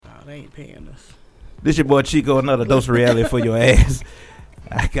they ain't paying us. This your boy Chico, another dose of reality for your ass.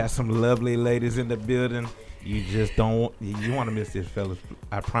 I got some lovely ladies in the building. You just don't you want to miss this, fellas.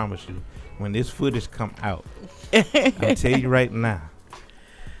 I promise you. When this footage come out, I'll tell you right now.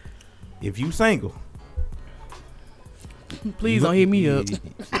 If you single, please don't hit me up.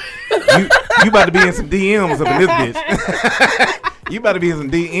 You about to be in some DMs up in this bitch. You about to be in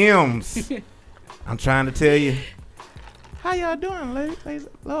some DMs. I'm trying to tell you. How y'all doing, ladies?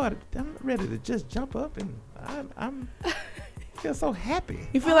 Lord, I'm ready to just jump up and I'm feel so happy.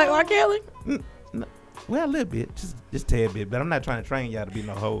 You feel like R. Kelly? Well, a little bit, just a tad bit, but I'm not trying to train y'all to be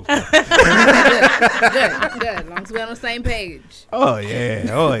no hoes. Good. As long as we're on the same page. Oh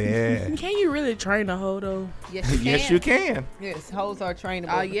yeah. Can you really train a hoe though? Yes, you can. Yes, you can. Yes, hoes are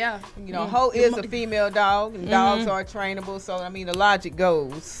trainable. Oh, yeah. You know, hoe is a female dog, and dogs are trainable. So, I mean, the logic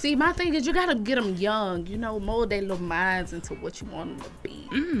goes. See, my thing is you got to get them young, mold their little minds into what you want them to be.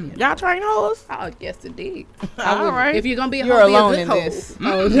 Y'all train hoes? Oh, yes, indeed. All right. If you're going to be a You're hoe, alone be a in good hoe. this.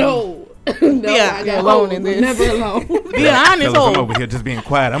 Oh, no. No, Yeah, I you're got alone hoes, in but this. Never alone. Be an honest Fellas, I'm hoe. over here just being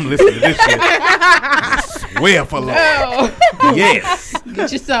quiet. I'm listening to this shit. I swear for Lord. Yes.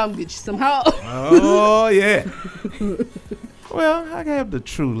 Get you some hoe. Oh yeah. Well, I have the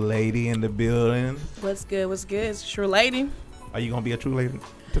true lady in the building. What's good? It's a true lady. Are you gonna be a true lady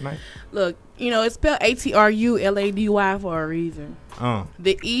tonight? Look, it's spelled ATRULADY for a reason.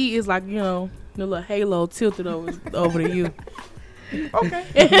 The E is like, the little halo tilted over the U. Okay.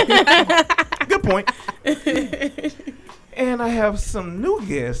 Good point. And I have some new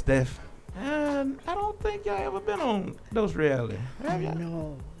guests that I don't think y'all ever been on Those Reality. Have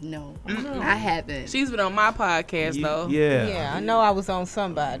y'all? No. I haven't. She's been on my podcast though. Yeah. Yeah, I know I was on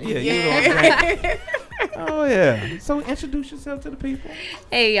somebody. Yeah. You oh yeah. So introduce yourself to the people.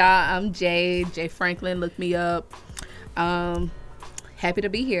 Hey y'all, I'm Jay Franklin. Look me up. Happy to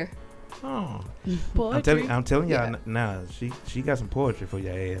be here. Oh, Poetry. I'm telling y'all now. She got some poetry for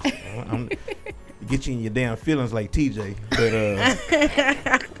your ass. I'm get you in your damn feelings like TJ.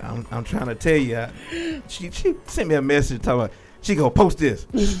 But I'm trying to tell you. She sent me a message talking about she gonna post this.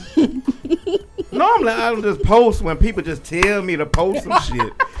 Normally I don't just post when people just tell me to post some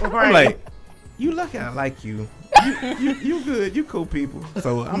shit. Right. I'm like, you lucky I like you. You good. You cool people.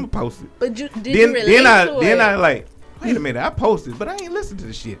 So I'm gonna post it. But did you relate to it? Then I like. Wait a minute, I posted, but I ain't listened to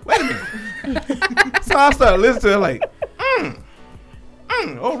the shit. Wait a minute. So I started listening to it like,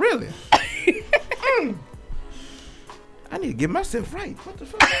 oh really? I need to get myself right. What the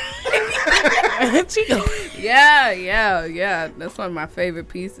fuck? Yeah. That's one of my favorite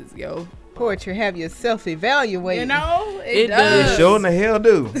pieces, yo. Poetry have you self-evaluating. It It does. sure in the hell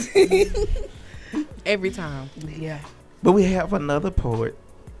do. Every time. Yeah. But we have another poet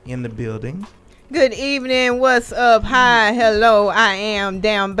in the building. Good evening. What's up? Hi. Hello. I am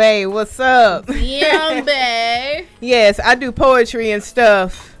Down Bay. What's up? Yeah, babe. Yes, I do poetry and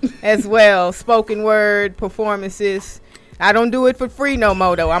stuff as well. Spoken word performances. I don't do it for free no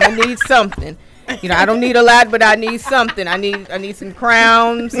more though. I'm gonna need something. I don't need a lot, but I need something. I need some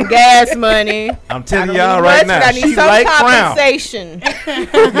crowns, some gas money. I'm telling I don't y'all need right much, now, but I need she some like crown. compensation.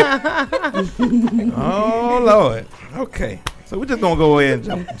 Oh Lord. Okay. So we're just gonna go ahead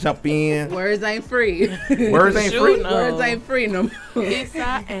and jump in. Words ain't free. Words ain't free. No. Words ain't free no more. It's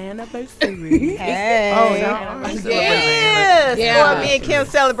our anniversary. Hey. Oh yeah. Yes. Yeah. Me and Kim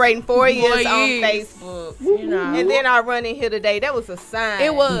celebrating 4 years on years. Facebook. And And then our running here today, that was a sign.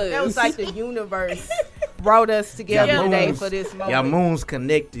 It was. That was like the universe brought us together Y'all today moons- for this moment. Y'all moons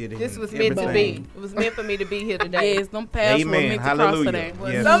connected. This and was meant to everything. be. It was meant for me to be here today. yes, them paths were Amen. meant to cross Hallelujah. today.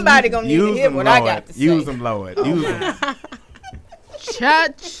 Yes. Somebody gonna need to Use hear them, what Lord. I got to say. Use them, Lord. Use them.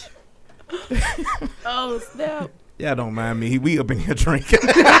 Church. Oh, snap. Y'all don't mind me. We up in here drinking.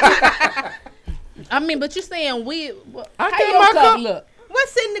 I mean, but you're saying I how got your my cup cup. look?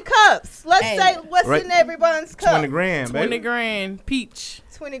 What's in the cups? Let's Hey. say what's Right. in everyone's cup. 20 grand, 20 baby. grand peach.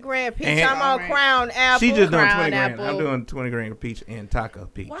 20 grand peach. And- I'm on Alright. Crown Apple. She just doing Crown 20 grand. apple. I'm doing 20 grand peach and taco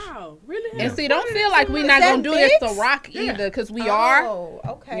peach. Wow, really? And see, don't feel like we're not that gonna do this big? to rock either, because we are. Oh,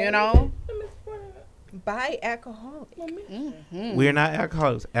 okay. Buy alcohol. We're not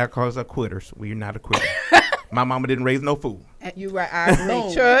alcoholics. Alcoholics are quitters. We're not a quitter. My mama didn't raise no fool. You right. I agree.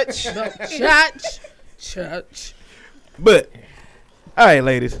 Boom. Church. Church. But, all right,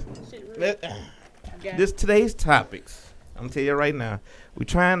 ladies. Today's topics. I'm gonna tell you right now.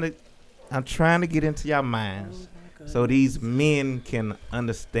 I'm trying to get into y'all minds so these men can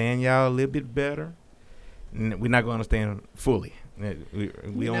understand y'all a little bit better. We're not gonna understand fully.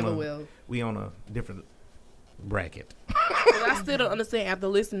 We on never a, will. We on a different bracket. But I still don't understand after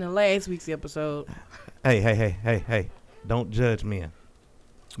listening to last week's episode. Hey. Don't judge men.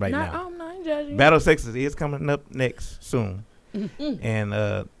 right now. I'm not judging. Battle of Sexes is coming up next soon.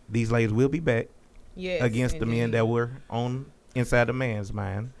 And these ladies will be back against the men that were on Inside the Man's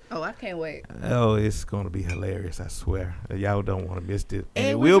Mind. Oh, I can't wait. Oh, it's going to be hilarious, I swear. Y'all don't want to miss it. And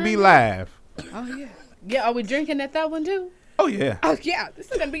it will be live. Oh, yeah. Yeah, are we drinking at that one, too? Oh, yeah. Oh, yeah.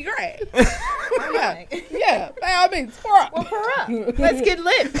 This is going to be great. Yeah. By all means, pour up. Well, pour up. Let's get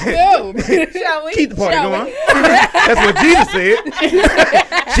lit. Yo. Shall we? Keep the party going. That's what Jesus said.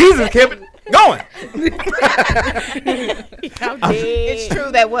 Jesus kept it going. It's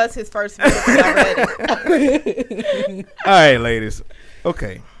true. That was his first movie already. All right, ladies.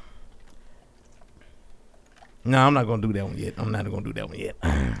 Okay. No, I'm not going to do that one yet.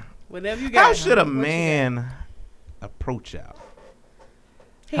 Whatever you got. How should a man approach y'all?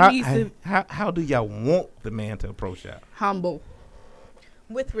 How do y'all want the man to approach y'all? Humble.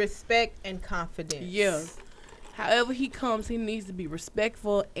 With respect and confidence. Yeah. However he comes, he needs to be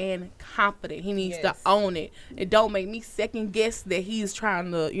respectful and confident. He needs to own it. It don't make me second guess that he's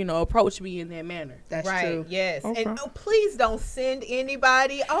trying to, approach me in that manner. That's right, true. Yes. Okay. And please don't send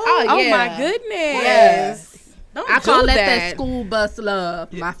anybody. Oh yeah. my goodness. Yes. I call that school bus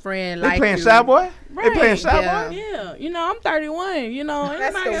love, my friend. They playing Shy Boy? Right. They playing Shy Boy? Yeah. I'm 31.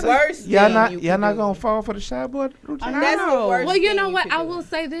 That's the worst. Y'all not gonna fall for the Shy Boy routine? That's the worst. Well, you know thing what? could I do. will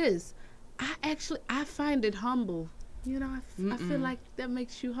say this. I find it humble. I feel like that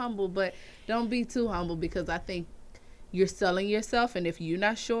makes you humble, but don't be too humble because I think you're selling yourself, and if you're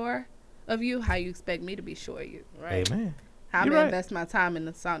not sure of you, how you expect me to be sure of you? Right. Amen. How You're to right. invest my time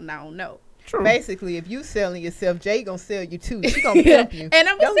into something I don't know. True. Basically, if you selling yourself, Jay gonna sell you too. She gonna pimp you. And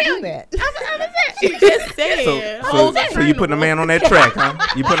I'm Don't gonna do sell that. She just said. So you putting a man on that track, huh?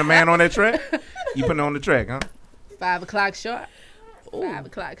 You putting a man on that track? You putting it on the track, huh? 5 o'clock sharp. 5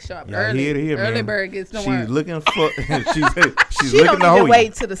 o'clock sharp. Y'all Early, hear it here, early man. bird gets no She's work. looking for. she's She looking don't to hold even you.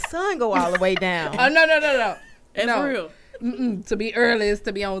 wait till the sun go all the way down. Oh no. It's No. real. Mm-mm. To be early is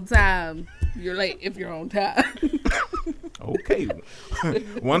to be on time. You're late if you're on time. Okay.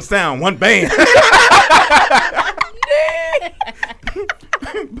 One sound, one band.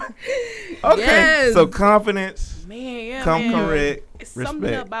 Okay. Yes. So confidence, Man, yeah, come man. correct, It's something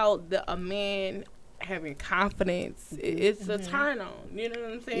respect. about a man having confidence. It's a turn on. You know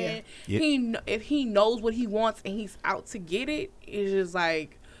what I'm saying? Yeah. If he knows what he wants and he's out to get it, it's just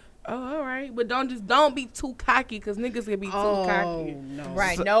like, oh, all right. But don't be too cocky because niggas can be too cocky. No.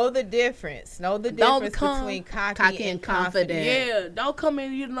 Right. Know the difference. Know the difference between cocky and confident. Yeah, don't come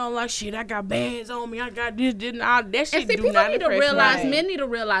in, like, shit, I got bands on me. I got this, and all that shit. And see, do people not need to impress realize, me. men need to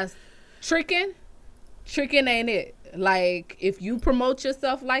realize, tricking ain't it. Like, if you promote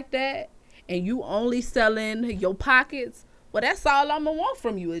yourself like that and you only selling your pockets, well, that's all I'm going to want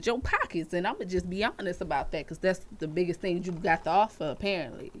from you is your pockets. And I'm going to just be honest about that because that's the biggest thing you got to offer,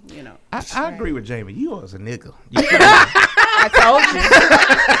 apparently, I agree with Jamie. You was a nigga. I told you.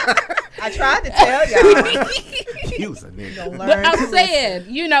 I tried to tell y'all. You was a nigga. Don't learn But I'm to saying,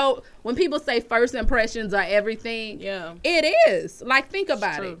 when people say first impressions are everything, Yeah. it is. Like, think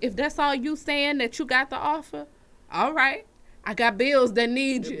about true. it. If that's all you saying that you got to offer, all right. I got bills that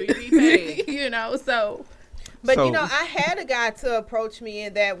need you. Be paid. So. But, So- I had a guy to approach me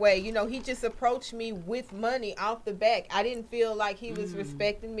in that way. He just approached me with money off the back. I didn't feel like he was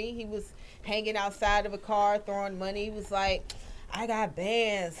respecting me. He was hanging outside of a car, throwing money. He was like, I got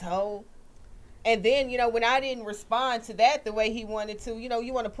bands, ho. And then, when I didn't respond to that the way he wanted to,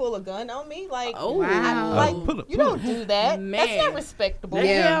 you want to pull a gun on me? Like, Oh, Wow. wow. you don't do that. That's Man. not respectable.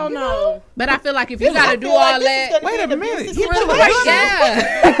 Yeah. Hell no. But I feel like if you I got to do feel like all this is that. gonna Wait be a an minute. abusive He pulled a situation.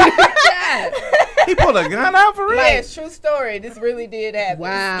 Yeah. He pulled a gun out for real? Yes, true story. This really did happen.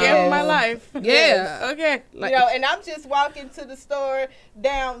 Wow. Scare my life. Yeah. Okay. Like, And I'm just walking to the store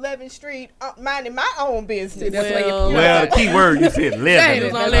down 11th Street, minding my own business. that's where Well, Well, the key word you said, Damn, living.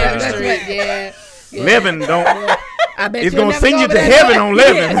 was on that's Levin right. Street. Yeah. Living don't. I bet It's you'll gonna never send go you over to that heaven way. on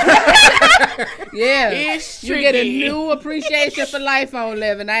living. Yeah. It's You get a tricky. new appreciation for life on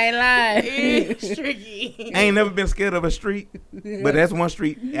living. I ain't lying. It's tricky. I ain't never been scared of a street, but that's one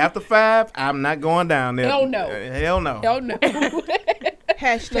street. After 5, I'm not going down there. Hell no. Hell no. Don't know.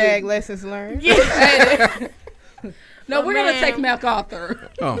 Hashtag lessons learned. No, Oh, we're gonna man. take MacArthur.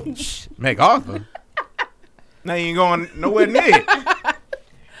 Oh, MacArthur. Now you ain't going nowhere near it.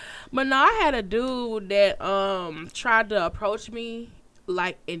 But no, I had a dude that tried to approach me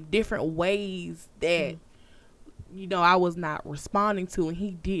like in different ways that I was not responding to, and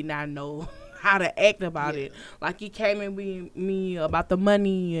he did not know how to act about it. Like, he came in with me about the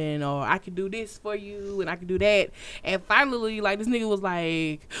money and or I could do this for you and I could do that, and finally, like, this nigga was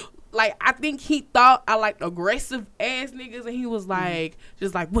like, like I think he thought I liked aggressive ass niggas, and he was like,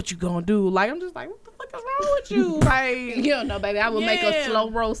 just like, what you gonna do? Like I'm just like, what the fuck is wrong with you? Like You don't know, baby. I will make a slow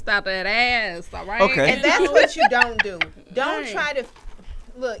roast out of that ass. All right. Okay. And that's what you don't do. Don't Right. try to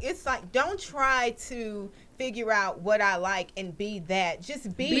look. It's like don't try to figure out what I like and be that.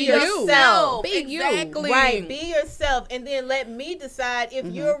 Just be Be you. yourself. Be you. exactly. Right. Be yourself, and then let me decide if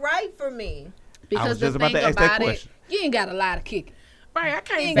you're right for me. Because I was the just about thing to ask that about it, question. you ain't got a lot of kicking. Right, I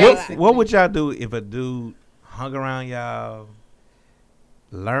can't Ain't say got that. What would y'all do if a dude hung around y'all,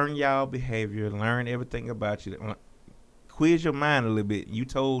 learn y'all behavior, learn everything about you, quiz your mind a little bit? You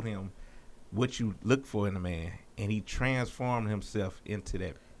told him what you look for in a man, and he transformed himself into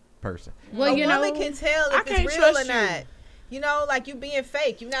that person. Well, a you woman know, can tell I if it's can't real trust or you. not. You know, like you being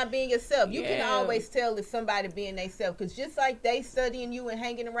fake. You're not being yourself. You can Yeah. always tell if somebody being themselves. Because just like they studying you and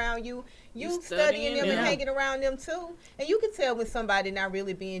hanging around you, you studying them and them. hanging around them too. And you can tell when somebody not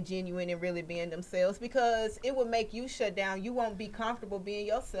really being genuine and really being themselves, because it will make you shut down. You won't be comfortable being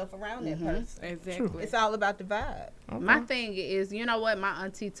yourself around that person. Exactly. It's all about the vibe. my thing is, you know what? My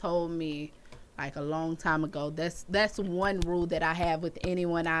auntie told me like a long time ago. That's one rule that I have with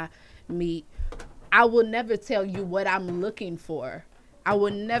anyone I meet. I will never tell you what I'm looking for. I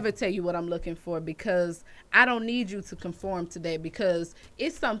will never tell you what I'm looking for, because I don't need you to conform to that, because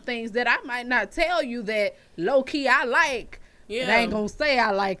it's some things that I might not tell you that low key I like. Yeah. And I ain't gonna say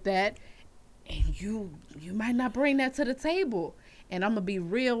I like that. And you might not bring that to the table. And I'm gonna be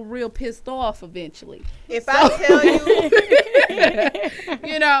real pissed off eventually. If I tell you,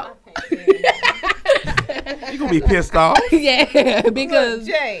 You know? You gonna be pissed off? Yeah, because look,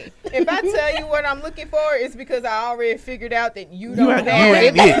 Jay, if I tell you what I'm looking for, it's because I already figured out that you You don't ain't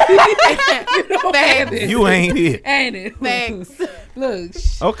have it. it. you don't have it. You ain't it. Ain't it? Thanks. Look,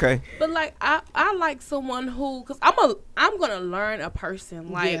 Okay. But like I like someone who, cause I'm gonna learn a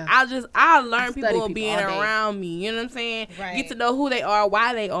person. Like Yeah. I learn Study people people being all day. around me. You know what I'm saying? Right. Get to know who they are,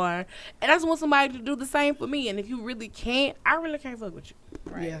 why they are, and I just want somebody to do the same for me. And if you really can't, I really can't fuck with you.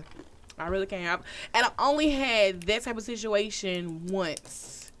 Right. yeah. I really can't. And I only had that type of situation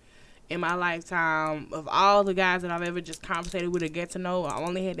once in my lifetime. Of all the guys that I've ever just conversated with or get to know, I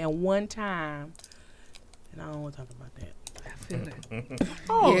only had that one time. And I don't want to talk about that. I feel it.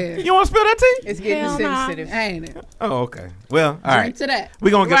 Oh, Yeah. you want to spill that tea? It's getting Hell nah. sensitive. Ain't it? Oh, okay. Well, all Drink right. to that.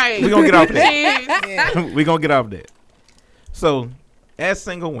 We gonna get Right. we gonna get off that. Cheers. Yeah. We gonna get off that. So, as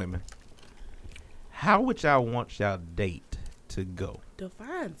single women, how would y'all want y'all date to go?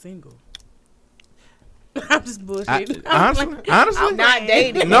 Define single. I'm just bullshit. Honestly, I'm Not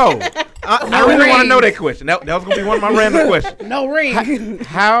playing. dating. no. I really want to know that question. That was gonna be one of my random questions. No ring.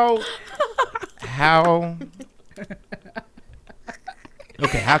 How?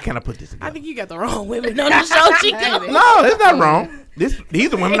 Okay, how can I put this I together? think you got the wrong women on the show, Chico. No, it's not wrong.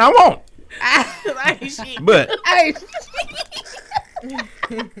 These are women I want. Like, shit. But Hey.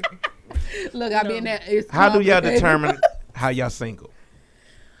 Look, I been there. It's how do y'all complicated. determine how y'all single?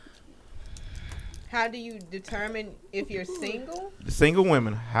 How do you determine if you're single? The single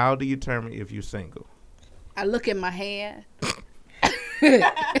women, how do you determine if you're single? I look at my hand.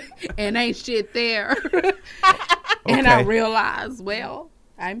 And ain't shit there. And I Okay. realize, well,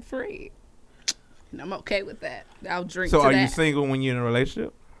 I'm free. And I'm okay with that. I'll drink So to are that. you single when you're in a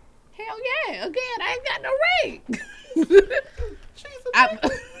relationship? Hell yeah. Again, I ain't got no ring.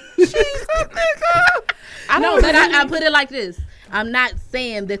 No, but I put it like this. I'm not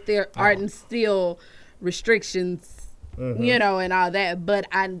saying that there aren't still restrictions, you know, and all that. But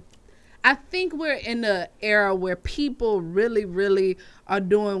I think we're in an era where people really are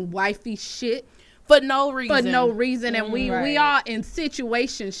doing wifey shit For no reason. for no reason, and we Right. are in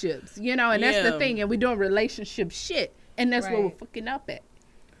situationships, you know, and that's the Yeah. thing, and we doing relationship shit, and that's where we're Right. fucking up at.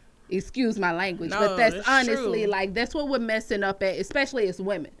 Excuse my language, No, but that's it's honestly true. like that's what we're messing up at, especially as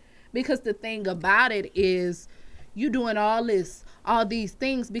women, because the thing about it is, you doing all these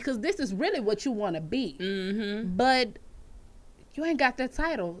things because this is really what you want to be, but you ain't got that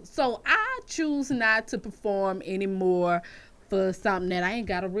title. So I choose not to perform anymore for something that I ain't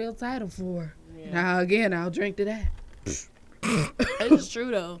got a real title for. Now again, I'll drink to that. It's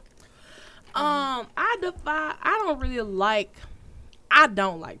true though. I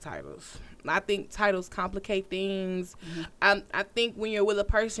don't like titles. I think titles complicate things. I think when you're with a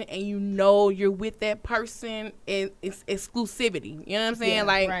person and you know you're with that person, it's exclusivity. You know what I'm saying? Yeah,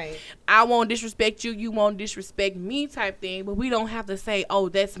 like, right. I won't disrespect you, you won't disrespect me type thing. But we don't have to say, oh,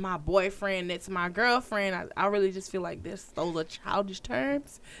 that's my boyfriend, that's my girlfriend. I really just feel like those are childish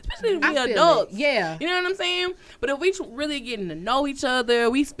terms, especially if I we feel it. adults. Yeah. You know what I'm saying? But if we really getting to know each other,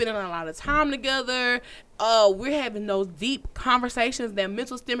 we spending a lot of time together, we're having those deep conversations, that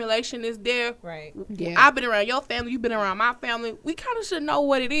mental stimulation is there. Right. Yeah. I've been around your family, you've been around my family. We kind of should know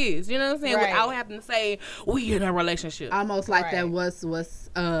what it is. You know what I'm saying? Right. Without having to say we in a relationship. Almost like Right.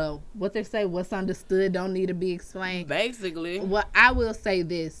 that. What they say? What's understood don't need to be explained. Basically. Well, I will say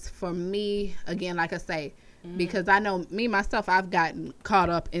this for me again, like I say, because I know me myself, I've gotten caught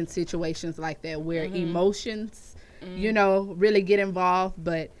up in situations like that where emotions, you know, really get involved,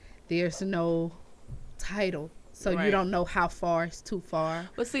 but there's no title, so you Right. don't know how far is too far.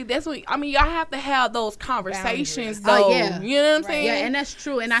 But see, that's what I mean. Y'all have to have those conversations, Boundaries. though. Oh, yeah. You know what I'm Right. saying? Yeah, and that's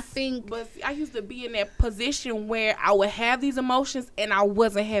true. And I think But see, I used to be in that position where I would have these emotions and I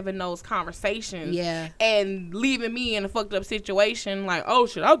wasn't having those conversations. Yeah. And leaving me in a fucked up situation like, oh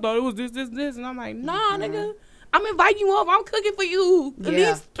shit, I thought it was this. And I'm like, nah, nigga. I'm inviting you over. I'm cooking for you at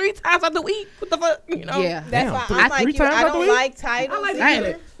Yeah. least 3 times out the week. What the fuck? You know? yeah. That's Damn, why three- I'm like three you. times I out the don't week? like titles. I like Ain't either.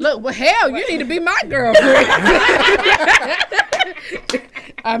 it? Look, well, hell, you need to be my girlfriend.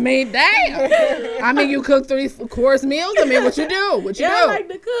 I mean, damn. I mean, you cook 3-course meals. I mean, what you do? What you Yeah, do? I like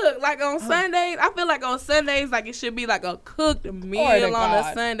to cook. Like on Sundays, I feel like on Sundays, like it should be like a cooked meal on a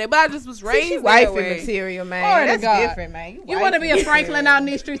God. Sunday. But I just was See, raised she that wifey way. material, man. Glory to That's God. different, man. You want to be a wifey Franklin material. out in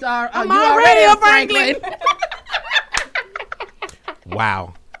these streets? Or I'm you already a Franklin.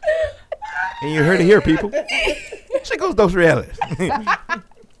 Wow. And you heard it here, people. Check goes those realities.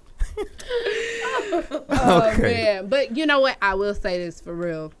 Oh, Okay. man. But you know what? I will say this for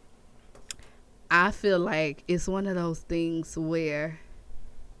real. I feel like it's one of those things where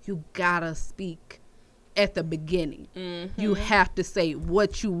you gotta speak at the beginning. You have to say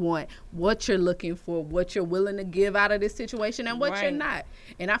what you want, what you're looking for, what you're willing to give out of this situation, and what you're Right. not.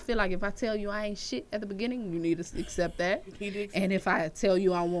 And I feel like if I tell you I ain't shit at the beginning, you need to accept that. You did- And if I tell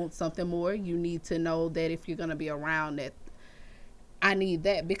you I want something more, you need to know that if you're gonna be around that, I need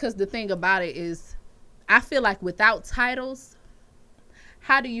that. Because the thing about it is, I feel like without titles,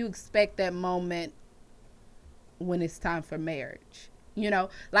 how do you expect that moment when it's time for marriage? You know,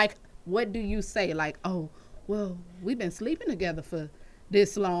 like, what do you say? Like, oh, well, we've been sleeping together for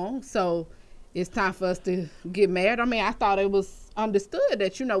this long, so it's time for us to get married. I mean, I thought it was understood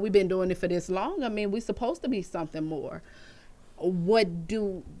that, you know, we've been doing it for this long. I mean, we're supposed to be something more. What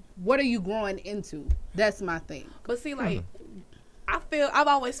are you growing into? That's my thing. But see, like, I've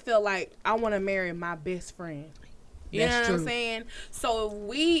always felt like I want to marry my best friend. You That's know what true. I'm saying? So if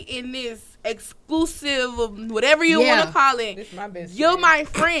we in this exclusive, whatever you want to call it, This my best you're friend. my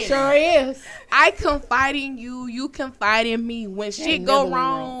friend. Sure is. I confide in you. You confide in me. When shit Ain't go never went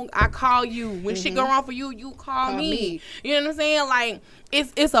wrong, I call you. When shit go wrong for you, you call me. You know what I'm saying? Like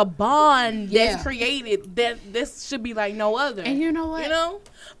it's a bond Yeah. that's created that this should be like no other. And you know what? You know?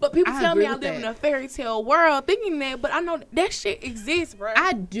 But people I tell me agree I with live in that. a fairy tale world thinking that, but I know that shit exists, bro.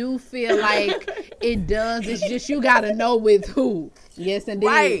 I do feel like it does. It's just you gotta know with who. Yes, indeed.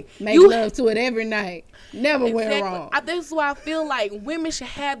 Right. Make You- love to it every night. Never went Exactly. wrong. This is why I feel like women should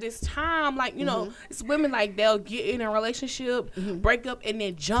have this time. Like, you know, it's women like they'll get in a relationship, break up, and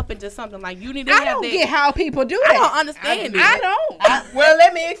then jump into something. Like, you need to I have don't that. get how people do I that. don't understand it. I don't. Well,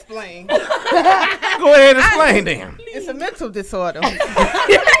 let me explain. Go ahead and explain then. It's a mental disorder.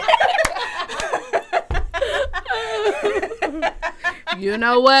 You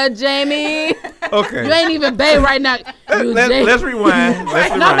know what, Jamie? Okay. You ain't even bae right now. You Jamie. Let's rewind.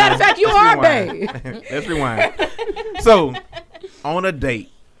 Let's rewind. No, matter of fact, you Let's are rewind. Let's rewind. So, on a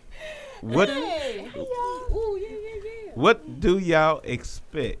date, what do y'all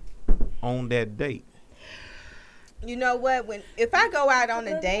expect on that date? You know what? If I go out on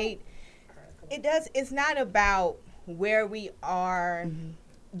a date, it's not about where we are,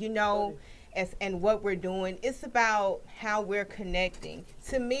 you know, and what we're doing. It's about how we're connecting.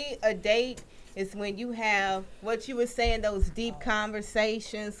 To me, a date is when you have what you were saying, those deep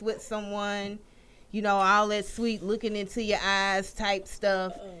conversations with someone, you know, all that sweet looking into your eyes type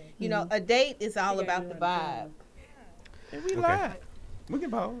stuff. You know, a date is all about the vibe. And we lied. We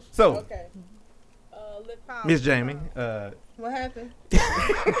can pause. So, Okay. Let's pause. Miss Jamie, What happened?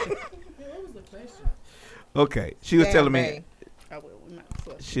 okay, she was Damn, telling me. babe.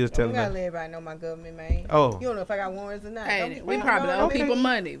 She was We telling gotta me. let everybody know my government, man. Oh, You don't know if I got warrants or not. Hey, Don't be we proud, probably know owe what I mean? people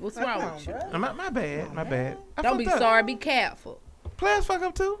money. What's wrong Come with you? on, bro. my bad. My bad. I Don't be fucked up. sorry. Be careful. Players fuck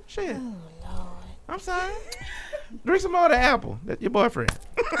up too. Shit. Oh, Lord. I'm sorry. Drink some more of the apple. That's your boyfriend.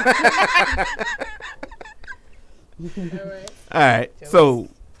 All right. So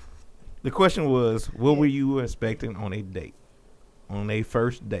the question was, what were you expecting on a date? On a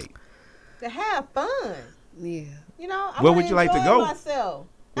first date? To have fun. Yeah. You know, I Where wanna would you like to enjoy go? myself.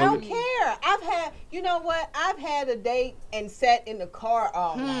 Where I don't would- care. You know what? I've had a date and sat in the car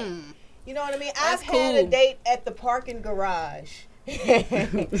all night. You know what I mean? That's I've had a cool. date at the parking garage. What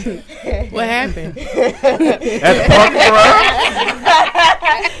happened? At the parking garage?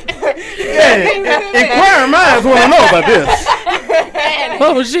 Yeah, inquiring minds want to know about this.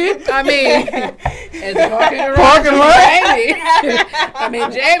 Oh shit! I mean, at the Parking lot? Jamie. I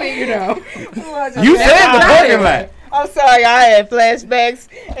mean, Jamie, you know. You said the parking lot. I'm sorry, I had flashbacks.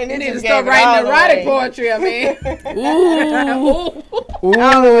 And You it need to just start gave it writing all erotic away. poetry, I mean. Ooh.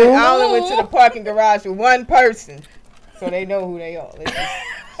 I only went to the parking garage with one person. So they know who they are. Let's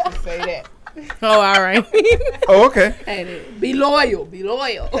just say that. Oh, all right. Oh, okay. Hey, be loyal. Be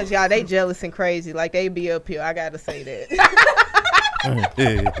loyal. Because y'all, they jealous and crazy. Like, they be up here. I got to say that.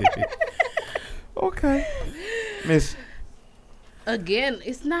 Okay. Miss. Again,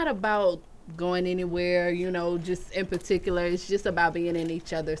 it's not about going anywhere, you know, just in particular. It's just about being in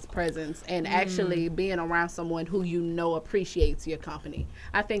each other's presence and actually being around someone who you know appreciates your company.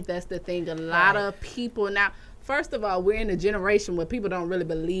 I think that's the thing. A lot of people now, first of all, we're in a generation where people don't really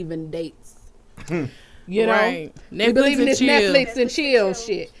believe in dates. You know? Right. We believe in and this chill. Netflix and chill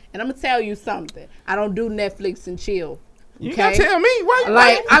shit. And I'm going to tell you something. I don't do Netflix and chill. You Okay? gotta tell me. Why?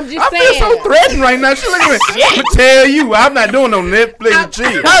 Like, I'm just I saying. feel so threatened right now. She looking at me. I'm gonna tell you, I'm not doing no Netflix and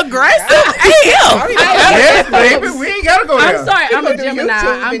chill. Aggressive. Damn. Yes, baby. We ain't gotta go there. I'm sorry, I'm a do Gemini.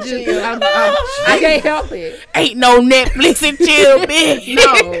 YouTube I'm and just, chill. I can't help it. Ain't no Netflix and chill, bitch.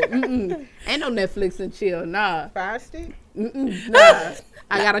 No, ain't no Netflix and chill. Nah, Fire stick? nah.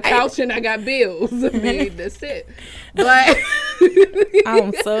 I got a couch and I got bills. I mean, that's it. But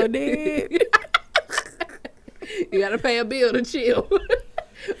I'm so dead. you gotta pay a bill to chill.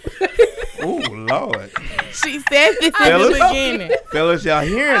 Oh Lord, She said this in Fellas? the beginning. fellas, y'all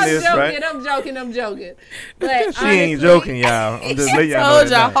hearing this, right? I'm joking. But She ain't honestly, joking, y'all. I'm just letting y'all know Told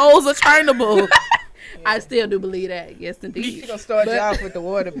y'all that. hoes are turnable. I still do believe that. Yes, She indeed. gonna start you off with the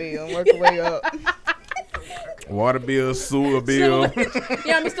water bill and work her way up. Water bill, sewer bill.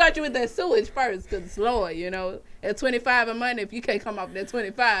 Yeah, I'm gonna start you with that sewage first, cause it's lower. You know, at 25 a month, if you can't come off that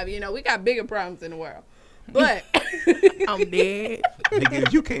 25, you know, we got bigger problems in the world. But I'm dead.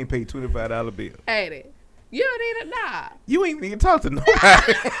 Nigga, you can't pay $25 bill. ain't it? You don't need a nah. You ain't even talk to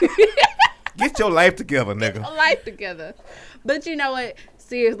nobody. Get your life together, nigga. Life together. But you know what?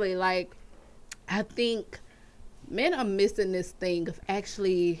 Seriously, like, I think men are missing this thing of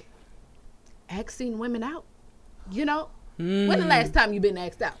actually asking women out. You know? When the last time you been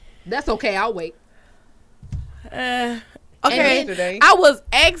asked out? That's okay, I'll wait. Okay, Yesterday. I was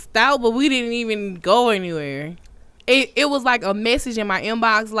asked out, but we didn't even go anywhere. It was like a message in my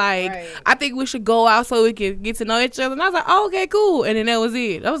inbox, like, Right. I think we should go out so we can get to know each other. And I was like, oh, okay, cool. And then that was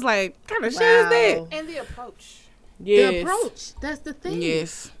it. I was like, what kind of shit is that? And the approach. Yes. The approach. That's the thing.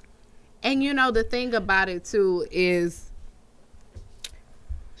 Yes. And you know, the thing about it too is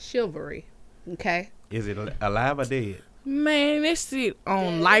chivalry. Okay? Is it alive or dead? Man, that shit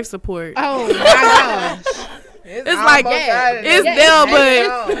on life support. Oh my gosh. It's like, almost out of it's there.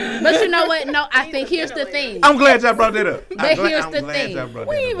 there, but But you know what? No, I think here's the thing. I'm glad y'all brought that up. But here's the thing. Y'all brought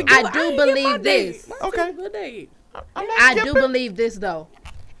we that ain't even up. I do believe this. Okay. Good day. I do believe this though.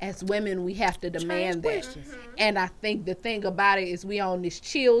 As women, we have to demand that. And I think the thing about it is we on this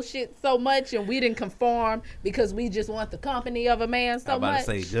chill shit so much and we didn't conform because we just want the company of a man so I'm about much. to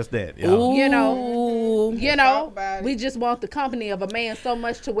say just that, y'all. You know, Ooh. You Talk know, about it. we just want the company of a man so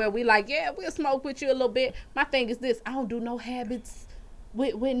much to where we like, yeah, we'll smoke with you a little bit. My thing is this: I don't do no habits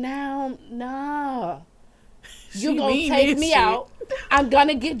with now. Nah, you She gonna mean take this me shit. out? I'm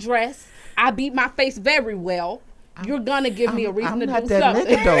gonna get dressed. I beat my face very well. You're gonna give me a reason I'm to not do that something.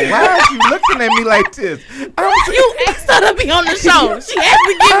 nigga though. Why are you looking at me like this? You asked her to be on the show. She has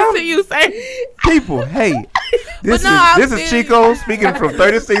to give it to you, sir. People, hey, this no, I'm is serious. Chico speaking from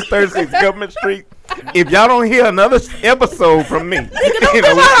 3636 Government Street. If y'all don't hear another episode from me, you know,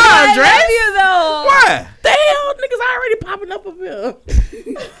 Dress you though. why? Damn, niggas already popping up a bill.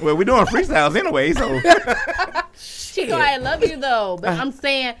 Well, we're doing freestyles anyway, so Chico, I love you though, but I'm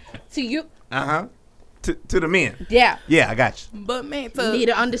saying to you, to the men. yeah, Yeah, I got you. But man, you need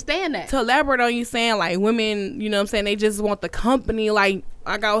to understand that. to elaborate on you saying like women, you know what I'm saying, they just want the company, like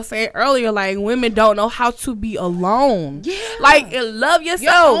I was saying earlier, like women don't know how to be alone. Yeah. Like love Your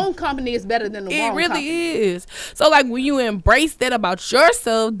yourself. own company is better than the It wrong really company. is. So like when you embrace that about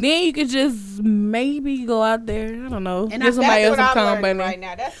yourself, then you can just maybe go out there. I don't know. And Give somebody else That's some what I'm learning company. right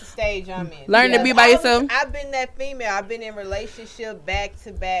now. That's the stage I'm in. Learn to be Because by yourself. I've been that female. I've been in relationship back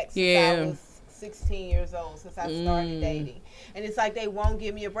to back since Yeah. I was 16 years old since I started dating. And it's like they won't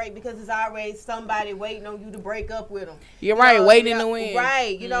give me a break because it's already somebody waiting on you to break up with them. You're right, waiting to win.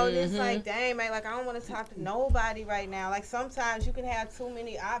 Right. You know, and it's like, dang, man, like I don't want to talk to nobody right now. Like sometimes you can have too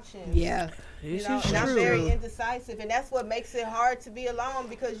many options. Yeah. You know, and I'm very indecisive, and that's what makes it hard to be alone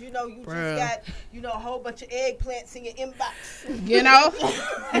because, you know, you just got, you know, a whole bunch of eggplants in your inbox. You know?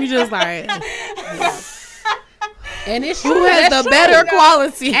 You just like, and it's true. who has That's the true. better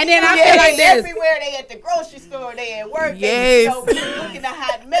quality? And then I Yeah, feel like this. everywhere. They at the grocery store, they at work. Yes. They, you know, when you looking a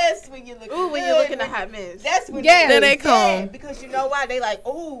hot mess, when you looking Ooh, when you're looking a hot mess. That's when Then they come. because you know why? They like,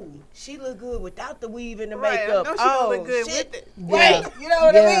 ooh, she look good without the weave and the Right, I makeup. know she Oh, look good shit. with it. Right. You know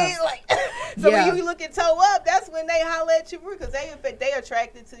what I mean? Like, so Yeah. when you look at toe up, that's when they holler at you because they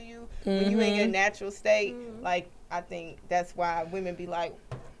attracted to you when you in your natural state. Like, I think that's why women be like,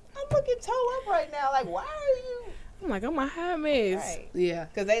 I'm looking toe up right now. Like, why are you? I'm like, I'm a hot mess. Right. Yeah.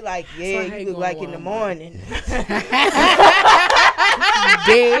 Because they like, I yeah, hate you look going like to in the Walmart. morning.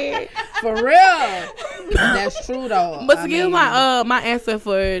 Dead. For real. That's true though. But to give my answer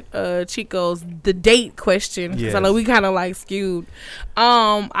for Chico's the date question, because I know Yes. we kind of like skewed.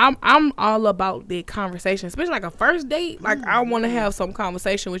 I'm all about the conversation, especially like a first date. Like I want to have some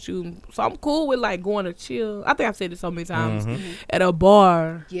conversation with you, so I'm cool with like going to chill. I think I've said this so many times at a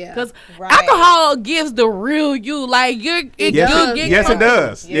bar. Yeah. because Right. alcohol gives the real you. Like you're, it Yes, do it, get yes, it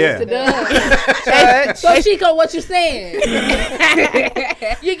does. Yes, it Yeah. does. So Chico, what you saying?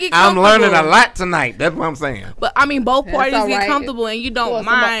 You get I'm learning a comfortable. lot tonight. That's what I'm saying. But I mean, both That's parties all get right. comfortable, and you don't Course,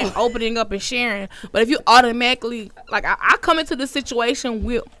 mind opening up and sharing. But if you automatically, like, I come into the situation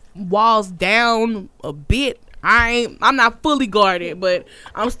with walls down a bit. I'm not fully guarded, but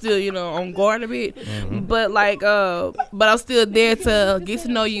I'm still, you know, on guard a bit. But like, but I'm still there to get to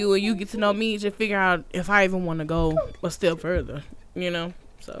know you, and you get to know me to figure out if I even want to go a step further. You know,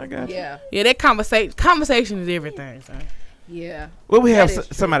 so I got you. Yeah. that conversation is everything. So. Yeah. Well, we have That is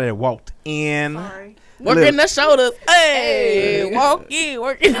true. somebody that walked in. Sorry. Working the shoulders, hey, Hey. walk in,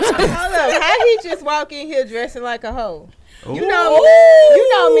 working. Hold up, how he just walk in here dressing like a hoe? Ooh. You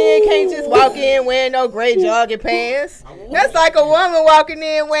know men can't just walk in wearing no gray jogging pants. That's like a woman walking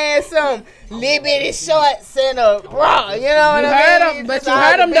in wearing some little bitty shorts and a bra. You know what You I heard mean? him, but Just you all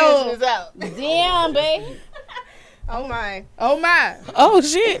heard the him though. business out. Damn, babe. Oh my. Oh my. Oh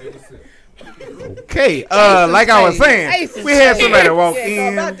shit! Okay, like I was saying, Ace is we had safe. somebody walk Yeah, so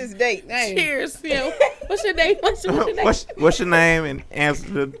in. about this date. Hey. Cheers, Phil. What's your name? What's your name? What's your name and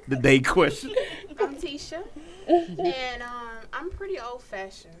answer the date question? I'm Tisha, and I'm pretty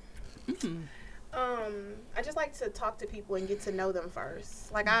old-fashioned. I just like to talk to people and get to know them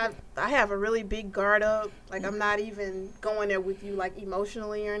first. Like I have a really big guard up. Like I'm not even going there with you like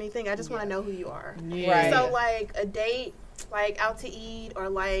emotionally or anything. I just want to know who you are. Right. So like a date, like out to eat or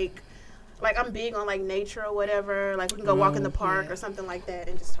like I'm big on like nature or whatever. Like we can go walk in the park or something like that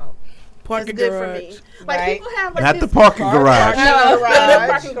and just talk. Parking It's good garage. for me. Like Right. people have like Not the this parking garage. No, Garage.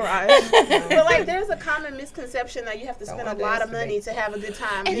 the parking garage. But like, there's a common misconception that you have to spend a lot of money to have a good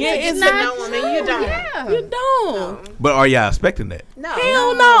time. And Yeah, to get it's to not know them, and you don't. Yeah. You don't. No. But are y'all expecting that? No.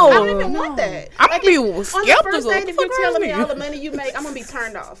 Hell no. I don't even want that. I'm Like, gonna be on the skeptical. first date, if Fuck you're telling me around all the me. money you make, I'm gonna be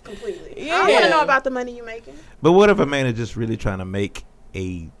turned off completely. I Yeah. don't want to know about the money you making. But what if a man is just really trying to make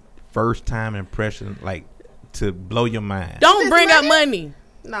a first time impression, like to blow your mind? Don't This bring up money? money.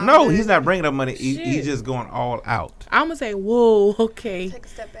 No, he's not bringing up money. He's Shit. just going all out. I'm gonna say, whoa, okay. Take a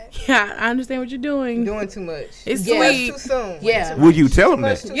step back. Yeah, I understand what you're doing. Doing too much. It's Yeah. sweet. Too soon. Yeah. Will you tell him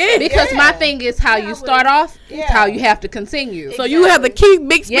Much that? too Yeah, soon. Because my thing is how Yeah, I you start would. off is Yeah. how you have to continue. So you have to keep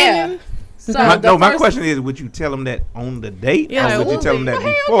big spending. So My, the no, my first- question is, would you tell him that on the date, Yeah, or would you tell him that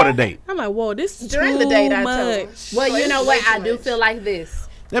absolutely. before the date? I'm like, whoa, this is During too the date, I tell him. much. Well, you know Way what? I too do much. feel like this.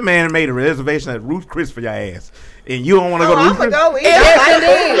 That man made a reservation at Ruth Chris for your ass, and you don't want to go to I'm Ruth Chris. gonna go eat. Yes,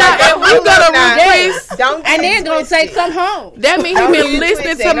 indeed. If we go to Now, Ruth Chris, don't And get then gonna twisted. take some home. that means he Don't been get listening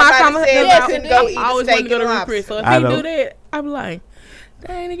twisted. to my Nobody conversation. said Yes, you indeed. couldn't go eat I always steak want to go to and Ruth Chris. lobster. So if I he know. do that, I'm like,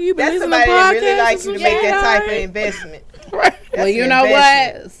 dang, nigga, you been That's listening to somebody that podcasts really like and you to some make shit, that type of alright? investment. Right. Well, That's you an know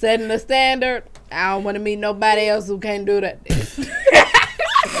investment. what? Setting the standard. I don't want to meet nobody else who can't do that.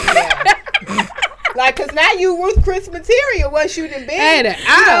 Like, cause now you Ruth Chris material once you done been. Ain't it?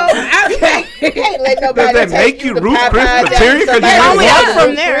 You can't let nobody Does that take make you to Ruth Popeyes Chris down material? 'Cause you somebody's only house. up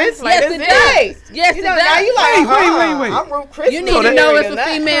from there. It's like, Yes, that's it it. does. Yes, You it know, now does. you like, Wait. I'm Ruth Chris You need So to that- know if material a now.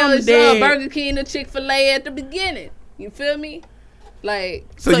 female I'm is dead. Burger King or Chick-fil-A at the beginning. You feel me? Like,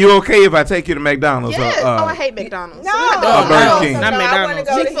 So you okay if I take you to McDonald's? Yes. Oh, I hate McDonald's. No, So we have to Oh, go Burger out. King. So Not no, I want to McDonald's.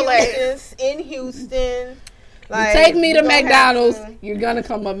 go to Chick-fil-A. Houston's in Houston. you take me to we gonna have McDonald's, to- you're gonna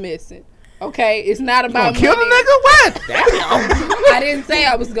come up missing. Okay, it's not You about gonna kill a money. nigga? What? I didn't say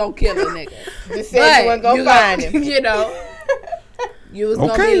I was gonna kill a nigga. Just said you wasn't gonna find him. You know, you was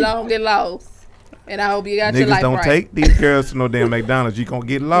gonna Okay. be long and lost. And I hope you got your Niggas life don't right. take these girls to no damn McDonald's. You gonna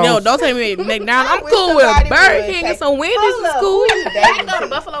get lost. No, don't take me to McDonald's. I I'm wish cool with somebody Burger would King and take- some Wendy's Hold is up, cool. who you dating Go to to?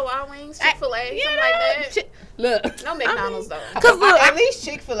 Buffalo Wild Wings, Chick-fil-A, something like that. Look, No McDonald's though. Cause look, At least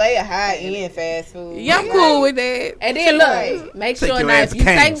Chick-fil-A a high-end fast food. yeah, I'm cool with that. and then look, make Take sure your now ass if to you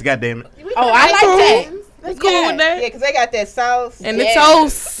Cane's, say, goddamn it. oh, I like that. I'm cool with Yeah, that. because they got that sauce. And the Yeah.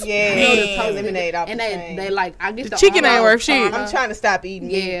 toast. Yeah, Man. the toast lemonade off And the they chain. like, I get The the chicken ain't Arnold worth shit. I'm trying to stop eating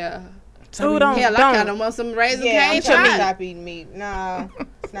meat. Yeah. So don't. Hell, I kind of want some Raisin Yeah, I'm Cane trying to pie. stop eating meat. No,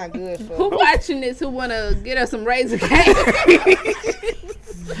 it's not good for Who watching this? Who wanna get us some Raisin Cane?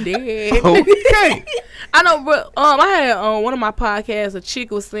 Dead. Okay. I know, but I had on one of my podcasts, a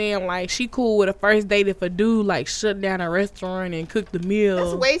chick was saying like she cool with a first date if a dude like shut down a restaurant and cooked the meal.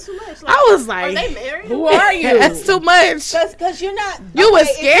 That's way too much. I was are like, they married? Who are you? that's too much. Because you're not. You would if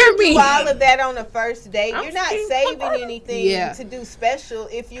scare you me. do all of that on the first date. I'm You're not scared. saving anything Yeah. to do special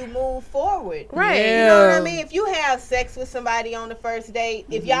if you move forward. Right. You know what I Yeah. mean? If you have sex with somebody on the first date,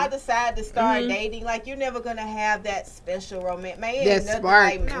 if y'all decide to start dating, like you're never gonna have that special romance. Man, it That ain't nothing spark.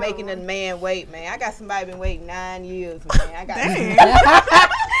 like No. making a man wait, man. I got somebody been waiting 9 years, man. I got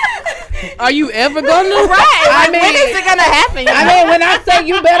Are you ever gonna I mean, when is it gonna happen? I mean, when I say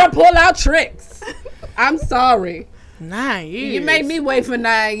you better pull out tricks, I'm sorry. 9 years. You made me wait for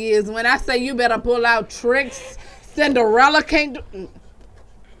 9 years. When I say you better pull out tricks, Cinderella can't do.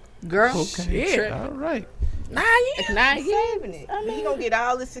 Girl, Okay. Shit. All right. 9 years. 9 years. saving it. He gonna get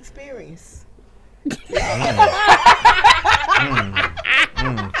all this experience.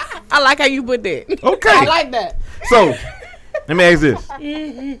 I like how you put that. Okay. I like that. So, let me ask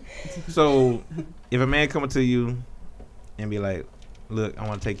this. So, if a man coming to you and be like, "Look, I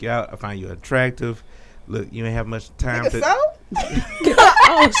want to take you out. I find you attractive. Look, you ain't have much time Nigga, to. so?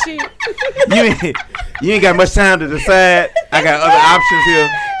 Oh shit. You ain't got much time to decide. I got other options here.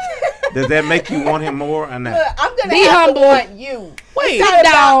 Does that make you want him more or not? Look, I'm gonna Be have humble. to want you. Wait. It's not Sit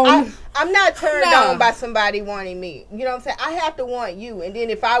about- down. I'm not turned No. on by somebody wanting me. You know what I'm saying? I have to want you, and then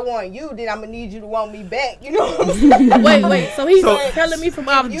if I want you, then I'm gonna need you to want me back. You know what I'm saying? Wait. So he's So- telling me from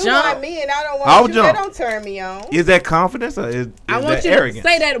off You jump. want me, and I don't want Off you. jump. That don't turn me on. Is that confidence or is I want that you arrogance? to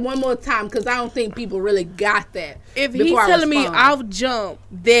say that one more time because I don't think people really got that. If he's before I telling me respond. off jump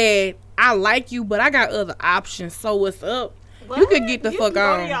that I like you, but I got other options, so what's up? You could get the fuck can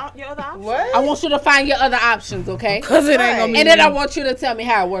go to on. your other option. What? I want you to find your other options, okay? Cause it ain't gonna be. And then I me. want you to tell me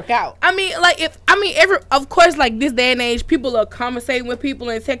how it work out. I mean, like of course, like this day and age, people are conversating with people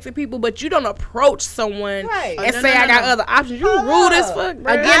and texting people, but you don't approach someone Right. and No, say no, I no, got no. other options. You Hold rude as up. fuck,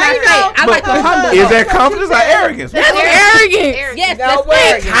 bro. Again, I I say I like a humble. Is that confidence or arrogance? That's arrogance. Yes, Don't that's worry.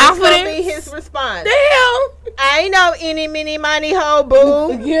 fake That's gonna confidence. be his response. The hell? I ain't no any, mini, money, hoe, boo.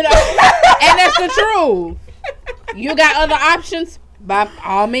 You know, and that's the truth. You got other options? By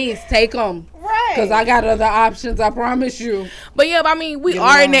all means, take them. Right. Because I got other options, I promise you. But yeah, I mean, we You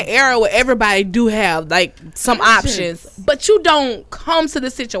are in know. that era where everybody do have like some options, but you don't come to the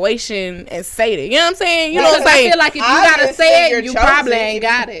situation and say that. You know what I'm saying? You know what I'm I saying? feel like if you gotta Obviously, say you're it, you chosen. probably ain't If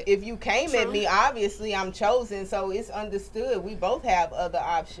got you- it. If you came at me, obviously I'm chosen, so it's understood. We both have other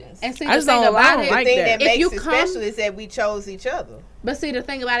options. And see, I the just thing don't about like it, the like thing that. that If makes you it come- special is that we chose each other. but see, the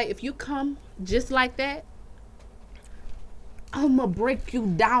thing about it, if you come just like that, I'm gonna break you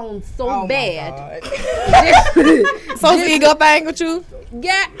down so Oh my bad. God. So ego thing with you?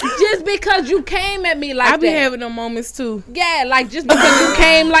 Yeah, just because you came at me like I be that. having them moments too. Yeah, like just because you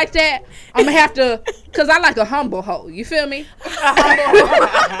came like that, I'm gonna have to, cause I like a humble hoe. You feel me? Be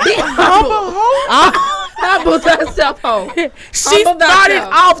humble, humble herself hoe. She Humble started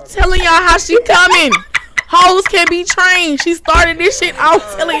thyself. off telling y'all how she coming. Hoes can be trained. She started this shit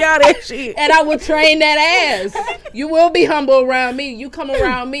off telling y'all that shit. And I will train that ass. You will be humble around me. You come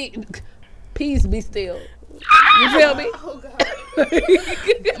around me, peace be still. You feel me?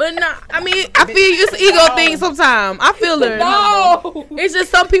 But nah, I mean, I feel you. It's an ego thing sometimes. I feel it. No. It's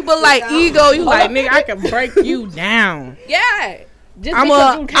just some people like ego. You like, nigga, I can break you down. Yeah. Just I'm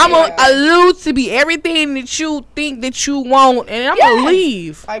because you came. a allude to be everything that you think that you want, and I'm Yes. gonna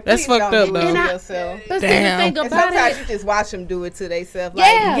leave. Like, That's please fucked don't up do though. it to I- yourself. But see, the Damn. thing And about sometimes it, you just watch them do it to themselves.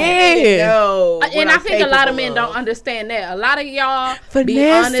 Yeah. Yeah. No, and I think a lot of men don't understand that. A lot of y'all be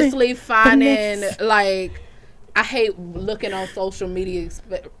Finessing. honestly finding Finesse. like, I hate looking on social media,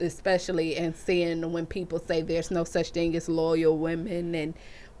 especially, and seeing when people say there's no such thing as loyal women and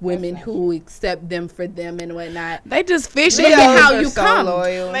women who accept them for them and whatnot. They just fishing. Look at how Those are you so come.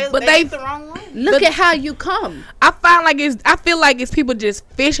 loyal. But they they- the wrong one. Look at how you come. I feel like it's people just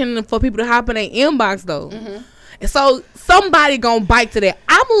fishing for people to hop in their inbox though. And so somebody gonna bite to that.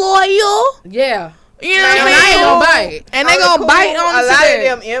 I'm loyal. Yeah. You know what And I'm I saying? ain't gonna bite. And they gonna bite on a to lot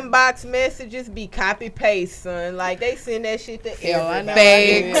that. of them inbox messages be copy paste, son. Like they send that shit to Hell, I know.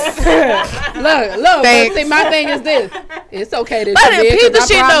 everybody. Facts. Look. But Thanks. see, my thing is this: it's okay to I done be peeped the because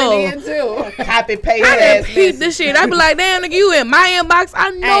shit, I probably did too. Copy paste I ass done peeped message. this shit. I be like, damn, nigga, you in my inbox. I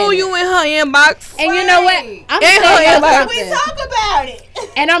know Ain't you in her inbox. And you know what? Right. I'm And gonna her tell y'all inbox. We something. talk about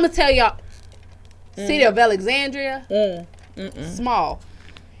it. And I'm gonna tell y'all, City of Alexandria, small.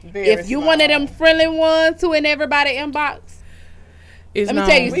 Very If you small. one of them friendly ones who in everybody inbox, It's let me known.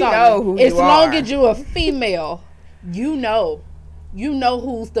 tell you We something. know who as you long are. as you a female, you know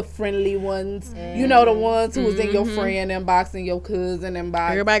who's the friendly ones. You know the ones who's in your friend inbox and your cousin inbox.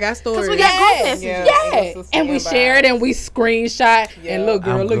 Everybody got stories. we got group messages. Yeah, and we shared and we screenshot and look,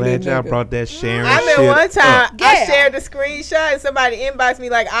 girl, I'm look glad at y'all that. brought that sharing I shit remember one time up. I Yeah. shared the screenshot and somebody inboxed me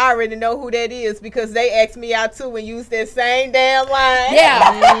like I already know who that is because they asked me out too and used that same damn line. Yeah,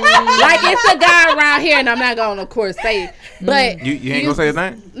 like it's a guy around here, and I'm not gonna, of course, say it, but You ain't gonna say his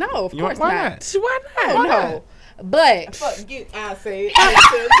name? no, of You course why not. Why Oh, not? no, but Fuck you, I say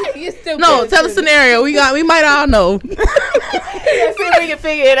it. you still No, tell the scenario. We might all know. Let's see if we can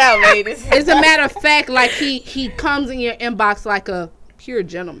figure it out, ladies. As a matter of fact, like he comes in your inbox like a pure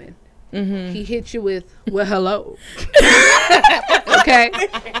gentleman. He hits you with, well, hello.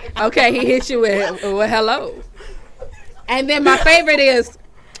 Okay, he hits you with, well, hello. And then my favorite is,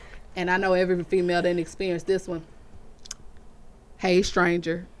 and I know every female didn't experience this one. Hey,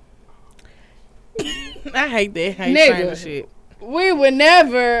 stranger. I hate that. Hate Nigga. stranger shit. We were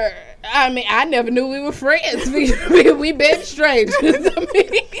never. I mean, I never knew we were friends. We been strangers. I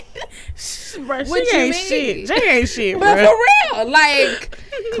mean, Bruh, What she you ain't mean? shit. Jay ain't shit, but bro. for real, like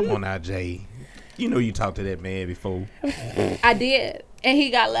Come on now, Jay. You know you talked to that man before. I did, and he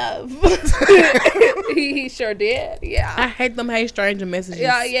got love. he sure did. I Yeah, hate them hate stranger messages.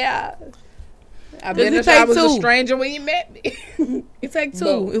 yeah. I've Does been it if I take was a two? stranger when you met me. It take two.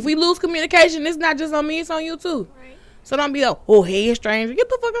 Both. If we lose communication, it's not just on me, it's on you too. Right. So don't be like, oh, hey, stranger. Get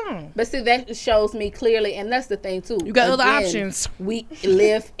the fuck on. But see, that shows me clearly, and that's the thing too. You got other Again, options. We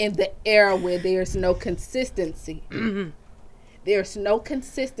live in the era where there's no consistency. There's no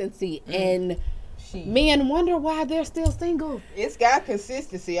consistency, and men wonder why they're still single. It's got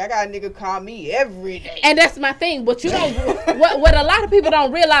consistency. I got a nigga call me every day. And that's my thing. What you don't, what a lot of people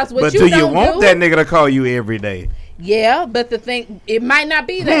don't realize. What But you do you don't want do, that nigga to call you every day? Yeah, but the thing, it might not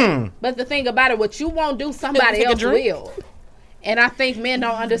be that. But the thing about it, what you won't do, somebody Take a else drink? will. And I think men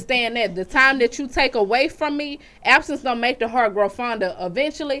don't understand that. The time that you take away from me, absence don't make the heart grow fonder.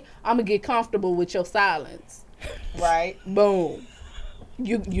 Eventually, I'm gonna get comfortable with your silence. Right. Boom.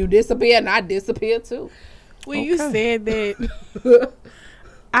 You disappear and I disappear too. When you said that,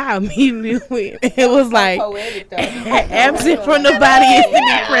 I immediately went. It was like, Poetic though. absent from the body is to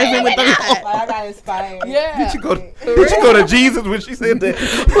be present with the Lord. Like, I got inspired. Yeah. Did you go to Jesus when she said that?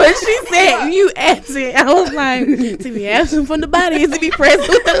 When she said you absent, I was like, to be absent from the body is to be present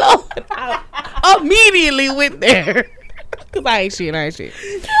with the Lord. I immediately went there. Cause I ain't shit.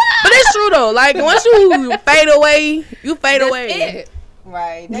 But it's true though. Like once you fade away, you fade away. It.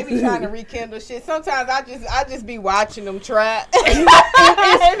 Right. They be trying to rekindle shit. Sometimes I just be watching them try.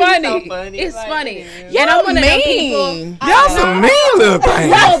 It's funny. so funny. It's Like, funny. yeah. And I'm one of them people. Mean. Y'all some mean little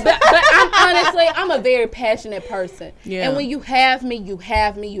things. No, but I'm a very passionate person. Yeah. And when you have me, you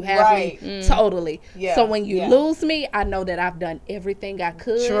have me, you have Right. me totally. Yeah, So when you yeah. lose me, I know that I've done everything I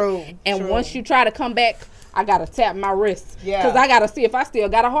could. True, And true. once you try to come back, I gotta tap my wrist. Yeah. Because I gotta see if I still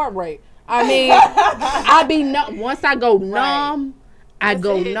got a heart rate. I mean, I be numb. Once I go numb, I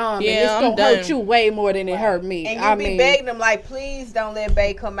go it. numb. Yeah, and it's I'm gonna done. hurt you way more than it hurt me. And you I be mean, begging them like, please don't let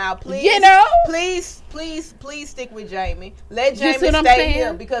Bay come out. Please, You know? please stick with Jamie. Let You see Jamie what I'm stay saying?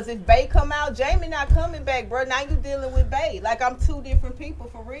 here because if Bay come out, Jamie not coming back, bro. Now you dealing with Bay. Like I'm two different people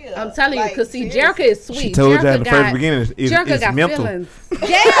for real. I'm telling you, Like, because see, seriously. Jerica is sweet. She told you Jerica at the first beginning, it's Jerica got mental. feelings.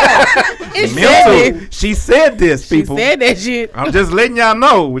 Yeah, it's Mental. true. She said this, She people. said that shit. I'm just letting y'all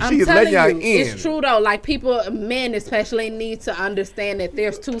know. I'm She is telling letting y'all you, in. it's true though. Like people, men especially, need to understand that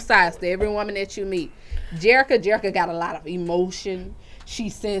there's two sides to every woman that you meet. Jerica got a lot of emotion.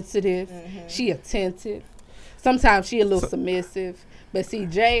 She's sensitive. She attentive. Sometimes she a little submissive. But see,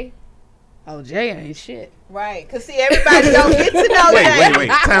 Jay, Oh, Jay ain't shit. Right, because see, everybody don't get to know that. Wait.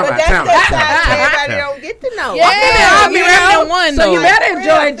 Time But out, that's time that out, side time out, everybody time out. don't get to know. Yeah, I'll be rapping one so though. you better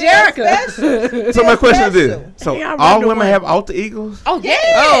enjoy Jerica. So my question is this: Special. so Yeah, I all remember women one. have alter egos? Oh, yeah.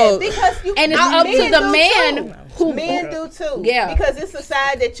 Oh. Because you And it's now, up to men the do man too. who- Men do too. Yeah. Because it's a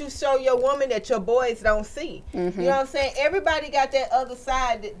side that you show your woman that your boys don't see. Mm-hmm. You know what I'm saying? Everybody got that other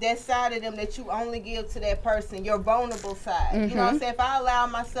side, that side of them that you only give to that person, your vulnerable side. You know Mm-hmm. what I'm saying? If I allow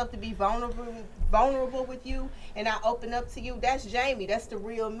myself to be vulnerable with you and I open up to you, that's Jamie. That's the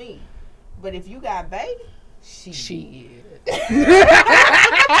real me. But if you got baby, Shit.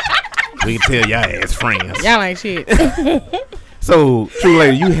 We can tell y'all as friends. Y'all ain't shit. So, true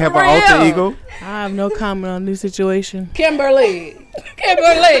lady, you have an alter Real. ego? I have no comment on this situation. Kimberly. I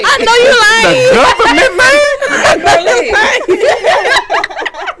know you The government,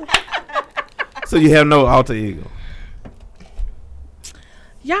 man? So you have no alter ego?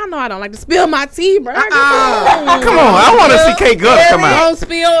 Y'all know I don't like to spill my tea, bro. Come on, I want to see K Gutter come out. Don't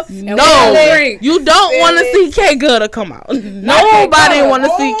spill. And we No, don't drink. you don't want to see K Gutter come out. Nobody want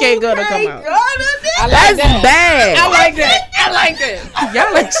to see K Gutter come out. I like That's that. bad. I like that. I like that.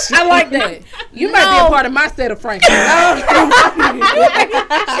 Y'all like shit. I like that. You might be a part of my set of Frank.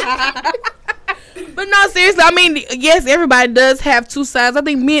 But no, seriously, I mean, yes, everybody does have two sides. I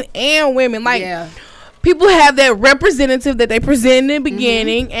think men and women, like, Yeah. people have that representative that they present in the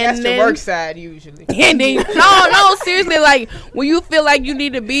beginning, and That's then the work side usually. and then no, seriously, like when you feel like you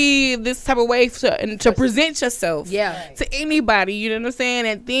need to be this type of way to present yourself, Yeah. to anybody, you know what I'm saying,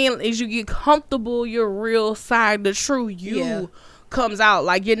 and then as you get comfortable, your real side, the true you. Yeah. Comes out,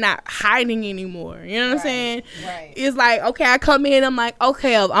 like you're not hiding anymore. You know what I'm saying? Right. It's like, okay, I come in, I'm like,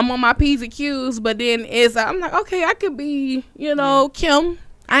 okay, I'm on my P's and Q's, but then I'm like, okay, I could be, you know, Kim.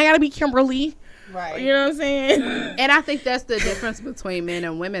 I ain't gotta be Kimberly. Right. You know what I'm saying? And I think that's the difference between men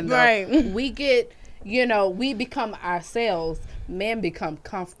and women, though. Right. We get, we become ourselves. Men become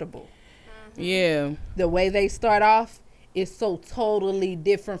comfortable. Yeah. The way they start off is so totally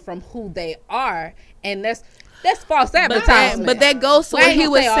different from who they are, and that's false advertisement. But that goes to We ain't what he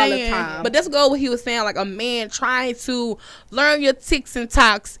gonna was say all the saying. time. But that's go what he was saying, like a man trying to learn your ticks and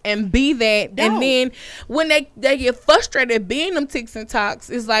talks and be that, Don't. and then when they get frustrated being them ticks and talks,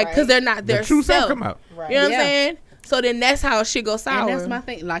 it's like because they're not The their true self self. come out. Right. You know what Yeah. I'm saying? So then that's how shit goes sour. And that's my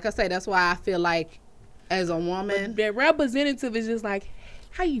thing. Like I say, that's why I feel like as a woman, The representative is just like,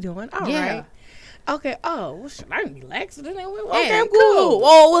 how you doing? All right. Yeah. Okay. Oh, well, shit, I can be lax. Okay, Yeah, cool. cool.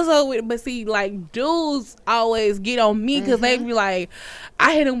 Oh, what's up with it? But see, like, dudes always get on me because they be like,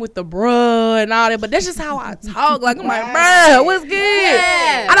 I hit him with the bruh and all that. But that's just how I talk. Like, I'm like, bruh, what's good?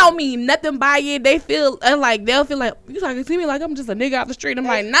 Yeah. I don't mean nothing by it. They feel like, they'll feel like, you talking to me like I'm just a nigga out the street. I'm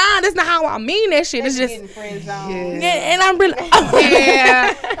like, nah, that's not how I mean that shit. It's just, Getting friend zone. yeah, and I'm really,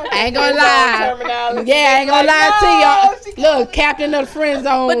 yeah, I ain't gonna lie. Yeah, I ain't gonna lie to y'all. Look, captain of the friend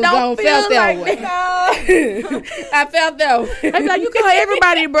zone, But don't feel felt that like way. that. I felt that way. I be like, you call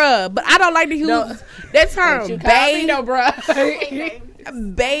everybody bruh, but I don't like to use No. that term. You call me no, bro.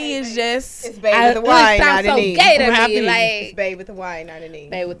 Bae is just, It's babe with the Y, not an E. gay to Happy. me, It's like babe with the Y, not an E.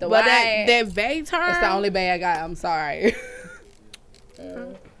 babe with the but Y. that bae term. That's the only bae I got. I'm sorry.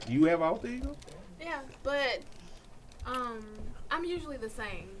 You have alter ego? Yeah, but I'm usually the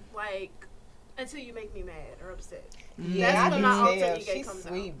same. Like until you make me mad or upset. Yeah, That's I when can my alter tell ego she's comes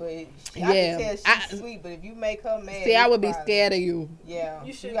sweet, out. but I Yeah. can tell she's sweet. But if you make her mad, See, I would be it's scared of you. Yeah,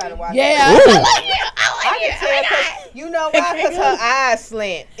 You should gotta be. watch. Yeah. I can tell 'cause you know why? Because her eyes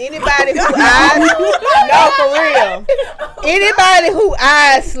slant. Anybody who eyes, no, for real. Anybody who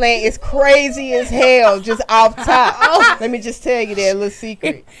eyes slant is crazy as hell. Just off top. Let me just tell you that little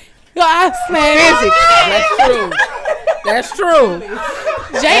secret. Your eyes slanted. Physics. That's true. That's true.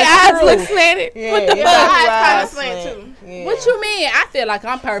 Jay eyes look slanted. Yeah, What the yeah, fuck? her Eyes kinda eyes slant, slant. Yeah. What you mean? I feel like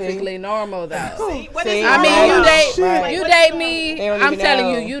I'm perfectly normal though. See, what See, is I mean, normal? you date, Right. you What date is me. They don't I'm even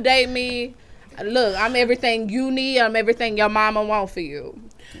telling know. you date me. Look, I'm everything you need. I'm everything your mama want for you.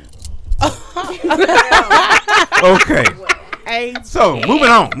 Okay. Hey, So, moving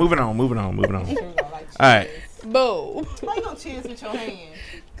on. All right. Boo. Why you gonna cheers with your hand?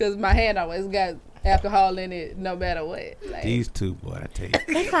 Cause my hand always got alcohol in it, no matter what. Like, These two, boy, I tell you.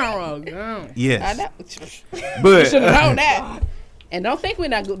 they crying wrong. Girl. I Yes. know. But Should have known that. And don't think we're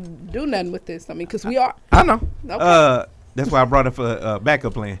not gonna do nothing with this. I mean, cause we are. I know. Okay. That's why I brought it for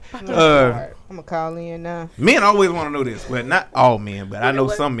backup plan. I'm gonna call in now. Men always want to know this, but not all men, but I know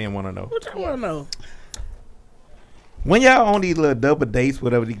some men want to know. What y'all want to know? When y'all on these little double dates,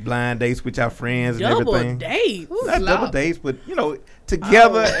 whatever, these blind dates with your friends and Double everything. dates. Not double dates, but,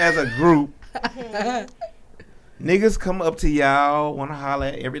 together as a group. Niggas come up to y'all, want to holler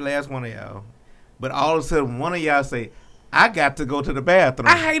at every last one of y'all, but all of a sudden one of y'all say, I got to go to the bathroom.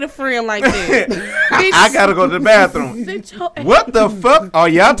 I hate a friend like that. I got to go to the bathroom. What the fuck are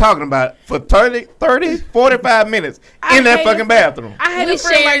y'all talking about for 30, 45 minutes in that fucking bathroom? I hate We a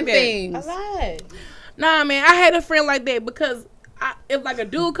friend like sharing that. things. A lot. Nah, man, I hate a friend like that because if like a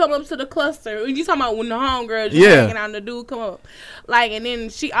dude come up to the cluster, you talking about when the homegirl just hanging out and the dude come up, like, and then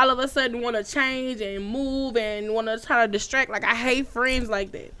she all of a sudden want to change and move and want to try to distract. Like, I hate friends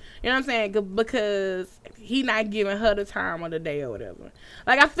like that. You know what I'm saying? Because he not giving her the time of the day or whatever.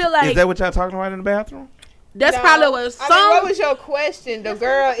 Like, I feel like Is that what y'all talking about in the bathroom? that's No. probably what some. I mean, what was your question? The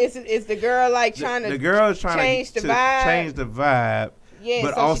girl is the girl like trying The to girl is trying change to the vibe. change the vibe, yeah,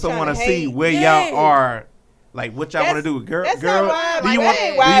 but so also want to see where Yeah. y'all are. Like, what y'all want to do? Girl, that's girl, not why- do you that want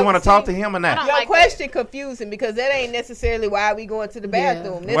ain't why do you want to we talk see- to him or I not? don't Your like question confusing because that ain't necessarily why we going to the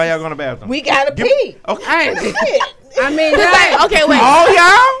bathroom. This Why is- y'all going to the bathroom? We gotta Give- pee. Okay. Shit. I mean, Just like, okay, wait, All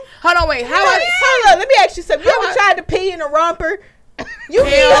y'all? hold on, wait. How about Hold on, let me ask you something. You ever tried to pee in a romper? You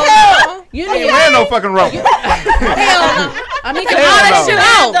need hell help. no. you I ain't need wearing no fucking rope. Hell no. I mean, Hell all that no. shit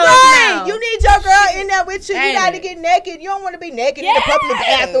out. Right. You need your girl in there with you. You Ain't got to it? get naked. You don't want to be naked in the public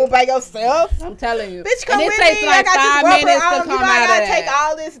bathroom by yourself. I'm telling you. Bitch, come and with it takes me. like I got 5 this rubber minutes on. to You come know, I out got of to take that.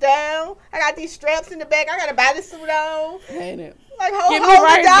 all this down. I got these straps in the back. I got a bodysuit on. Ain't it? Like, hold Get me the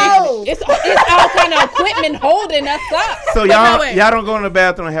right, dog. It's all kind of equipment holding us up. So no, y'all wait. y'all don't go in the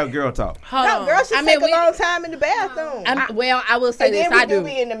bathroom and have girl talk. Hold No, on. girls should I mean, take we- a long time in the bathroom. Well, I will say And this. then we I do.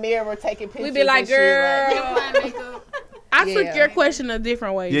 be in the mirror taking pictures. We be like, and shit, girl. I Yeah. took your question a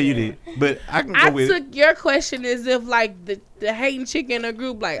different way. Yeah, you did. But I can go I with took your question as if like the hating chick in the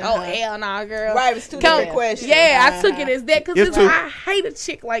group, like, oh hell nah, girl. Right, it's two Come- different questions. Yeah, I took it as that It's because two. I hate a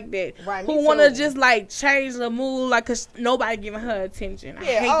chick like that Right, me who want to too. just like change the mood, like, cause nobody giving her attention. I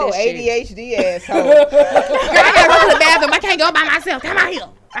Yeah, hate oh, that shit. ADHD asshole. Girl, I gotta go to the bathroom. I can't go by myself. Come out here.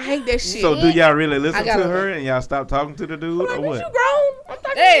 I hate that shit. So do y'all really listen I to gotta her and y'all stop talking to the dude like, or bitch, you what? grown? I'm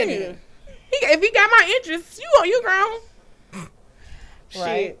talking Hey, to you. If he got my interest, you grown.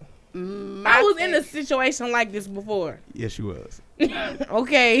 Right. I was in a situation like this before. Yes, she was.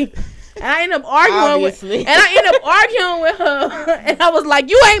 Okay. And I ended up arguing Obviously. with her, and I was like,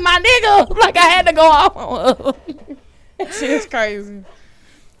 "You ain't my nigga." Like, I had to go off on her. Shit's crazy.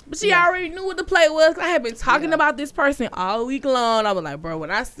 But she already knew what the play was. I had been talking about this person all week long. I was like, bro, when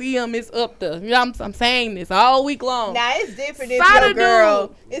I see him, it's up there. You know, I'm saying this all week long. Now it's different if Sada your girl.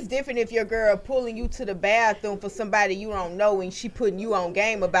 dude. It's different if your girl pulling you to the bathroom for somebody you don't know and she putting you on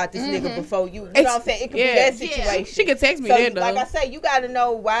game about this nigga before you. You know what I'm saying? It could be that situation. She could text me So, that, though. like I say, you got to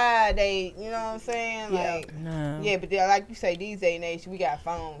know why they. You know what I'm saying? Like, No. yeah, but like you say, these day and age, we got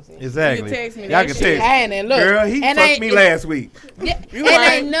phones. And Exactly. You can text me Y'all that can shit. text. And look, Girl, he and fucked me last week. Yeah, You and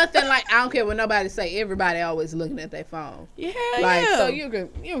right. ain't nothing like, I don't care what nobody say. Everybody always looking at their phone. Yeah, Like, yeah. so you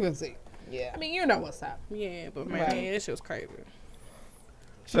can see. yeah. I mean, you know what's up. Yeah, but man, Right. that shit was crazy.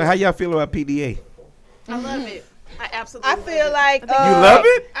 So how y'all feel about PDA? I love it. I absolutely I feel like You love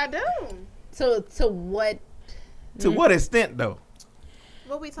it? I do. To what? To what extent though?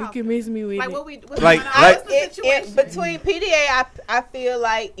 What we You talking? convinced me with Like it. what we what's Like- going on? like- What's the situation? Between PDA, I feel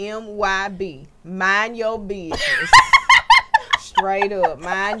like MYB. Mind your business. Straight up.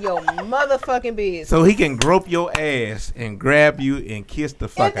 Mind your motherfucking business. So he can grope your ass and grab you and kiss the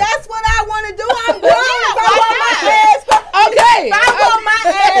fuck If out. that's what I want to do, I'm grown. If I want my ass groped, Okay. if I want my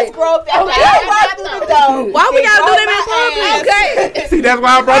ass groped, after I walk through the door, Why we then gotta do grope that my in ass. Okay. See, that's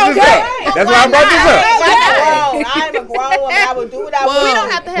why I brought this up. That's why I brought this up. I'm a grown woman. I will do what I want. We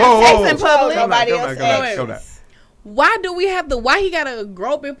don't have to have Whoa, sex whoa, in whoa. public. Come back, Nobody come else back, come back, asks. come back. Why do we have to? Why he gotta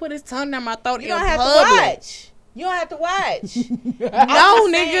grope and put his tongue down my throat You in don't have to public? watch. You don't have to watch. No,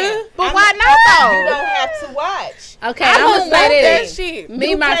 nigga. But why not though? You don't have to watch. Okay, I I'm don't gonna want say that this. shit. Me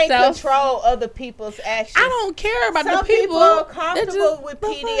You can't myself. control other people's actions. I don't care about Some the people. are that comfortable just- with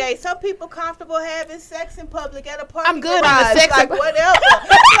PDA. Some people comfortable having sex in public at a party. I'm good on the sex like in- whatever.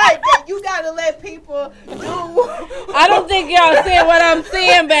 Like that, you gotta let people do. I don't think y'all seeing what I'm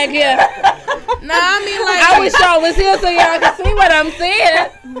seeing back here. Nah, I mean like I wish y'all was here so y'all could see what I'm seeing.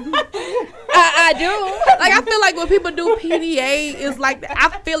 I do. like I feel like when people do PDA, it's like I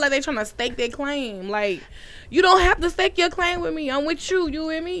feel like they trying to stake their claim. Like you don't have to stake your claim with me. I'm with you, you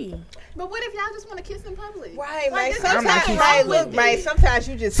and me. But what if y'all just want to kiss in public? Right, Like, man. there's Sometimes, nothing right, wrong look, with man. it. Sometimes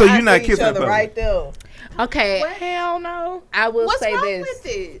you just So talk you're not to each kissing in other public? right there. Okay, Hell no. I will What's say wrong this. with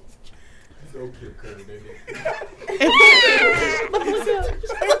it?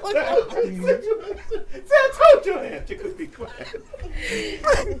 I told your ass you could be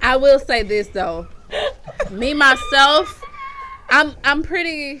quiet. I will say this though. Me myself, I'm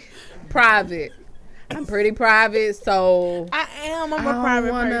pretty private. I'm pretty private, so I am. I'm I a don't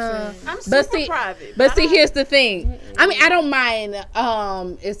private wanna- person. I'm But super see- private. But see, here's the thing. I mean, I don't mind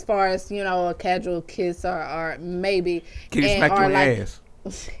as far as, you know, a casual kiss or maybe. Can you and- smack or your like- ass?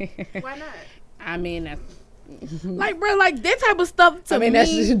 Why not? I mean, that's, Like, bro, like that type of stuff to I mean, me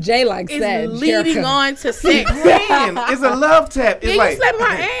that's just Jay likes is that. leading Jericho. on to sex. Man, it's a love tap. It's Yeah, you like slapping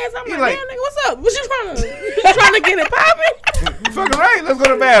my ass. I'm you like, damn, nigga, what's up? What you trying to? You trying to get it popping? fucking right. Let's go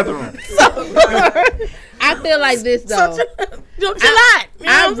to the bathroom. I feel like this though. Chill out. You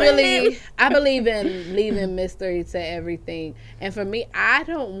know I what I'm saying? really, I believe in leaving mystery to everything. And for me, I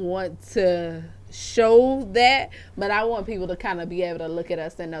don't want to show that, but I want people to kind of be able to look at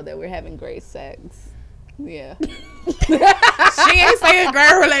us and know that we're having great sex. Yeah. She ain't saying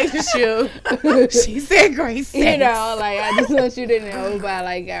great relationship. She said great sex. You know, like, I just want you to know by,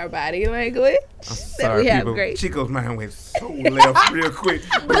 like, our body language that Sorry, we have people. great. Chico's mind went so left real quick.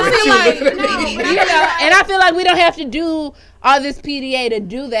 But see, like, you know, and I feel like we don't have to do all this PDA to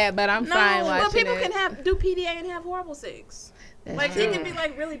do that, but I'm fine watching but people it. can do PDA and have horrible sex. That's Like true. it can be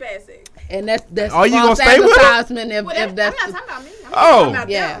like really bad sex. And that's Are you false gonna stay with her? advertisement if Well, that's I'm not talking about me. I'm Oh. talking about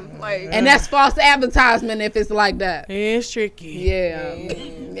Yeah. them. Like, and that's false advertisement if it's like that. It's tricky. Yeah.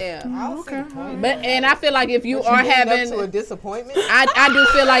 Yeah. Okay. But and I feel like if you are Up to a having disappointment. I do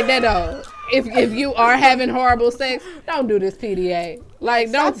feel like that though. If you are having horrible sex, don't do this PDA.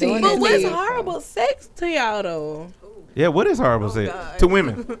 Like don't tease doing But it. what's me. horrible sex to y'all though? Yeah, what is horrible sex? God. To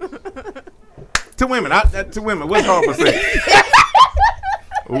women. To women. To women. What's horrible sex?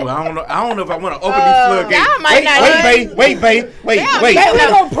 Ooh, I don't know if I want to open these floodgates. y'all might not Wait, babe. Wait. Hey, we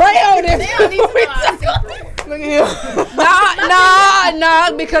gonna pray on this. they don't need to know our secrets.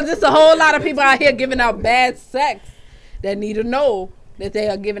 No, because it's a whole lot of people out here giving out bad sex that need to know that they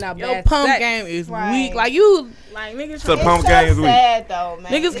are giving out Your bad pump sex. game is Right. weak. Like you, like niggas. So tryna- pump game is weak. sad though,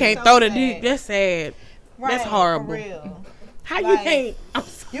 man. Niggas It's can't so throw the sad. dick. That's sad. That's Right, horrible. For real. How you Like- can't?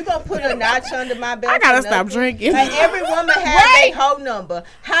 You gonna put a notch under my belt? I gotta for stop nothing? drinking. Like every woman has a hoe number.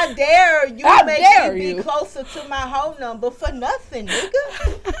 How dare you How make dare me you. be closer to my hoe number for nothing,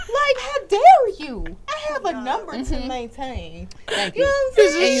 nigga? Like how dare you? I have a number to maintain. Thank You know you. what I'm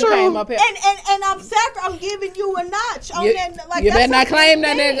This saying? And you came up here. And I'm giving you a notch on You- that. Like you that's better not a claim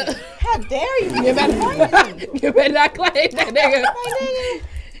big that thing. nigga. How dare you? You better not claim that nigga. Nigga.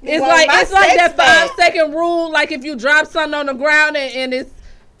 It's Well, like my it's like sex that back. 5-second rule. Like if you drop something on the ground and it's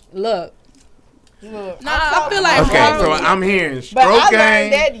look. Look, Nah, I feel like Okay, so horrible. I'm hearing But stroke I learned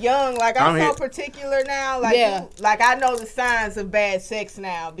game. that young. Like I'm I'm so here. particular now. Like Yeah. like I know the signs of bad sex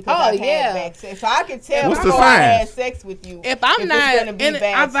now because Oh, I've yeah. had bad sex. So I can tell What's before the I signs? had sex with you. If I'm it's not, gonna be if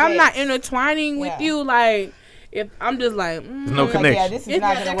bad I'm not sex. intertwining with Yeah. you, like if I'm just like, There's no Like, yeah, connection. this is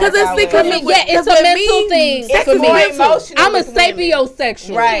not gonna Because work it's out because well. I mean, yeah, it's a with mental me, thing Sex for is me. more emotional I'm a with women.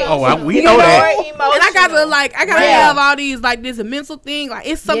 sapiosexual. Right. Oh, we You know know that. More emotional. and I gotta Yeah. have all these like this mental thing. Like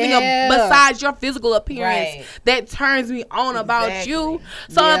it's something Yeah. besides your physical appearance Right. that turns me on about Exactly. you.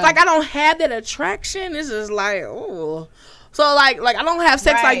 So Yeah. it's like I don't have that attraction. It's just like oh. So like I don't have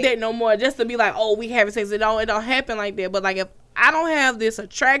sex like Right. that no more. Just to be like oh we having sex. It don't happen like that. But like if I don't have this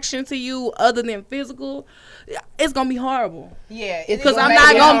attraction to you other than physical, it's gonna be horrible. Yeah, Because I'm make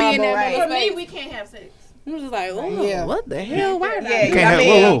not it gonna be in horrible, that right. For space. me, we can't have sex. I'm just like, oh, Yeah. what the hell? Why not? Yeah, You can't I have-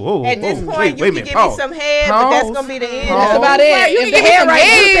 mean, whoa, at this whoa, point, wait a you can minute, give pause. me some head, but that's Pause. gonna be the end. Pause. That's about Yeah, it. you If can the give me hair some right, you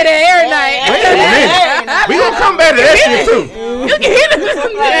head. sit there every night. Wait a minute. We gonna come back to that shit too. You can hit it with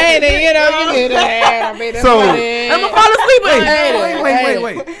some Ain't it? You know, you get the hair. I mean, that's So- about it. I'm gonna fall asleep on it.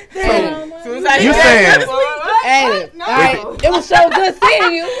 Wait. As soon as I You get saying- that- Ain't it? No. All right. It was so good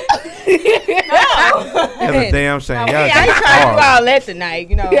seeing you. That's a damn shame. Y'all I ain't just trying to do hard. all that tonight,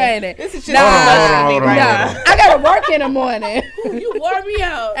 you know. Yeah, ain't it? This is just Nah. too much Hold on, for me hold on, right hold on. now. I gotta work in the morning. You wore me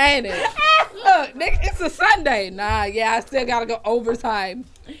out. Ain't it? Look, nigga, it's a Sunday. Nah, yeah, I still gotta go overtime.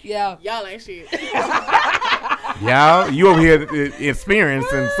 Yeah. Y'all ain't shit. Y'all, you over here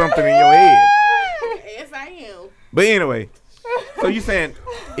experiencing something in your head. Yes, I am. But anyway, so you saying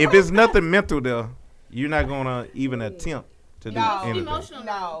if it's nothing mental there, you're not gonna even attempt to do No. anything. Emotional.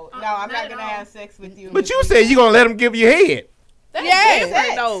 No, I'm not not at gonna all. have sex with you. But you said you gonna let them give you head. That's Yeah. different.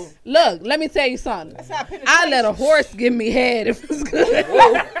 Sex. though. Look, let me tell you something. That's not I let a penetration. horse give me head if it's good.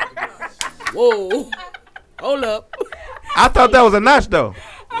 Whoa. Hold up. I thought that was a notch though.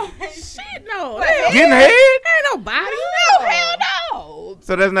 Shit, no. That Getting head? ain't nobody. No, hell No.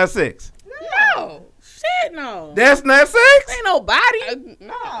 So that's not sex. No. Shit, no. That's not sex? Ain't nobody.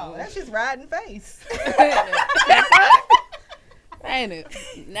 No, that's just riding face. Ain't it?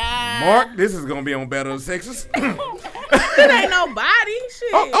 Nah. Mark, this is gonna be on Better Sexes. It ain't nobody. Shit.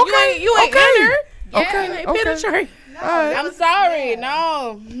 Oh, okay, You ain't okay. in her. Okay, You ain't okay. penetrate. No, I'm sorry.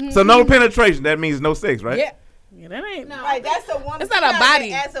 No. So no penetration. That means no sex, right? Yeah. Yeah, that ain't. No. Right, that's a woman. It's not a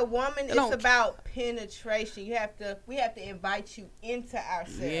body. As a woman, it's don't- about penetration. We have to invite you into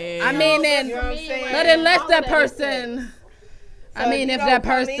ourselves. Yeah. I mean, then, You know what I'm saying? but unless All that of that is person, So I mean, you if don't that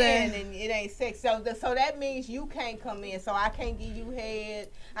come person, in and it ain't sex, so that means you can't come in. So I can't give you head.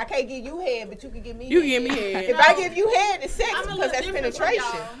 I can't give you head, but you can give me. You head. give me head. If I give you head, it's sex I'm a because little that's different from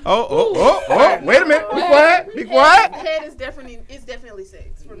penetration. y'all. Wait a minute. Be quiet. Be quiet. Head is definitely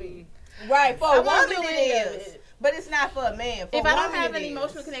sex for me. Right, for I a won't woman do it any of is, it. but it's not for a man. For If a I don't woman have it an is.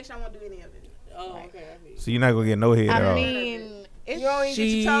 emotional connection, I won't do any of it. Oh, okay. So you're not gonna get no head at I all. mean, You don't even get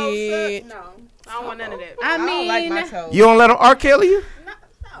your toes Shit. sucked. No, I don't want none of that. I I don't like my mean, toes. You don't let them R. Kelly you?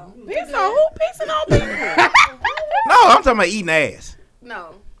 No, Piece on who? Piecing on people. No, I'm talking about eating ass.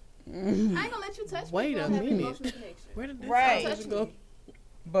 no. I ain't gonna let you touch me. Wait if a I don't have an minute. emotional connection. Where did this Right. sausage go?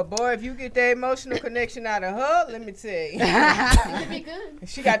 But boy, if you get that emotional connection out of her, let me tell you. It could be good. If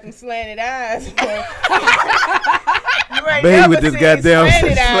she got them slanted eyes. You ain't Baby never with this seen goddamn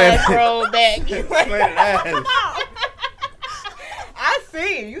slanted eyes slanted- roll back. Slanted ass. I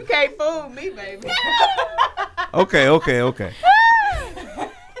see you. You can't fool me, baby. Okay.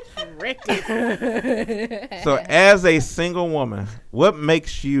 Reckless. So as a single woman, what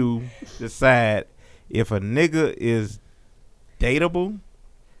makes you decide if a nigga is dateable,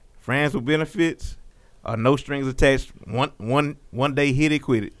 friends with benefits, or no strings attached? One day hit it,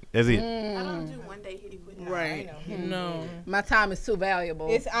 quit it. That's it. I don't do one day hitty quit. Right. No. my time is too valuable.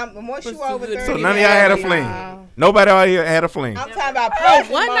 Once you What's over the good- 30, So none of y'all had a man, fling. Nobody out here had a fling. I'm talking about Oh,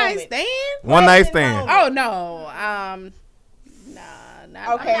 present one night moment. stand? One night present stand. moment. Oh no.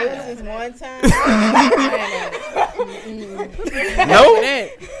 Nah. Okay, I'm it not- was just one time. No. That.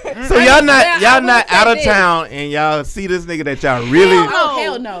 So y'all not I y'all will not say out of this. town and y'all see this nigga that y'all really. Oh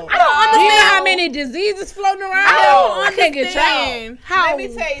hell no. I don't Do you know understand. how many diseases floating around? I don't can't get y'all. understand how. Let me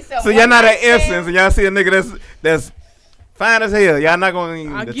tell you something. So y'all One not night at stand- Essence and y'all see a nigga that's fine as hell. Y'all not gonna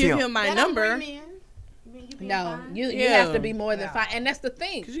even I'll give attempt. him my That don't bring number. me in. You mean you being No, fine? you Yeah. have to be more than No. fine, and that's the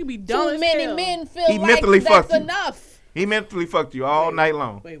thing. Cause you be dumb Too as many hell. men feel He like mentally that's fucked you. enough. He mentally fucked you all night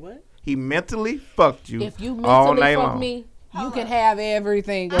long. Wait, what? He mentally fucked you If you all mentally night fuck long. me, you Hold can up. have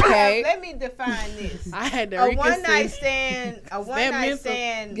everything. I have- Okay. Let me define this. I had to A one reconsider. night stand. A one night mental?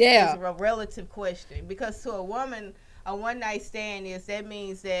 stand Yeah. is a relative question because to a woman, a one night stand that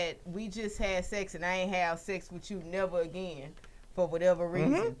means that we just had sex and I ain't have sex with you never again for whatever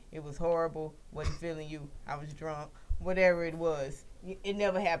reason. It was horrible. Wasn't feeling you. I was drunk. Whatever it was, it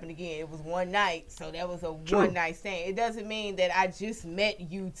never happened again. It was one night, so that was a True. one night stand. It doesn't mean that I just met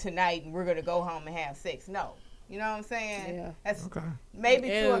you tonight and we're gonna go home and have sex. No. You know what I'm saying? Yeah. That's Okay. maybe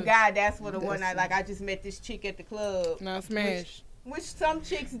to a Yeah. guy that's what a one night. Like I just met this chick at the club. No, smash. Which some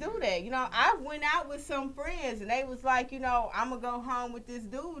chicks do that. You know, I went out with some friends and they was like, you know, I'm gonna go home with this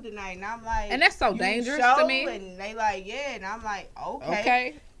dude tonight, and I'm like, And that's so "You dangerous sure?" to me. And they like, yeah, and I'm like, okay,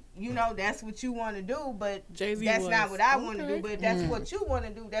 Okay. you know, that's what you want to do, but Jay-Z that's was. not what I want to Okay. do. But if that's what you want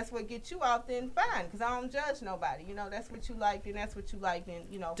to do, that's what gets you out. Then fine, because I don't judge nobody. You know, that's what you like, then that's what you like, then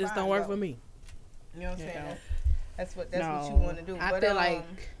you know, Just fine, don't work go. for me. You know what I'm Yeah. saying? That's what you No, want to do. I But, feel like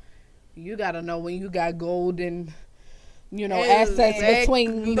you gotta know when you got golden, Exactly. assets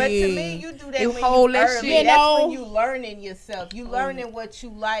between. But to me, you do that You when hold you that early. shit. You That's know? when you learning yourself. You learning what you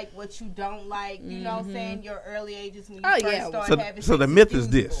like, what you don't like. You know what I'm saying? Your early ages when you Oh, first yeah. start So having so the sex myth is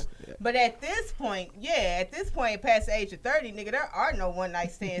this. useful. But at this point, past the age of 30, nigga, there are no one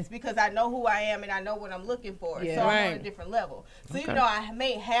night stands because I know who I am and I know what I'm looking for. Yeah. So I'm on a Right. different level. So Okay. even though I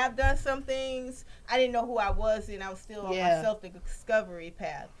may have done some things, I didn't know who I was and I was still on Yeah. my self-discovery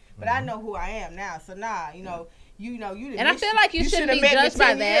path. But I know who I am now. So you done And I missed feel it. like you shouldn't shoulda be met me judged by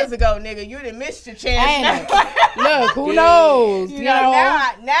 10 that. years ago, nigga. You done missed your chance. Ain't now. Look, who knows? You know,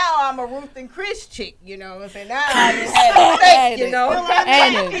 now I'm a Ruth and Chris chick. You know what I'm saying? Now I just had a steak. You know,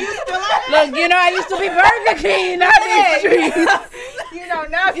 Ain't it? Look, I used to be Burger King out these streets. You know,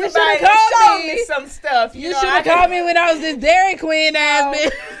 now You somebody shoulda called showed me. me some stuff. You know, should have I called me when I was this Dairy Queen ass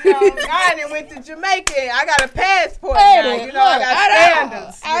bitch. I done went to Jamaica. I got a passport Hey, now. look, You know, I got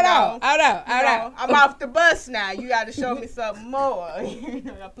standards. I know. You know, I'm off the bus now. You got to show me something more. You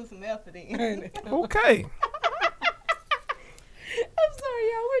know, I put some effort in. Okay. I'm sorry,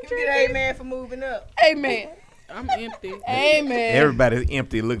 y'all. We're You get drinking. amen for moving up. Amen. I'm empty. Amen. Everybody's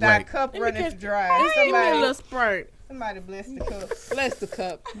empty. Look That like cup Let me running get- to dry. Give me a little Somebody, sprite. somebody bless the cup. Bless the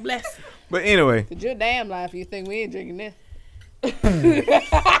cup. Bless it. But anyway, Cause you're damn lying if you think we ain't drinking this.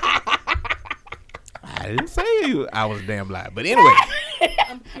 I didn't say you. I was damn live. But anyway,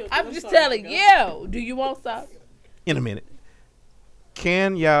 I'm just telling you. Do you want some? in a minute,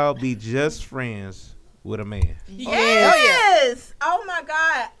 can y'all be just friends with a man? Yes. Oh my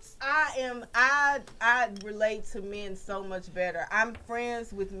God. I relate to men so much better. I'm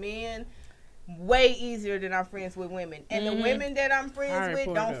friends with men way easier than I'm friends with women. And the women that I'm friends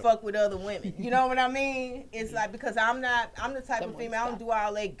with don't fuck with other women. You know what I mean? It's like, because I'm the type of female, I don't do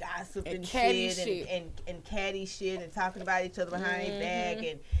all that gossip and shit. And catty shit and talking about each other behind their back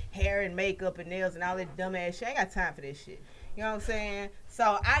and hair and makeup and nails and all that dumb ass shit. I ain't got time for this shit. You know what I'm saying?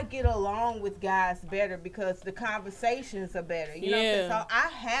 So I get along with guys better because the conversations are better. You know what I'm saying? So I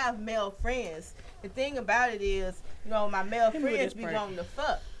have male friends. The thing about it is, you know, my male friends be wanting to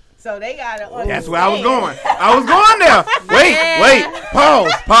fuck. So they gotta understand. That's where I was going. I was going there. Wait.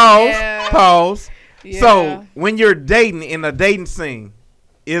 Pause. Yeah. So when you're dating in a dating scene,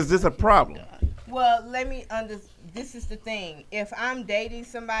 is this a problem? Well, this is the thing. If I'm dating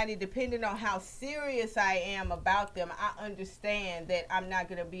somebody, depending on how serious I am about them, I understand that I'm not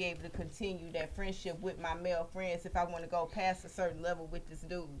going to be able to continue that friendship with my male friends if I want to go past a certain level with this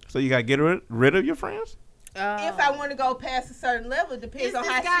dude. So you got to get rid of your friends? If I want to go past a certain level, it depends on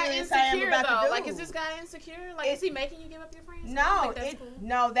how serious I am about the dude. Like, is this guy insecure? Like, is he making you give up your friends? No, that's cool.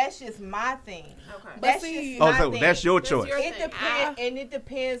 No, that's just my thing. Okay. That's just my so thing. that's your choice. It depends, and it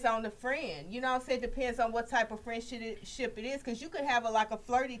depends on the friend. You know what I'm saying? It depends on what type of friendship it is, because you could have a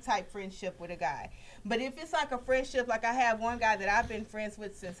flirty type friendship with a guy. But if it's like a friendship, like I have one guy that I've been friends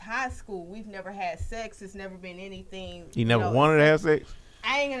with since high school. We've never had sex. It's never been anything. You never wanted to have sex?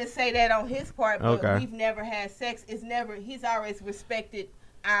 I ain't gonna say that on his part, but we've never had sex. He's always respected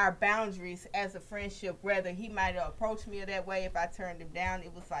our boundaries as a friendship. Whether he might have approached me that way, if I turned him down,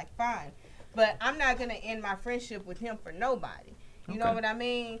 it was like fine. But I'm not gonna end my friendship with him for nobody. You know what I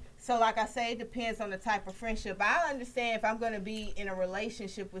mean? So like I say, it depends on the type of friendship. I understand if I'm gonna be in a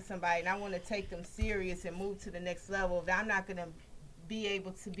relationship with somebody and I want to take them serious and move to the next level, that I'm not gonna be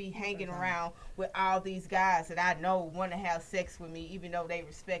able to be hanging around with all these guys that I know want to have sex with me, even though they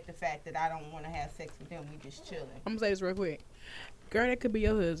respect the fact that I don't want to have sex with them. We just chilling. I'm gonna say this real quick. Girl, that could be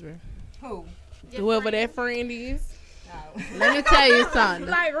your husband. Who? Whoever that friend is. Oh. Let me tell you something.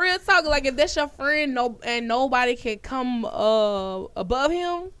 Like, real talk, like, if that's your friend, and nobody can come above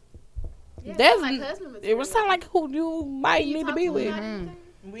him, that's like husband it would sound like who you might need to be with.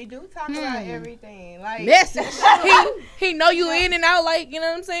 We do talk about everything. Like, he know you in and out, like, you know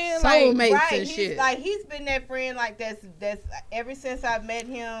what I'm saying? Soulmates right, and shit. Like, he's been that friend like that's ever since I've met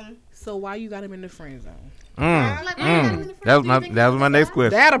him. So why you got him in the friend zone? That was my next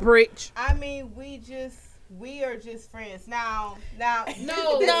question. That'll preach. I mean, we are just friends. Now, No,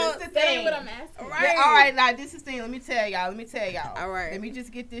 this is the thing. What I'm asking. Right. All right, now this is the thing. Let me tell y'all. All right. Let me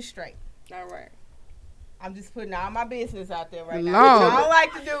just get this straight. All right. I'm just putting all my business out there right now. Lord. Which I don't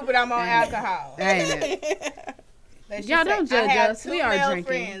like to do, but I'm on alcohol. Ain't it? Let's Y'all just don't say, judge I have us. two We are male drinking.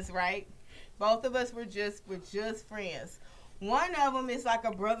 friends, right? Both of us were just friends. One of them is like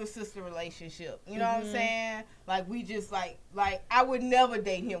a brother-sister relationship. You know what I'm saying? Like, we just like I would never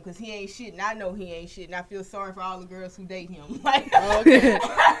date him because he ain't shit, and I know he ain't shit, and I feel sorry for all the girls who date him. Like,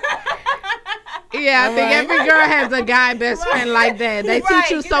 Yeah, I think every girl has a guy best friend like that. They teach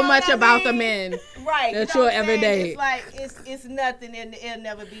you so know much what I about the mean? men. Right, that you know you'll what I'm ever saying? date. It's like it's nothing, and it'll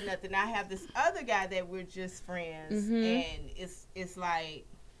never be nothing. I have this other guy that we're just friends, and it's like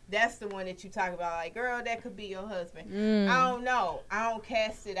that's the one that you talk about. Like, girl, that could be your husband. I don't know. I don't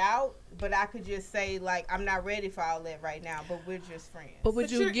cast it out, but I could just say, like, I'm not ready for all that right now. But we're just friends. But would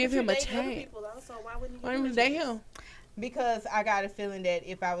you give him a dating other chance? people, though, so why wouldn't you Why give would him you a date chance? him? Because I got a feeling that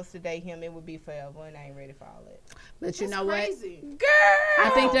if I was to date him, it would be forever, and I ain't ready for all that. But you That's know crazy. what? Girl, I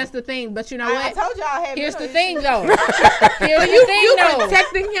think that's the thing. But you know I what? told y'all I had Here's the mental thing, issues. though. Here's the thing, you though.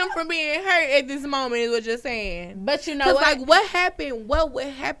 protecting him from being hurt at this moment is what you're saying. But you know Cause what? like, what happened? What would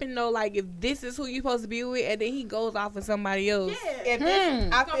happen though? Like, if this is who you're supposed to be with, and then he goes off with somebody else. Yeah. If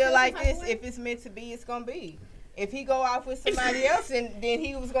this, I Gonna feel feel like some type this, of way? if it's meant to be, it's gonna be. If he go off with somebody else, and then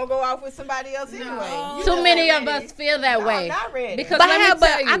he was gonna go off with somebody else anyway. You Too know many that of ready. us feel that No, way. I'm not ready. Because But, let me but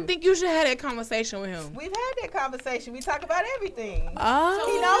tell you. I think you should have that conversation with him. We've had that conversation. We talk about everything. Oh,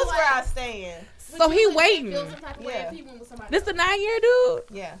 He knows where I stand. so he Would you waiting. feel some type of way Yeah. if he went with somebody This a else? 9-year dude.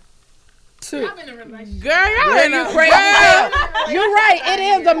 Yeah. I've been in a relationship. Girl, y'all Girl, in you a crazy. You're right. It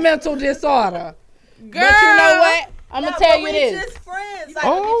is a mental disorder. Girl, But you know what? I'm gonna tell you we this. just friends. Like,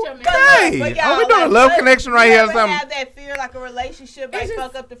 Okay. but Are we doing a love connection right you here or ever something? have that fear like a relationship might It's just-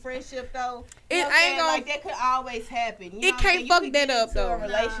 fuck up the friendship though? It You know what I'm ain't saying? gonna- like that could always happen. You know It what I'm can't saying? You fuck could that get up, into a though.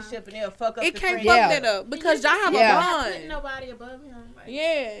 relationship and it'll fuck up it the can't friendship. fuck Yeah. that up because y'all have Yeah. a Not bond. putting nobody above him. Like,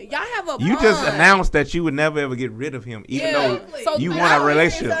 Yeah, y'all have a You bond. just announced that you would never ever get rid of him, even Yeah. though So you now want a it's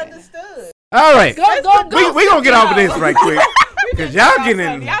relationship. Misunderstood. All right, Go. we gonna get off of this right quick. Cause y'all getting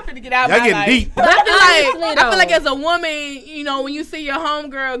Y'all finna get out y'all my getting life. deep. But I Honestly, feel like though. as a woman, you know, when you see your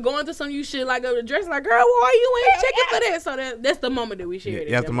homegirl going through some you shit like a dress, like, girl, why you ain't checking for that? So that's the moment that we shared.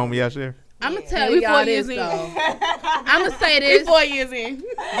 That's the moment y'all share. I'm gonna tell We y'all 4 this years though. in. I'm gonna say We this. 4 years in.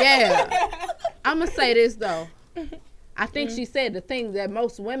 Yeah. I'm gonna say this though. I think she said the thing that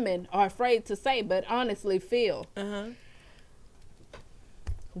most women are afraid to say, but honestly feel.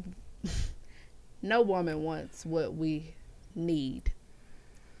 No woman wants what we need.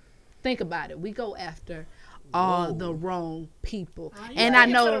 Think about it. We go after all the wrong people, and I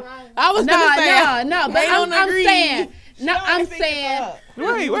know. I was gonna say, No. But they don't I'm agree. saying, no, She I'm only speaking for saying.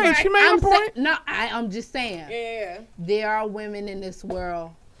 her. Wait, she made a point. I'm just saying. yeah. There are women in this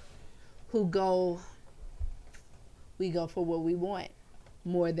world who we go for what we want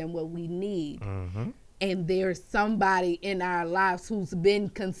more than what we need. And there's somebody in our lives who's been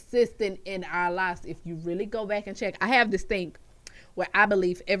consistent in our lives. If you really go back and check, I have this thing where I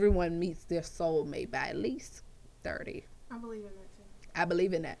believe everyone meets their soulmate by at least 30. I believe in that too. I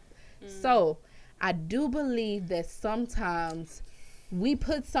believe in that. So I do believe that sometimes we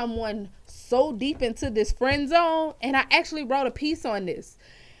put someone so deep into this friend zone, and I actually wrote a piece on this.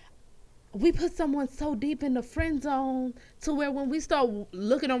 We put someone so deep in the friend zone to where when we start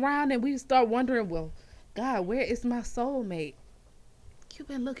looking around and we start wondering, well, God, where is my soulmate? You've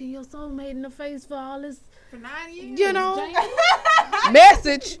been looking your soulmate in the face for all this, For 9 years. you know,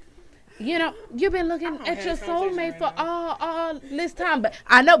 message. You know, you've been looking at your soulmate for all this time. But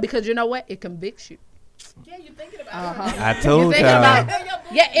I know, because you know what? It convicts you. Yeah, you thinking about it. I told You thinking y'all. about,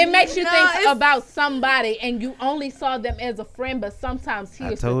 yeah, it makes you No, think it's- about somebody, and you only saw them as a friend. But sometimes I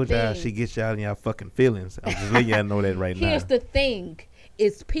here's told the y'all thing. she gets y'all in y'all fucking feelings. I'm just letting y'all know that right now. Here's the thing: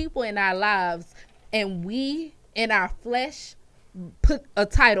 it's people in our lives, and we in our flesh put a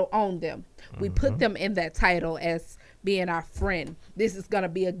title on them. We put them in that title as being our friend. This is gonna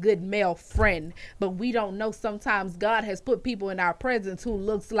be a good male friend, but we don't know. Sometimes God has put people in our presence who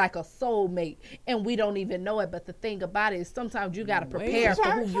looks like a soulmate, and we don't even know it. But the thing about it is, sometimes you gotta prepare for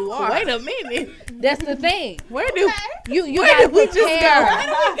who you are. Wait a minute. That's the thing. Where do You Where gotta did we just prepare. go? Where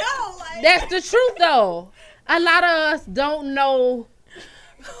do we go? Like, That's the truth, though. A lot of us don't know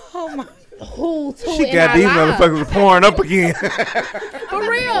Oh my. who's who She in got our these lives. motherfuckers pouring up again. For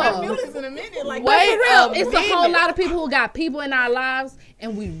real. feelings in a minute. Like, But for real, a it's a whole minute. lot of people who got people in our lives,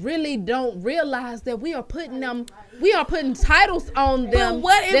 and we really don't realize that we are putting titles on them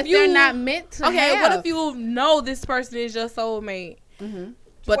what if that they're you- not meant to Okay, have. what if you know this person is your soulmate?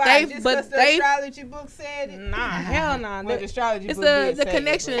 But Why? they, Just but 'cause the they, astrology book said it. nah, hell nah. Well, the astrology It's book the did say it,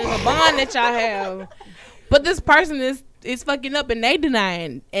 connection, but- the bond that y'all have. But this person is fucking up, and they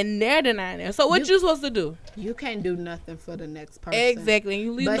denying, and they're denying it. So what you supposed to do? You can't do nothing for the next person. Exactly.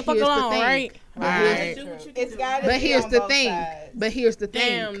 You leave But the fuck here's the alone, thing. right? But Alright. here's- do what you It's do. got But here's the thing.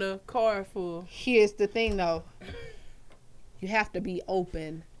 Damn, the car full. Here's the thing, though. You have to be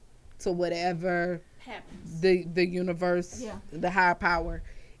open to whatever Happens. the universe, Yeah. the higher power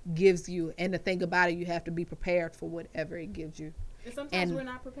gives you. And the thing about it, you have to be prepared for whatever it gives you. And sometimes And we're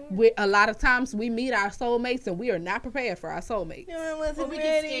not prepared. A lot of times we meet our soulmates and we are not prepared for our soulmates. Or we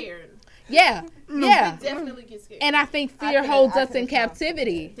get scared. Yeah, yeah. We definitely get scared. And I think I fear can- holds I us can in account for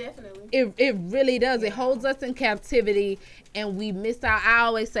captivity. Definitely. It really does. It holds us in captivity, and we miss out. I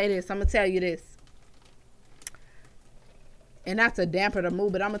always say this. I'm gonna tell you this, and not to damper the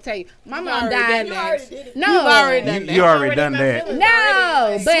mood, but I'm gonna tell you, my mom already died. done You that. already did it. No, You've already done that. You already done that.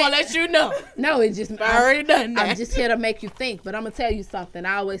 no, Just wanna but let you know. no, it just I already done that. I'm just here to make you think. But I'm gonna tell you something.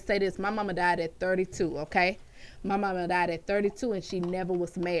 I always say this. My mama died at 32. Okay. My mama died at 32 and she never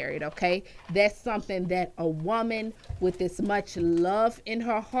was married, okay? That's something that a woman with this much love in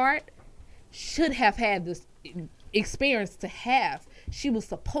her heart should have had this experience to have. She was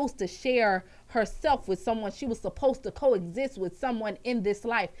supposed to share herself with someone. She was supposed to coexist with someone in this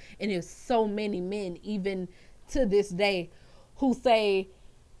life. And there's so many men, even to this day, who say,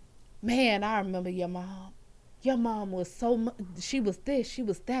 man, I remember your mom. Your mom was so much, she was this, she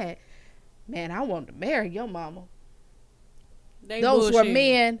was that. Man, I wanted to marry your mama. They Those were bullshitting.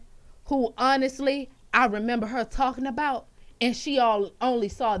 men who honestly I remember her talking about, and she only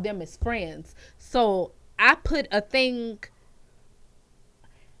saw them as friends. So I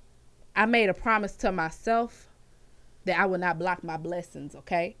made a promise to myself that I would not block my blessings,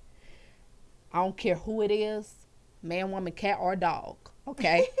 okay? I don't care who it is, man, woman, cat, or dog,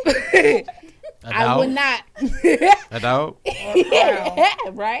 okay? I would not. A dog?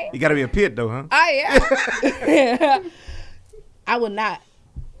 Right? You gotta be a pit though, huh? I would not.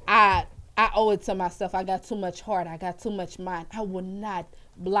 I owe it to myself. I got too much heart. I got too much mind. I will not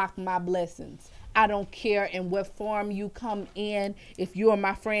block my blessings. I don't care in what form you come in. If you are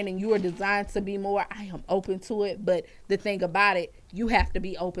my friend and you are designed to be more, I am open to it. But the thing about it, you have to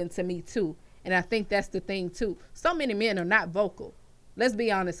be open to me too. And I think that's the thing too. So many men are not vocal. Let's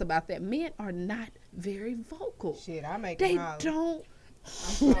be honest about that. Men are not very vocal. Shit, I make They them holler. don't.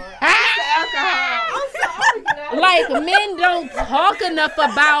 Alcohol. Like, men don't talk enough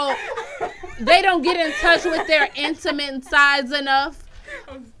about, they don't get in touch with their intimate sides enough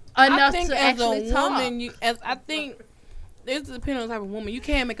I think to as actually a talk. woman, I think it depends on the type of woman. You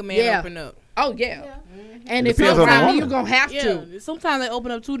can't make a man Yeah. open up. Oh yeah. And It if depends you're on the around me, woman. you're gonna have Yeah, to. sometimes they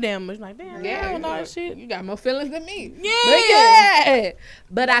open up too damn much. Like, damn, Yeah, yeah, and all that shit. You got more feelings than me. Yeah. But yeah.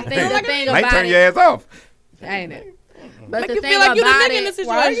 But I think the thing Might about turn your it, ass off. ain't it? But Make the you thing feel like you're the about nigga in the it, situation.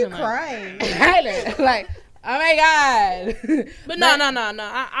 Why are you like- crying? ain't it? Like, oh my God. But no.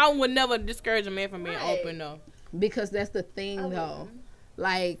 I would never discourage a man from being Right. open though. Because that's the thing though.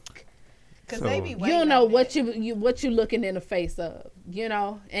 Like, Because So- they be you waiting don't know on what that. you looking in the face of, you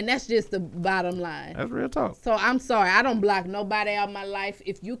know? And that's just the bottom line. That's real talk. So I'm sorry, I don't block nobody out of my life.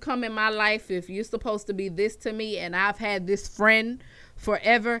 If you come in my life, if you're supposed to be this to me and I've had this friend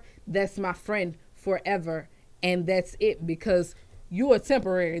forever, that's my friend forever. And that's it, because you are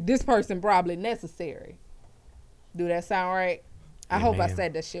temporary. This person probably necessary. Do that sound right? I hope I Amen.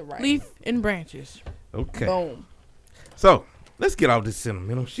 said that shit right. Leaf and branches. Okay. Boom. So let's get off this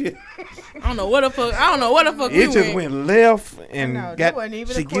sentimental shit. I don't know what the fuck. It just went left and know, that got wasn't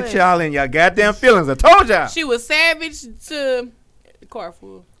even she a get question. y'all in y'all goddamn feelings. I told y'all. She was savage to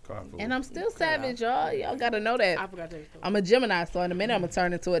Carrefour. And I'm still savage, y'all. Y'all gotta know I that. forgot to tell you. I'm a Gemini, so in a minute I'm gonna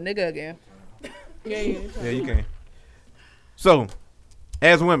turn into a nigga again. Yeah. Yeah, you can. So,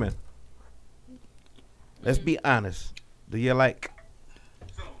 as women, let's be honest. Do you like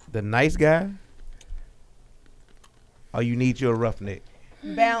the nice guy, or you need your roughneck?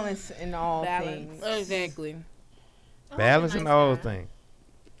 Balance in all Balance. things. Exactly. Balance in all things.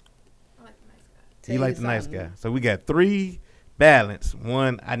 I like the nice guy. Tell You you like the nice something. guy. So we got 3 balance.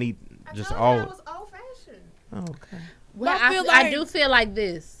 One, I need I just told all. you I was old fashioned. Okay. Well, I feel I like- do feel like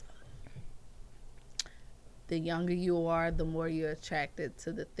this. The younger you are, the more you're attracted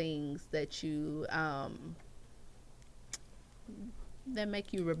to the things that you that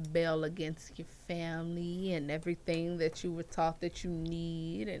make you rebel against your family and everything that you were taught that you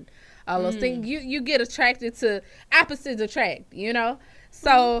need and all those things. You get attracted to opposites attract, you know?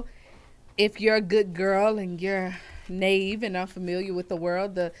 So if you're a good girl and you're naive and unfamiliar with the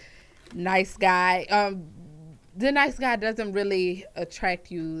world, the nice guy doesn't really attract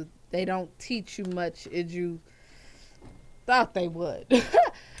you. They don't teach you much as you thought they would.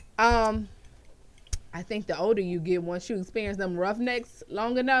 I think the older you get, once you experience them roughnecks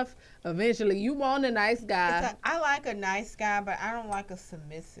long enough, eventually you want a nice guy. I like a nice guy, but I don't like a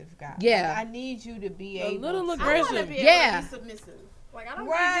submissive guy. Yeah. Like, I need you to be A able little to. aggressive. I want to be able Yeah. to be submissive. Like, I don't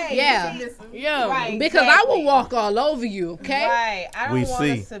Right. need you to Yeah. be submissive. Yeah. Right. Because I will exactly. walk all over you, okay? Right. I don't We want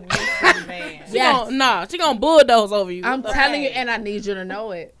see. a submissive man. She Yes. she gonna bulldoze over you. I'm telling you, Right. and I need you to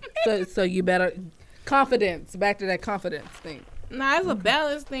know it. So you better confidence. Back to that confidence thing. Nah, it's a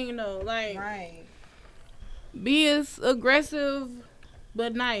balance thing though. Like, Right. be as aggressive,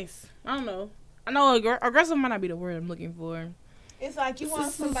 but nice. I don't know. I know aggressive might not be the word I'm looking for. It's like you want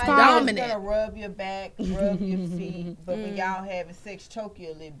It's somebody dominant. that's gonna rub your back, rub your feet, but when y'all having sex, choke you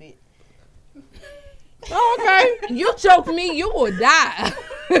a little bit. Oh, okay. You choke me, you will die.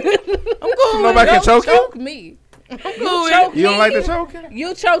 I'm cool. Nobody can Don't choke you? choke me. I'm cool with choke it. You don't like the me. choking?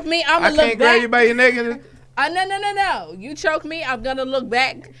 You choke me, I'm I gonna look can't grab back. you by your neck and No. You choke me, I'm gonna look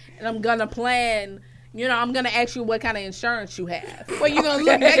back and I'm gonna plan. You know, I'm gonna ask you what kind of insurance you have. Wait, you gonna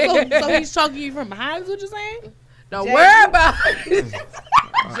look back so he's choking you from behind? Is what you're saying? Don't Jay- worry about it.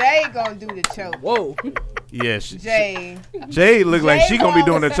 Jay gonna do the choke. Whoa. Yes. Jay. Jay look like Jay she gonna be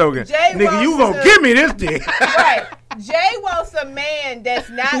doing the wants- choking. Jay Nigga, you wants gonna to- give me this dick. Right. Jay wants a man that's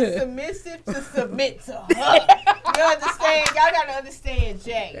not submissive to submit to her. You understand? Y'all gotta understand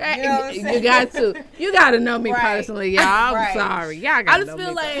Jay. You know what I'm saying? You got to. You got to know me Right. personally, y'all. I'm Right. sorry. Y'all I got to just know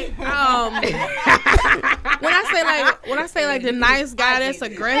feel me. like when I say like the nice guy that's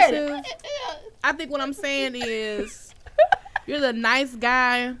aggressive, I think what I'm saying is you're the nice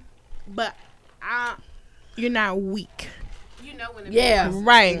guy, but you're not weak. You know when it Yeah.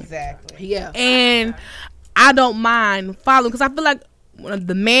 Right. Exactly. Yeah. And I don't mind following because I feel like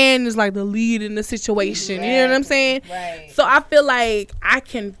the man is like the lead in the situation. You know what I'm saying? Right. So I feel like I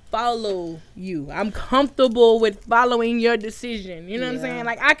can follow you. I'm comfortable with following your decision. You know what I'm Yeah. saying?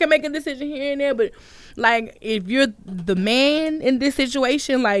 Like I can make a decision here and there, but like if you're the man in this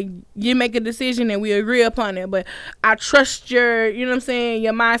situation, like you make a decision and we agree upon it. But I trust your, you know what I'm saying,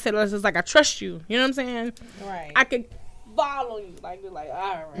 your mindset. It's just like I trust you. You know what I'm saying? Right. I could follow you. Like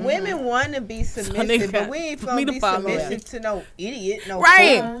all right. Women want to be submissive, but we ain't me gonna to be follow submissive to no idiot, no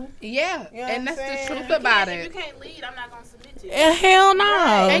Right. fool. Yeah, You know and what that's I'm the saying? truth about If it. you can't lead, I'm not gonna submit to you. Hell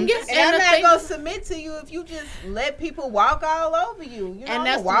no. And yes, And and I'm the not thing- gonna submit to you if you just let people walk all over you. You know, And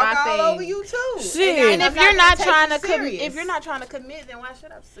that's walk my all thing. over you too. Shit. And I'm if you're not gonna trying take to you commit, serious. if you're not trying to commit, then why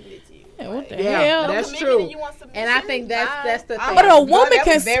should I submit to you? Yeah, what the Yeah, hell? No that's commitment true. and you want submission, And I think that's the I thing. But a No, woman that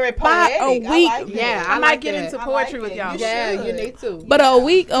can was very spot a poetic. I week. like that. Yeah, I I might like get that. into I poetry like with that. y'all. You Yeah, should. you need to. But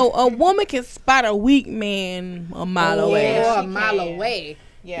a woman can spot a weak man a mile away. Yeah, Or a she mile can. away.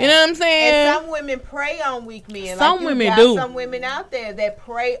 Yeah. You know what I'm saying? And some women prey on weak men. Some like you women got do. Some women out there that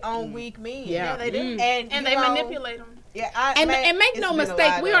prey on weak men. Yeah. They do. And, And you they know, manipulate them. Yeah, And man, make it's no been a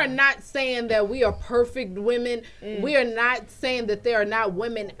mistake, lot we of are them. not saying that we are perfect women. We are not saying that there are not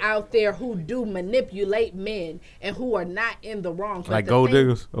women out there who do manipulate men and who are not in the wrong. But Like the gold thing-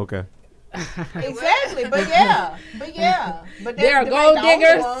 diggers? Okay. Exactly, but yeah. But There are them gold ain't the only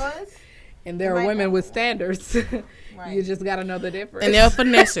diggers. ones. And there are Right. women with standards. Right. You just got to know the difference. And they're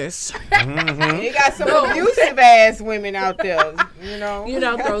finesses. You got some abusive ass women out there, you know. You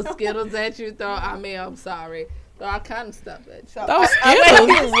don't throw Skittles at you. I'm sorry. Throw all kind of stuff at you. So, Those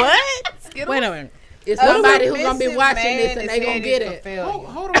Skittles. what? Wait a minute. It's A somebody who's going to be submissive watching man this and they is going to headed get for it. failure.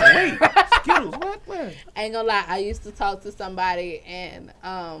 Hold on, wait. Skittles, what? Where? Ain't gonna lie, I used to talk to somebody and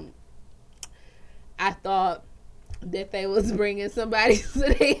I thought that they was bringing somebody to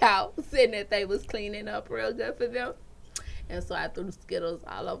their house and that they was cleaning up real good for them. And so I threw Skittles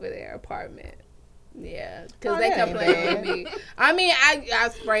all over their apartment. Yeah, because Oh, they that kept ain't playing with bad. me. I mean, I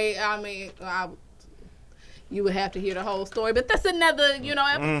sprayed. You would have to hear the whole story, but that's another,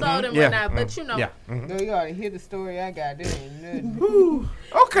 episode and whatnot. But Yeah. Mhm. Girl, you ought to hear the story I got. There ain't nothing.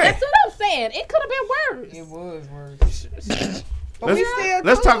 Okay. that's what I'm saying. It could have been worse. It was worse. But we still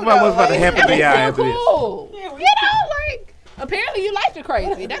Let's cool, talk about what's though, about to like- happen to y'all after this. Cool. Yeah, we Like apparently you like the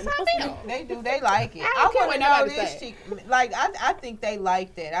crazy. That's how I feel. They do. They like it. I don't care want what to know nobody this say. chick. Like I think they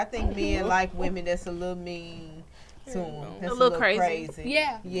like that. I think men like women that's a little mean to them. That's A little crazy.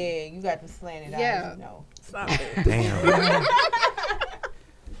 Yeah. Yeah, you got to slant it Yeah. out. You know. Damn.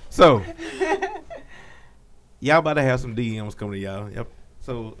 So, y'all about to have some DMs coming to y'all. Yep.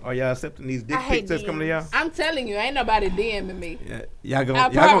 So, are y'all accepting these dick I hate pics that's coming to y'all? I'm telling you, ain't nobody DMing me. Yeah, y'all I gonna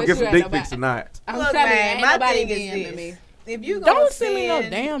promise get you some ain't dick nobody. pics tonight. I'm Look, telling man, you, ain't my nobody thing is DMing me. this. If you gonna Don't send me no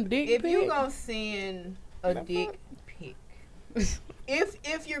send- damn dick If you pic. gonna send a dick pic,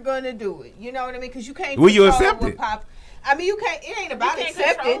 if you're gonna do it, you know what I mean? Because you can't. Will you control accept what it? I mean, you can't. It ain't about can't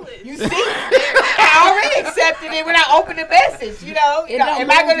accepting. control it. You see, I already accepted it when I opened the message. You know, It don't am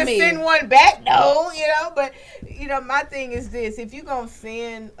I move gonna me. send one back? No, but my thing is this: if you gonna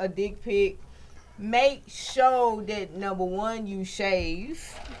send a dick pic, make sure that number one you shave.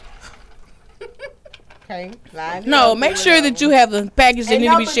 Okay, line it No, up, make you sure know. that you have the package that And need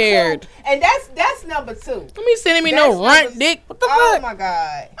to be number shared. two- and that's number two. Let me sending me That's no runt number- dick. What the Oh fuck? my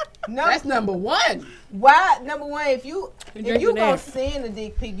God! No, That's number one. why? Number one, if you drinking gonna that. send a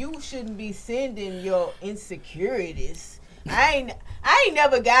dick pic, you shouldn't be sending your insecurities. I ain't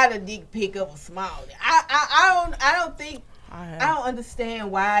never got a dick pic of a small. I don't think I don't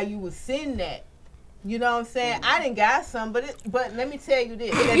understand why you would send that. You know what I'm saying? I didn't got some, but let me tell you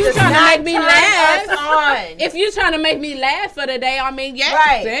this: you does tryna not make me turn laugh. us on. If you're trying to make me laugh for the day, I mean, yeah,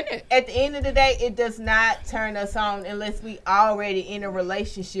 Right. send it. At the end of the day, it does not turn us on unless we already in a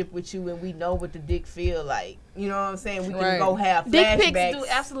relationship with you and we know what the dick feel like. You know what I'm saying? We can Right. go have Dick flashbacks. pics do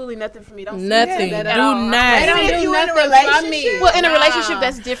absolutely nothing for me. Don't Nothing. send Do that at all. not. They don't If do you in a nothing for relationship- me. Well, in a Nah. relationship,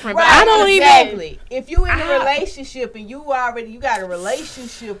 that's different. But Right, I don't even- exactly. If you in a relationship and you got a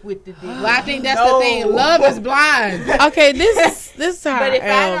relationship with the dick. Well, I think that's No. the thing. Love is blind. Okay, this is how. But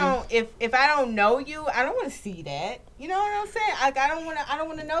if I don't know you, I don't want to see that. You know what I'm saying? Like I don't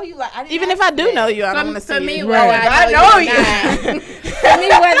want to know you. Like I didn't even ask if I for do that. know you, I don't want to For see me, you. whether If I I know know you or you. not, for me,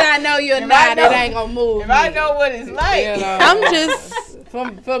 whether I know you or If I not, know- it ain't gonna move If me. I know what it's like, You know. I'm just for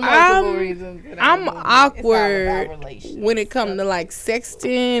multiple I'm- reasons. it ain't I'm gonna move me. awkward relations. when it comes to like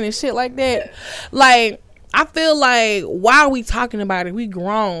sexting and shit like that. Like I feel like why are we talking about it? We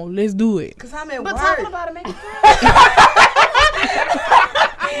grown. Let's do it. Cause I'm at But work. talking about it makes sense.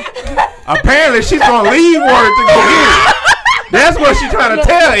 Apparently, she's gonna leave work to go get it. That's what she's trying to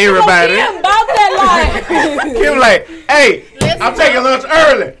tell everybody. About that life, Kim like, hey, I'm taking lunch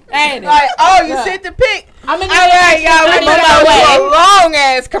early. ain't it? Like, oh, you sent the pic. I'm in All right, y'all. I'm We in going my to a long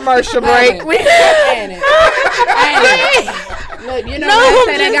ass commercial break. Ain't it? Ain't it? But you know No, what I'm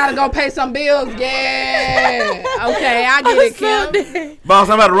I said? I just- gotta go pay some bills. Yeah. Okay, I get it, Kim. Boss,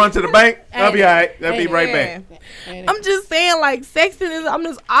 I'm about to run to the bank. I'll be Ain't all right. I'll be Ain't right Yeah. back. I'm just saying, like, sexting is, I'm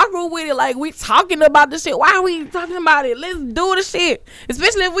just awkward with it. Like, we talking about the shit. Why are we talking about it? Let's do the shit.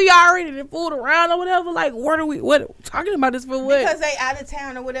 Especially if we already done fooled around or whatever. Like, what talking about this for what? Because they out of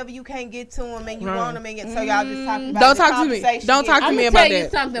town or whatever, you can't get to them and you Right. want them, and so y'all just talking about Don't the talk to me. conversation Don't talk gets- to me I'm about gonna tell you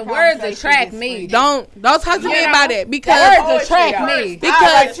that. something. The Words conversation attract gets me. free. Don't talk to me You about know, it because words Poetry, attract y'all. me. Because,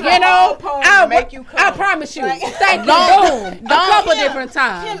 I'll write You a know, whole poem to make you I come. promise you. Like- Thank you. Don't- Boom. A couple Kim, different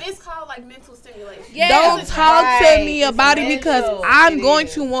times. Kim, it's called like mental stimulation. Yeah. don't talk to Right. me It's about it because mental. I'm It going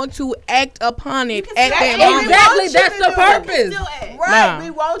is. to want to act upon it can at say that that. moment. Exactly. want you That's to the do it. purpose. Still act. Right, Nah. we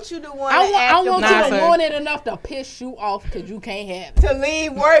want you to want I want to you Nah, to sir. want it enough to piss you off because you can't have it. to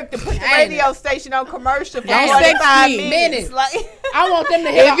leave work to put the Ain't radio station on commercial for Don't 45 sex me. minutes. Like, I want them to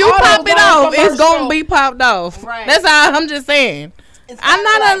hit If an you pop AutoZone it off, it's commercial. gonna be popped off. Right. That's all I'm just saying. it's I'm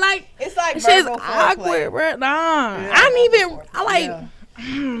kinda not a like. it's like This shit's verbal awkward, foreplay. bro. Nah, Yeah. I don't even. I like. Yeah.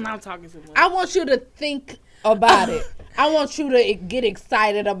 I'm talking too much. I want you to think about it. I want you to get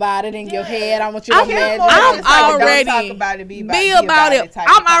excited about it in your head. I want you to I'm imagine. I'm it's like, already Don't talk about it, be be about it. type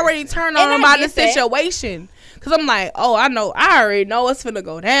I'm of person. already turned And on I about the get that. situation. Cause I'm like, oh, I already know it's finna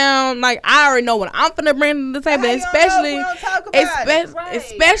go down. Like, I already know what I'm finna bring to the table, How you don't know if especially, we don't talk about it? Right.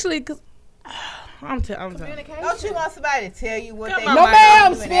 especially cause I'm telling. Communication. Don't you want somebody to tell you what Come they on, No, my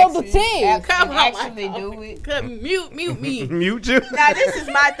ma'am, do and spill the actually- tea. Come on, actually my do it? Mute me. Mute you. Now this is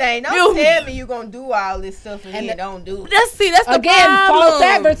my thing. Don't You- tell me you gonna do all this stuff and And then don't do it. That's the Again, problem. false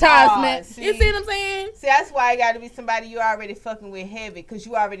advertisement. See? You see what I'm saying? See, that's why it got to be somebody you already fucking with heavy, because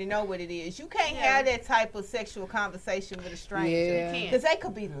you already know what it is. You can't have that type of sexual conversation with a stranger, Yeah. because they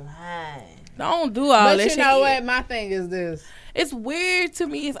could be lying. Don't do all But that you shit. know what? My thing is this. It's weird to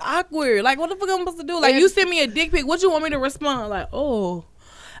me. It's awkward. Like, what the fuck I'm supposed to do? Like, you send me a dick pic. What you want me to respond? Like, oh.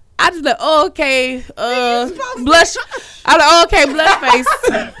 I just like, oh, okay. Blush. I'm like, oh, okay, blush face.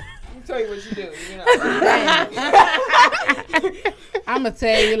 Let me tell you what you do. You know. I'm going to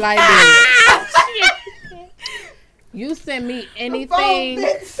tell you like this. You send me anything.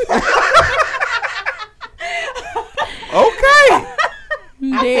 Okay.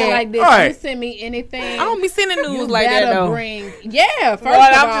 I feel like this. All right. You send me anything. I don't be sending news you like that, better though. bring. Yeah, first Well,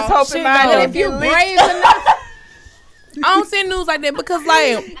 of I'm all. just hoping shit, mine though. But don't if you get brave leaked. enough, I don't send news like that because,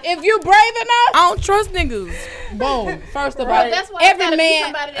 like, if you brave enough, I don't trust niggas. boom. First of all, But that's why every it's gotta be man.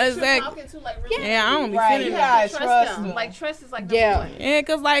 somebody that Exactly. you're talking to, like, really. Yeah, I don't be Right, sending you news. gotta Trust trust them. them. Like, trust is like Yeah. number one. Yeah,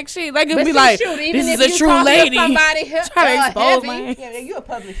 because, like, shit, they could But be see, like, shoot, even this if is a you true talking to lady. somebody Trying to expose heavy, my Yeah, you a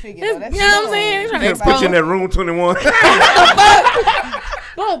public figure, This, though. That's you know what I'm saying? Trying to Put you expose. in that room 21.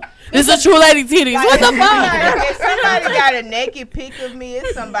 boom. This is a true lady titties. Like, What the if fuck? somebody- If somebody got a naked pic of me,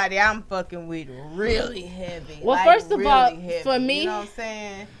 it's somebody I'm fucking with really heavy. Well, like, first of really all, heavy, for me- you know what I'm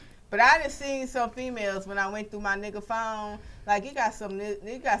saying? But I done seen some females when I went through my nigga phone. Like, you got some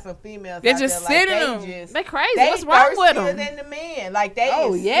females. They out just there, sitting like, them. just, They crazy. they What's wrong with thirstier them? than the men. Like, they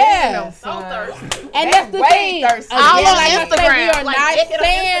Oh, is yeah. sitting them, So son. thirsty. And They that's the way thing. thirsty. Again, All on like I said, Instagram. we are Like, not naked on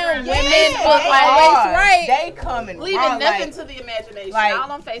saying Instagram. women Yeah, are they always are. right. They coming Leaving raw, nothing like, to the imagination. like,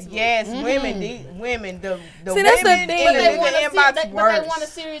 all on Facebook. yes, women, the women, the See, that's the women thing. But in the they nigga want inbox but they worse. want a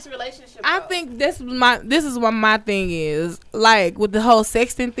serious relationship. I though. think this is what my thing is. Like, with the whole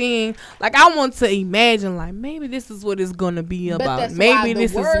sexting thing, like, I want to imagine, like, maybe this is what it's gonna be But about. that's Maybe why the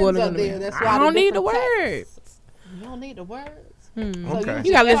this is words what it's are gonna be. there. That's why I don't need the different words. texts. You don't need the words. Hmm. So Okay.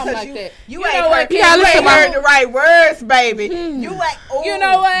 You gotta just listen. tell 'em like that. You You ain't know heard, what, you Kim? ain't Listen, heard the right words, baby. You ain't. Ooh, You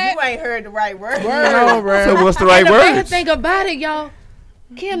know what? You ain't heard the right words. No, bro. So what's the right And the bad words? thing about it, y'all,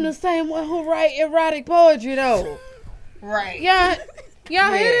 Kim the same one who write erotic poetry though. Right. Y'all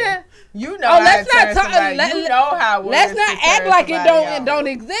Yeah. hear that? You know Oh, how to let's not turn talk- somebody. let- You know how words Let's not can act turn like it somebody don't on. don't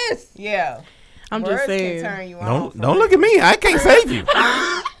exist. Yeah. I'm Words just can saying. turn you on. Don't look at me. I can't save you.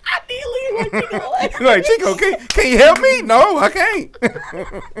 Like, Chico, can you help me? No, I can't.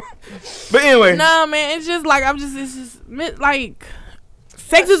 But anyway, No, man, it's just like it's just like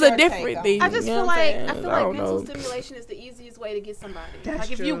sex is a your take different on thing. I just you feel know what I'm like saying? I feel I like don't mental know. stimulation is the easiest way to get somebody. That's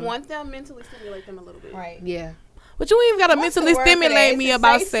like if you true. want them, mentally stimulate them a little bit. Right. Yeah. But you ain't gotta What's the mentally word for that? stimulate Is me it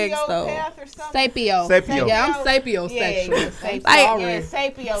about sex though. sociopath or something? Sapio. Sapio. Yeah, I'm Yeah, sapiosexual. yeah, sapio. Like- Yeah,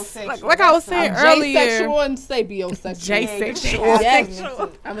 sapiosexual. Like I was saying I'm earlier. J-sexual and sapiosexual. J-sexual. Yes. Like,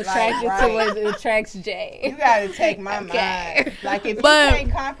 I'm attracted right. to what attracts You J. gotta take my Okay. mind. Like if But- you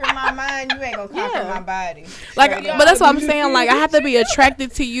can't conquer my mind, you ain't gonna conquer Yeah. my body. Like, Straight up. but that's what I'm saying. Like, I have to be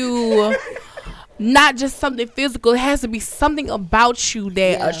attracted to you not just something physical. It has to be something about you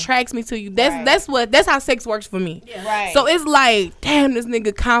that attracts me to you. That's how sex works for me. Right. So it's like, damn, this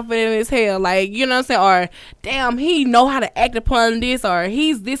nigga confident as hell. Like, you know what I'm saying? Or damn, he know how to act upon this. Or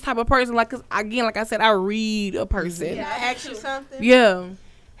he's this type of person. Like, 'cause again, like I said, I read a person. Can I ask you something? Yeah.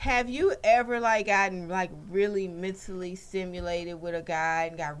 Have you ever like gotten like really mentally stimulated with a guy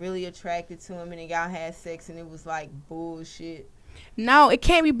and got really attracted to him and then y'all had sex and it was like bullshit? No, it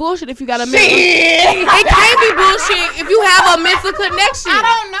can't be bullshit if you got a mental. It can't be bullshit if you have a mental connection. I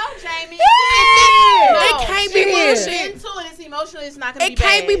don't know, Jamie. It can't be bullshit. Mental and it's emotional. It's not gonna be It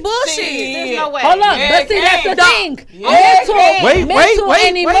can't be bad. bullshit. There's no way. Hold on, but see, that's the thing. Mental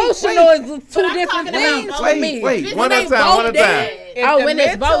and emotional is two different things for me. Wait, one at a time. Oh, when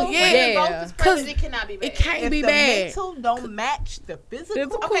it's both, When yeah. both is present, it cannot be bad. It can't be If the bad. mental don't match the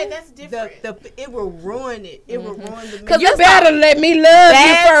physical, Okay, that's different. it will ruin it. It will ruin the Cause You that's better let me love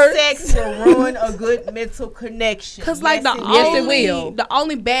bad you first. sex will ruin a good mental connection. Cause like Yes, the Yes, it only will. the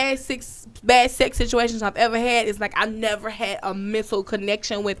only bad sex situations I've ever had is like I never had a mental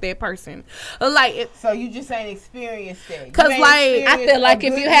connection with that person. Like So you just ain't experienced that. You 'Cause, ain't like, I experienced feel like a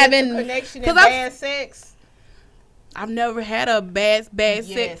if good you haven't- mental connection 'cause and I've- bad sex. I've never had a bad Yes,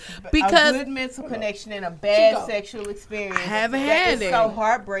 sex but because a good mental connection and a bad sexual experience. I haven't had It's it. so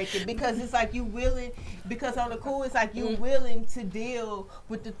heartbreaking because it's like you willing. Because on the cool, it's like you willing to deal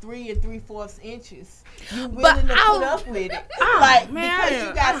with the 3 3/4 inches. You willing to put up with it, like because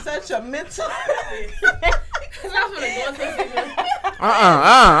you got such a mental.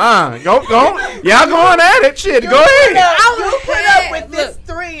 Go. Y'all going at it. Shit, go ahead. You put up with this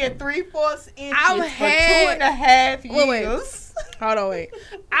 3 3/4 inches I've for had- 2.5 wait. years. Hold on, wait.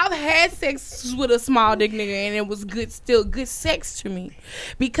 I've had sex with a small dick nigga and it was still good sex to me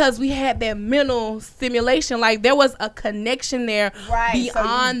because we had that mental stimulation. Like there was a connection there Right, so you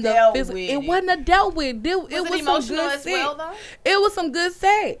beyond the dealt physical. with It it. wasn't a dealt with. It was it some emotional good as sex. well, though? It was some good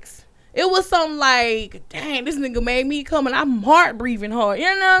sex. It was some like, dang, this nigga made me come and I'm heart breathing hard. You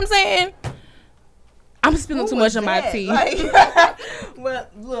know what I'm saying? I'm spilling too much on my tea. Well,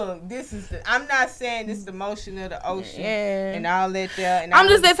 look, I'm not saying this is the motion of the ocean Yeah. and all that there. And I'm I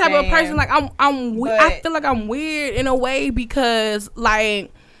just that type of understand, person. Like I but- feel like I'm weird in a way because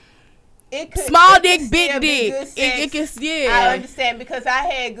like it could, small it dick, could big still be dick. good It sex. can yeah. I understand because I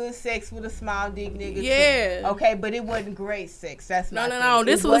had good sex with a small dick nigga Yeah. too. Okay, but it wasn't great sex. That's No, my no, thing. no. It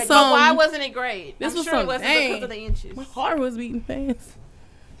This was wasn't- some. Why wasn't it great? This I'm was sure it some- wasn't dang. because of the inches. My heart was beating fast.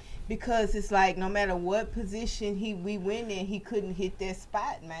 because it's like no matter what position we went in, he couldn't hit that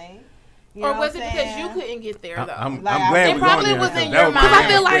spot, man. You Or know was what it I'm because saying? you couldn't get there though? I'm Like, glad it we're probably going there, was in 'cause your that mind. Cause I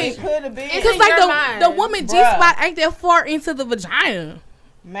feel It like could have been. It's because in like your mind. the woman G Bruh. spot ain't that far into the vagina.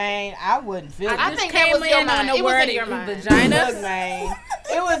 Man, I wouldn't feel I it. think that was your mind. It was in your mind. Look, vagina. man.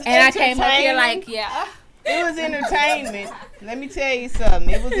 It was And I came up here entertaining. like, yeah. It was entertainment. Let me tell you something.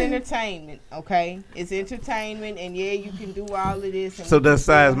 It was entertainment, okay? It's entertainment, and yeah, you can do all of this. And So we can does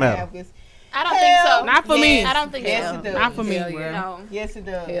size still matter? have this- I don't think so. Not for me. I don't think Yes, so. it does. Not for me, Hell bro. yeah. No, Yes, it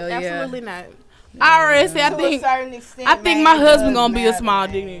does. Hell yeah. absolutely not. I already said To I a think certain extent, I think man, my it husband does gonna be a matter, small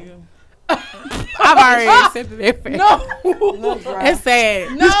man. dick nigga. I've already accepted that fact. No. Look, bro. It's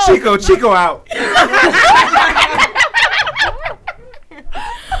sad. This Chico out.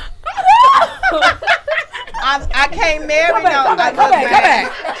 I can't marry no. Come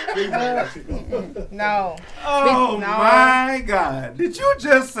back. No. Oh No. my God! Did you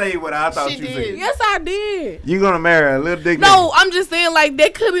just say what I thought She you did. said? Yes, I did. You gonna marry a little dick? No, I'm just saying like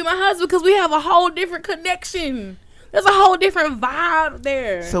that could be my husband because we have a whole different connection. There's a whole different vibe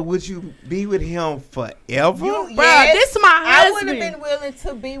there. So would you be with him forever? Bruh, this is my I would have husband. been willing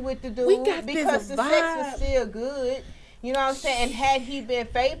to be with the dude We got this because the sex vibe. was still good. You know what I'm saying? And had he been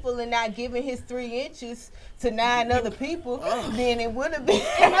faithful and not giving his 3 inches to 9 other people, then it would have been.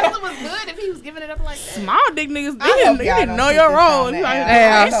 It must have was good if he was giving it up like that. Small dick niggas, I hope they y'all didn't don't know put your this role. on You the out here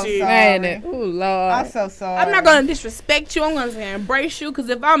air. doing I'm that so shit. sorry. Man, it. Ooh, Lord. I'm so sorry. I'm not gonna disrespect you. I'm gonna say embrace you because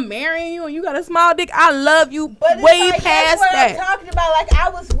if I'm marrying you and you got a small dick, I love you But it's way like, past that's what that. I'm talking about. Like I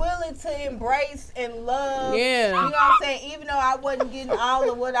was willing to embrace and love. Yeah. You know what I'm saying? Even though I wasn't getting all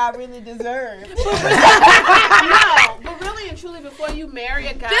of what I really deserved. No, but really and truly, before you marry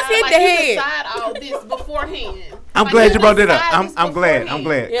a guy, Just hit like the you head. decide all this beforehand. I'm Like, glad you brought that up. decide this I'm glad. beforehand. I'm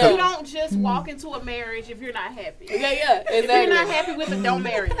glad. Yeah. You don't just walk into a marriage if you're not happy. Yeah, If you're not happy with it, don't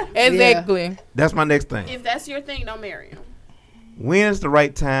marry him. Exactly. That's my next thing. If that's your thing, don't marry him. When is the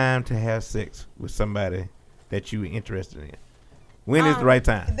right time to have sex with somebody that you interested in? When is the right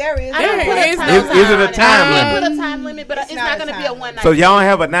time? There is. I don't There put a is time no limit. Is it a I time can't limit? put a time limit, but it's not not a going to be time a one night. So y'all don't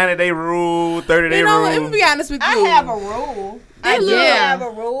have a 90-day rule, 30-day You know, rule? let me be honest with you. I have a rule. I do Yeah. have a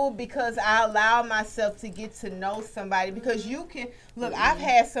rule because I allow myself to get to know somebody because you can look. I've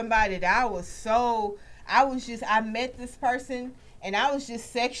had somebody that I met this person and I was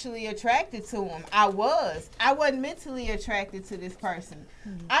just sexually attracted to him. I wasn't mentally attracted to this person.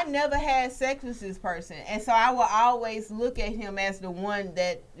 I never had sex with this person, and so I will always look at him as the one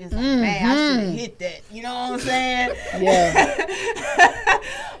that is like, man, I should have hit that. You know what I'm saying? Yeah.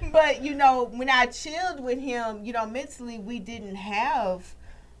 But you know, when I chilled with him, you know, mentally we didn't have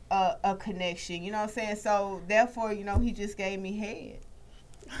a connection. You know what I'm saying? So therefore, you know, he just gave me head.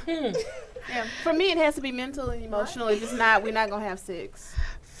 Yeah, for me, it has to be mental and emotional. If it's not, we're not gonna have sex.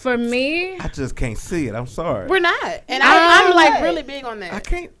 For me, I just can't see it. I'm sorry. We're not, and I'm like really big on that. I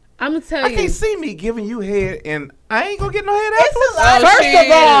can't. I'm gonna tell I you. can't see me giving you head, and I ain't gonna get no head It's a afterwards. lot of First people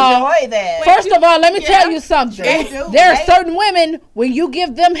of all- enjoy that. First of all, let me tell you something. They do. There are They- certain women when you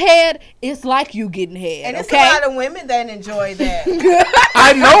give them head, it's like you getting head. And it's okay. a lot of women that enjoy that.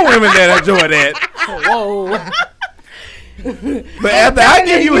 I know women that enjoy that. Whoa. But after I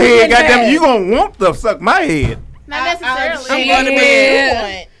give you head, goddamn, you gonna want to suck my head. Not I necessarily. understand I'm what gonna you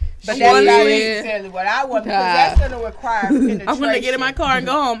want, but that's not Shit. necessarily what I want because that's going to require penetration. I'm gonna get in my car and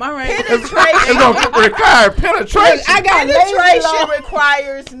go home. All right. It's Penetration. gonna require penetration. I got lazy Penetration love.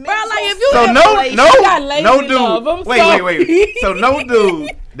 requires mental Bro, like if you So stimulation. got lazy no dude. love. I'm Wait. sorry. So no dude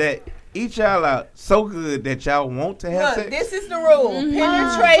that eat y'all out so good that y'all want to have Look, sex. this is the rule. For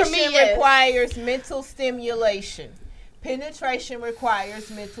Penetration me, yes. requires mental stimulation. Penetration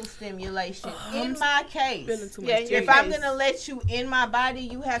requires mental stimulation. In my case, Feeling too much Yeah, tea. your if I'm case. gonna let you in my body,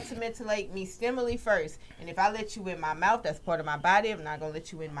 you have to stimulate first. And if I let you in my mouth, that's part of my body. I'm not gonna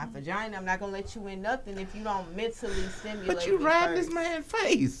let you in my vagina. I'm not gonna let you in nothing if you don't mentally stimulate. But you me riding first. this man's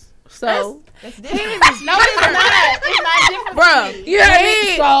face. So, That's different. No, it's not. It's not different. Bro, for me. you heard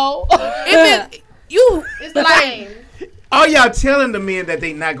me? So, if it, you It's the same. Are y'all telling the men that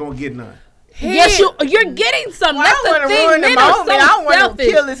they not gonna get none? yes, you're getting some. Well, That's I don't the want to thing. ruin the Men are moment. so I don't want to selfish.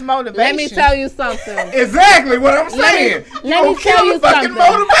 kill his motivation. Let me tell you something. Exactly what I'm saying. let You me gonna tell kill you the fucking something.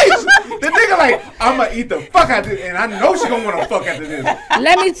 motivation. The nigga like, I'm gonna eat the fuck out of this, and I know she gonna want to fuck after this.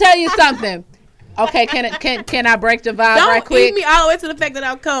 Let me tell you something. Okay, can I break the vibe don't right quick? eat me all the way to the fact that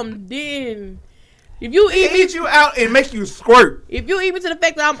I'll come. Then, if you It eat me, eat you out and make you squirt. if you eat me to the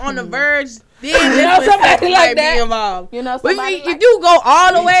fact that I'm on the verge, then You know that's when somebody sex like might that? be involved. You know But somebody if like you go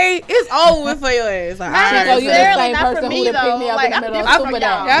all the way, it's over with for your ass. Like, Not all right, So you the necessarily, same not for person me, who done pick though. me up Like, in the I'm middle of different Super from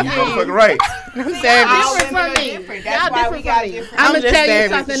y'all. Down. You motherfucking right. I'm savage. All different women from are me. different. Y'all That's why we different got from me. different. I'm gonna just tell you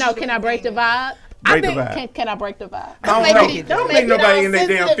savage. something though. Can I break the vibe? Break the vibe. Can I break the vibe? I don't make know. it- don't Don't make make it nobody all in their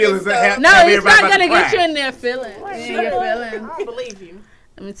damn sensitive feelings and and have, No, have it's everybody not about gonna to get you cry. in their feelings. In your feelings. I believe you.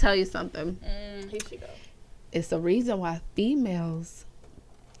 Let me tell you something. Here she goes. It's the reason why females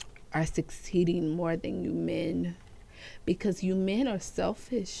are succeeding more than you men, because you men are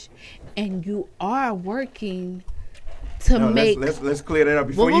selfish, and you are working to No, make. let's clear that up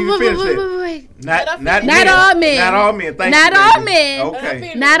before Wait, you wait, finish wait, it. wait, wait. Not Not men. all men. Not all men. Thank Not you, all baby. men.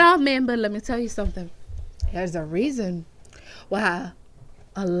 Okay. Not all men, but let me tell you something. There's a reason why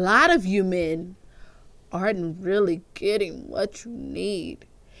a lot of you men aren't really getting what you need.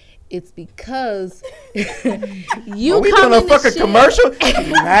 It's because you Are we come doing a in the fucking shit. commercial?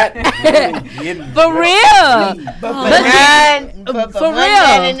 Not really getting For real. For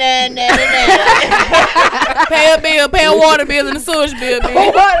real. Pay a bill, pay a water bill and a sewage bill,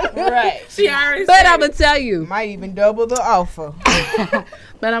 bitch. Right. She already But said I'm it. gonna tell you. Might even double the offer.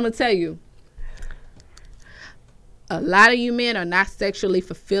 But I'm gonna tell you. A lot of you men are not sexually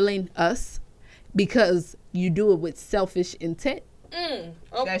fulfilling us because you do it with selfish intent.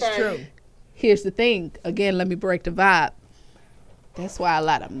 That's true. Here's the thing. Again, let me break the vibe. That's why a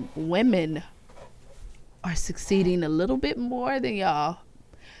lot of women are succeeding a little bit more than y'all.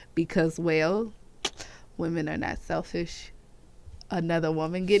 Because, well, women are not selfish. Another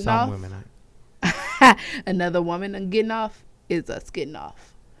woman getting Some off. women Another woman getting off is us getting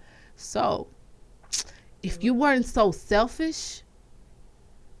off. So, if you weren't so selfish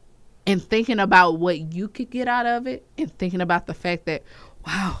and thinking about what you could get out of it and thinking about the fact that,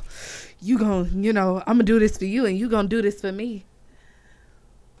 wow, you gonna, I'm gonna do this for you and you gonna do this for me.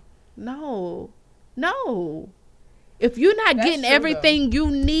 No. If you're not That's getting true, everything you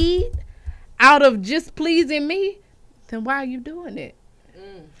need out of just pleasing me, then why are you doing it?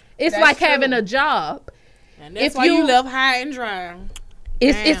 It's That's like true. having a job. And that's if why you- you left high and dry.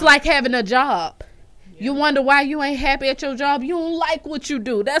 It's Damn. like having a job. You wonder why you ain't happy at your job. You don't like what you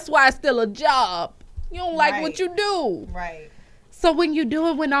do. That's why it's still a job. You don't like Right. what you do. Right. So when you do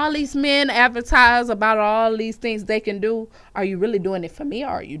it, when all these men advertise about all these things they can do, are you really doing it for me or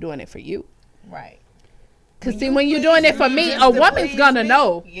are you doing it for you? Right. Cause see, when you're doing it for me, a woman's gonna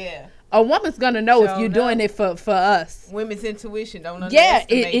know. Yeah. A woman's gonna know if Sure you're doing know. it for us. Women's intuition don't Yeah,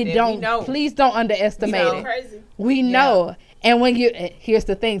 underestimate it that. don't. We know. Please don't underestimate know. it. Crazy. We know. And when you, here's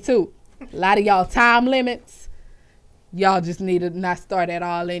the thing too, a lot of y'all time limits, y'all just need to not start at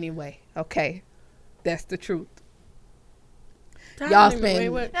all anyway. Okay, that's the truth. Y'all spend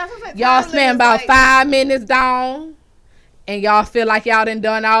y'all spend about 5 minutes down, and y'all feel like y'all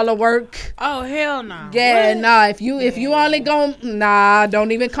done all the work. Oh hell no. Yeah, nah. If you only gon'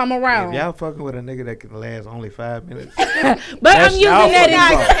 don't even come If around. y'all fucking with a nigga that can last only 5 minutes, But I'm that's using y'all that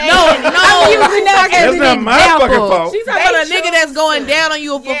fucking as fault. I'm using that as That's an not my fucking example. fault. She's talking about a nigga that's going down on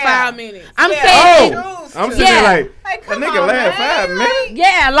you for Yeah. 5 minutes. I'm Yeah. saying, Oh, choose I'm to. sitting there Yeah. like, Like, a come nigga on, last man. 5 minutes.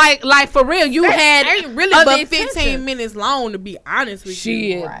 yeah, like for real, you had Ain't really other but 15 intentions. minutes long, to be honest with Shit,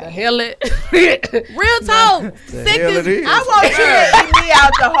 you. the hell it. Real talk. The Sex hell is. it is. I want you to eat me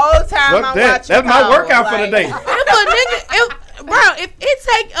out the whole time Fuck I'm that. watching That's my Power. workout for the Like, day. If a nigga, if it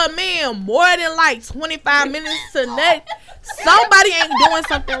take a man more than like 25 minutes to nut, somebody ain't doing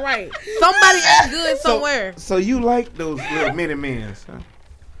something right. Somebody ain't good somewhere. So you like those little mini mans, huh?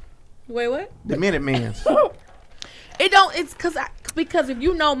 Wait, what? The mini mans. It don't. It's because if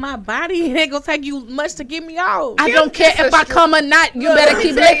you know my body, it ain't gonna take you much to get me off. I don't care if I come or not. You better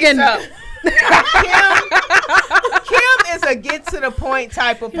keep licking. Kim is a get to the point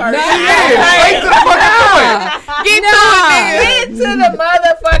type of person. Straight to the fucking point. Get to it, nigga. Get to the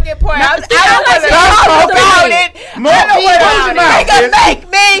motherfucking point. I don't Stop want to talk talking. about it. Mo- I don't Close want your to mouth, nigga bitch. make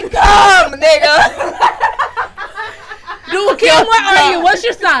me come, nigga. Dude, Kim, what are you? What's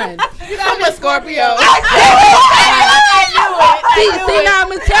your sign? I'm a Scorpio. See, now I'm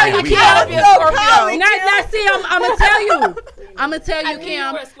gonna tell you, We Kim. gotta be a Now, see, I'm gonna tell you. I'm gonna tell you,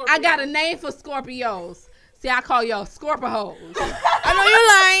 Kim. I got a name for Scorpios. See, I call y'all Scorpios. I know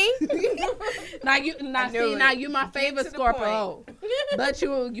you're lying. Now you my favorite to the Scorpio. But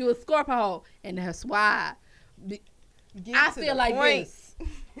you a Scorpio, and that's why I feel like this.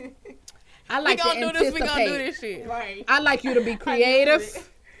 I We like to gonna do this. We gonna do anticipate. this shit. Right. I like you to be creative,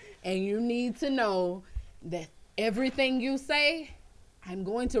 and you need to know that everything you say, I'm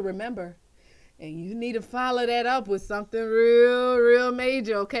going to remember. And you need to follow that up with something real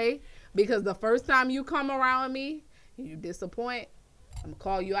major, okay? Because the first time you come around me and you disappoint, I'm gonna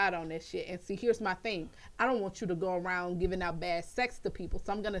call you out on that shit. And see, here's my thing. I don't want you to go around giving out bad sex to people.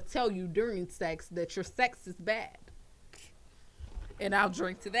 So I'm gonna tell you during sex that your sex is bad. And I'll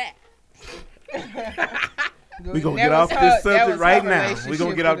drink to that. We gonna get off this subject right now. We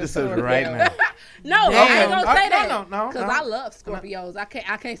gonna get off this subject right now. No, I ain't Damn. gonna say that. No, Because I love Scorpios.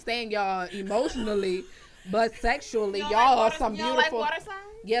 I can't stand y'all emotionally, but sexually, y'all are some You don't like beautiful. water signs?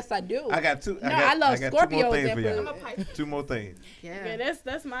 Yes, I do. I got two. No, I love got 2 more Scorpios things and for for- y'all. I'm a Pisces. 2 more things. Yeah,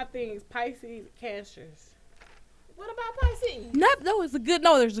 that's my things. Pisces, Cancers. What about Pisces? It's a good.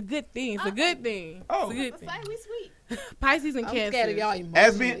 No, there's a good thing. It's a good thing. Oh. It's a good Let's thing. say we sweet. Pisces and I'm Cancers. scared of y'all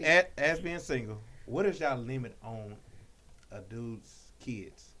emotionally. As being single, what is y'all limit on a dude's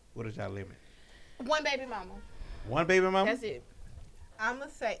kids? What is y'all limit? One baby mama. One baby mama? That's it. I'm gonna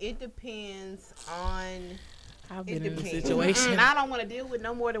say it depends on. I've It been in a depends. situation. And I don't want to deal with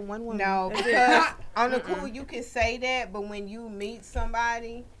no more than one woman. No, That's it. because on the cool you can say that, but when you meet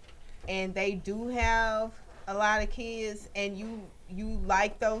somebody and they do have a lot of kids and you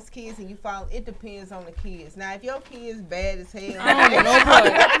like those kids and you follow, it depends on the kids. Now, if your kid's bad as hell,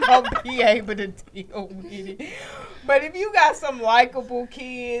 I'm gonna be able to deal with it. But if you got some likable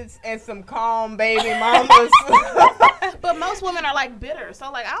kids and some calm baby mamas, But most women are like bitter,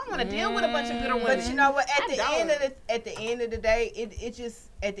 so like I don't want to deal with a bunch of bitter women. but you know what? At I the end of the day, it just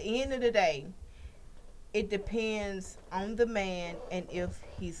at the end of the day, it depends on the man and if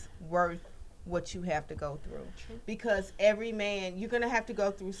he's worth what you have to go through. Because every man, you're gonna have to go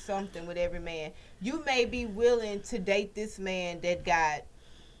through something with every man. You may be willing to date this man that got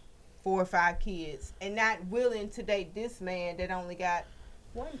 4 or 5 kids, and not willing to date this man that only got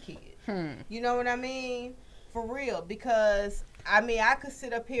 1 kid. You know what I mean? For real, because I mean, I could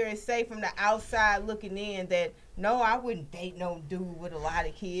sit up here and say from the outside looking in that no, I wouldn't date no dude with a lot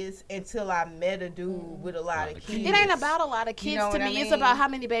of kids until I met a dude with a lot of kids. It ain't about a lot of kids know to what I me. It's mean? about how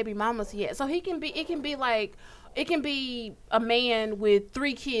many baby mamas he has. So it can be like, it can be a man with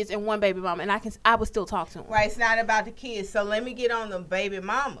 3 kids and 1 baby mama, and I would still talk to him. Right, it's not about the kids. So let me get on the baby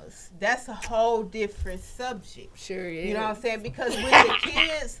mamas. That's a whole different subject. Sure is. You know what I'm saying? Because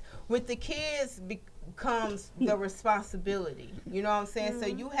with the kids, comes the responsibility. You know what I'm saying? So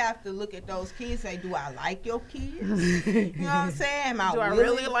you have to look at those kids and say, do I like your kids? You know what I'm saying? Am I Do I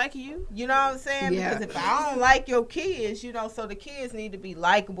really like you? You know what I'm saying? Yeah. Because if I don't like your kids, you know, so the kids need to be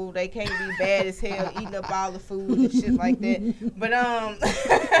likable. They can't be bad as hell, eating up all the food and shit like that.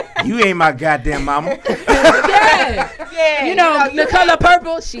 But You ain't my goddamn mama. Yeah. yeah, You know, the color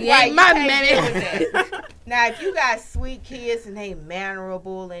purple, she right, ain't my you can't mammy. deal with that. Now, if you got sweet kids and they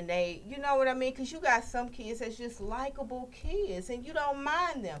mannerable and they, you know what I mean? Because you got some kids that's just likable kids and you don't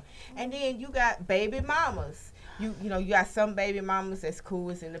mind them. And then you got baby mamas. You know, you got some baby mamas that's cool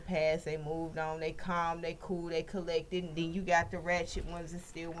as in the past. They moved on. They calm. They cool. They collected. And then you got the ratchet ones that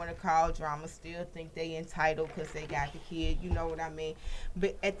still want to call drama, still think they entitled because they got the kid. You know what I mean?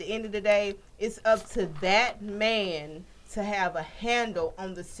 But at the end of the day, it's up to that man to have a handle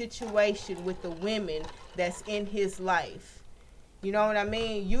on the situation with the women that's in his life. You know what I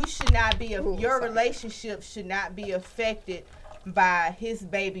mean? You should not be, your relationship should not be affected by his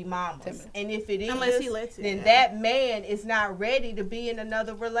baby mamas. And if it Unless is, he lets it, then yeah. that man is not ready to be in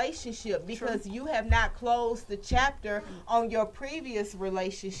another relationship because you have not closed the chapter on your previous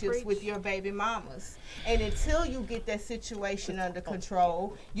relationships with your baby mamas. And until you get that situation under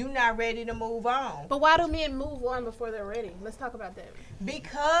control, you're not ready to move on. But why do men move on before they're ready? Let's talk about that.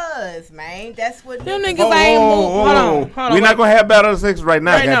 Because, man, that's what Them niggas- niggas ain't moved. Hold on. We're not gonna have battle of sex right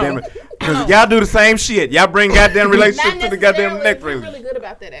now, Right now. goddamn it. Because y'all do the same shit. Y'all bring goddamn relationships to the goddamn next We're relationship. really good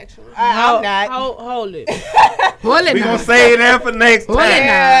about that, actually. I'm not. Hold it. Hold it We now. gonna say that for next Hold it time. now.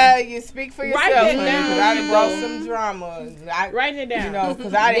 Yeah, you speak for yourself. Write that honey, down. 'cause I done brought some drama. Write it down. You know,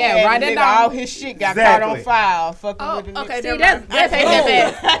 because I didn't Yeah, have write the it nigga, down. all his shit got Exactly. caught on file. Fucking Oh, with the okay, nigga. See, never that's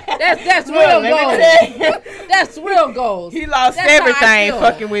mind. that's Look, real let me goals. tell you. That's real goals. He lost That's how I everything feel.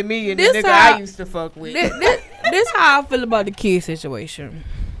 fucking with me and the This nigga how- I used to fuck with. This how I feel about the kid situation.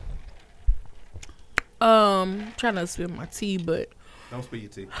 Trying to spill my tea, but Don't spill your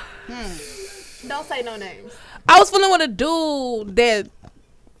tea. Don't say no names. I was feeling with a dude that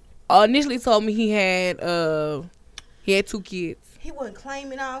initially told me he had 2 kids. He wasn't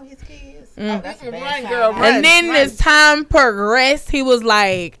claiming all his kids. Mm. Oh, that's a bad Right, sign. girl, right. And then as time progressed, he was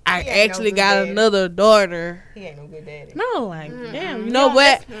like, I He ain't no actually good got daddy. another daughter. He ain't no good daddy. No, like, damn, you know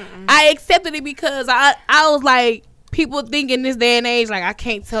what? I accepted it because I was like, people think in this day and age, like, I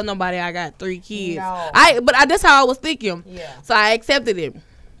can't tell nobody I got 3 kids. No. That's how I was thinking. Yeah. So I accepted it.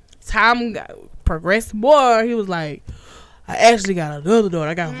 Time progressed more. He was like, I actually got another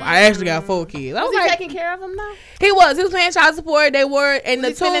daughter. I actually got 4 kids. I Was was he like, taking care of them though? he was paying child support. They were, and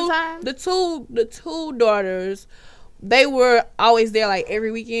Was he spending time? the two daughters, they were always there like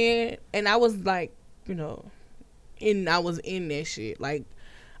every weekend, and I was like, you know, I was in that shit. Like,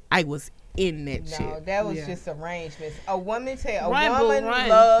 I was in that No, shit. that was Yeah. just arrangements. A woman Run, boo, woman run.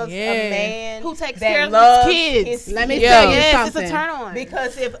 loves Yeah. a man Who takes that care of loves his kids? his Let me kids. tell you Yes, something. it's a turn on.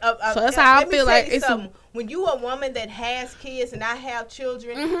 Because if So that's how I let me feel tell like you it's something. When you a woman that has kids and I have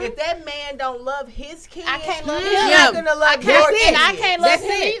children, if that man don't love his kids, I can't love he's him. not gonna love That's your it. kids. And I can't love That's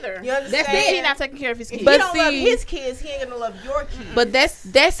him it. either. You understand? That's it. He's not taking care of his kids. If But you don't love see- his kids, he ain't gonna love your kids. But that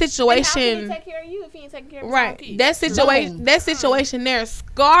And how can he situation, take care of you if he ain't taking care of his own right? kids? That situation there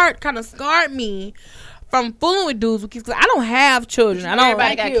kind of scarred me from fooling with dudes with kids. 'Cause I don't have children. I don't.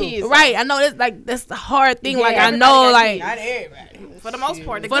 Everybody got kids. Right, I know that's the hard thing. Yeah, like I everybody know, got like not everybody. For the most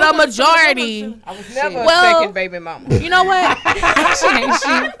part. for the majority. I was never Well- a second baby mama. You know what?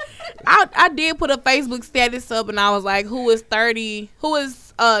 I did put a Facebook status up, and I was like, "Who is 30? Who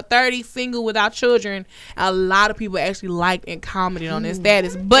is 30 single without children?" A lot of people actually liked and commented on this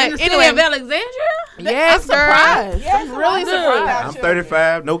status. But In the city anyway, of Alexandria? yes, I'm girl. surprised. Yes, I'm really surprised. I'm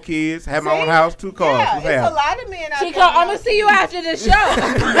 35, no kids, have my own house, 2 cars. Yeah, What's it's a happening? lot of men out Chico, there. I'm gonna see you after the show.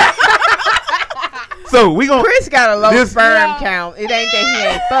 So we gonna Chris got a low This- sperm count. It ain't that he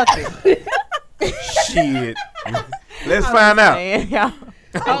ain't fucking. shit. Let's find out. Man, y'all.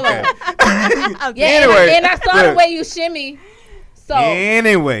 Okay. Yeah, Anyway, and I saw the look. way you shimmy. So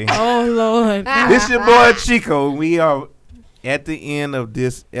Anyway, Oh Lord. this your boy Chico. We are at the end of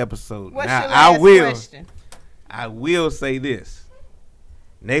this episode. What's now your last question? I will say this.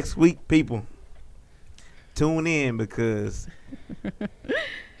 Next week, people, tune in because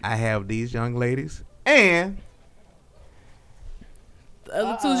I have these young ladies and The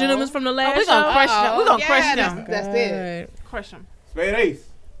other 2 gentlemen from the last We're gonna show. crush them. We're gonna crush Yeah, them. That's it. Crush them. Spade Ace.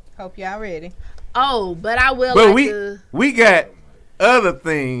 Hope y'all ready. Oh, but I will But like to. we got other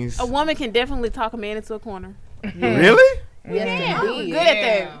things. A woman can definitely talk a man into a corner. Really? Yes, We're indeed. good at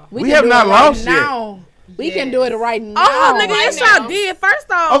that. We can have do not it right lost yet. now. We can do it right now. Oh, nigga, yes, now. y'all did.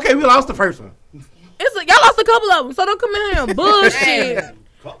 First off, Okay, we lost the first one. y'all lost a couple of them, so don't come in here and bullshit.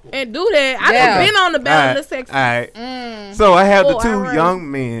 and do that. I Yeah. done been on the battle of the sex. All right. Mm. So I have the 4 two hours.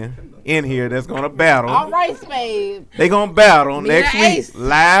 young men in here that's gonna battle. All right, Spade. They gonna battle Me next and week Ace.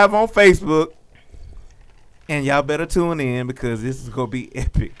 live on Facebook, and y'all better tune in because this is gonna be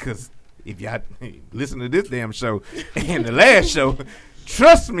epic. Because if y'all listen to this damn show and the last show,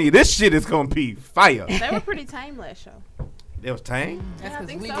 trust me, this shit is gonna be fire. They were pretty tame last show. That was Tang. Yeah, I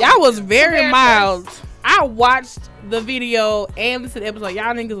think so. Y'all was very Compared to mild. I watched the video and listened to the episode.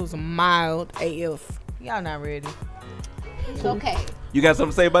 Y'all niggas was mild AF. Y'all not ready. It's okay. You got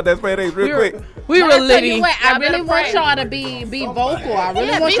something to say about that Spade Ace real quick? We But were I tell you litty. what, I Y'all really better want pray. y'all to be vocal. I really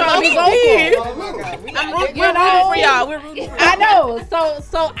Yeah, want be y'all to be vocal. vocal. I'm rooting You know? for y'all. We're rooting for y'all. I know.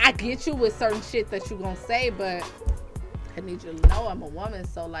 So I get you with certain shit that you gonna say, but I need you to know I'm a woman.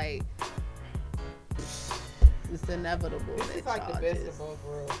 So like, it's inevitable. This that is like the y'all best just- of both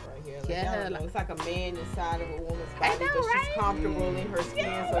worlds right here. Like, Yeah, y'all know, like- it's like a man inside of a woman's I body, know, but she's right? comfortable in her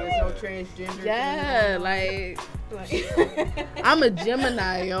skin, so there's no transgender. Yeah, thing like going on. I'm a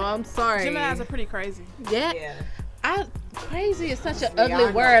Gemini, yo. I'm sorry. Geminis are pretty crazy. Yeah, yeah. crazy is such an Yeah, I ugly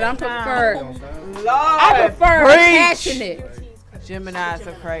know. word. I prefer Lord, I passionate. Geminis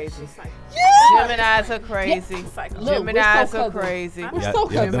are crazy. Yeah. Geminis are crazy. Look, we're Geminis so are cousins. crazy. We're Yeah, so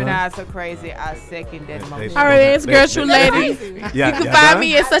yeah, cousins. Geminis are crazy. I second that motion. All right, it's girl True Lady. Yeah, You can find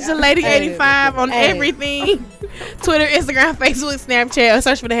me at Such a Lady 85 on Hey. everything. Twitter, Instagram, Facebook, Snapchat.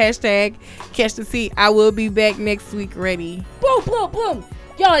 Search for the hashtag Catch the Tea. I will be back next week ready. Boom, boom, boom.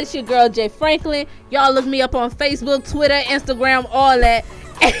 Y'all, it's your girl Jay Franklin. Y'all look me up on Facebook, Twitter, Instagram, all that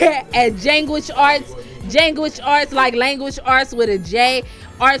at Janguage Arts. Janguage Arts, like language arts with a J,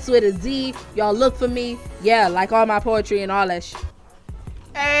 arts with a Z. Y'all look for me. Yeah, like all my poetry and all that shit.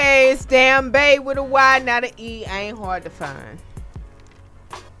 Hey, it's Damn Bay with a Y, not an E. Ain't hard to find.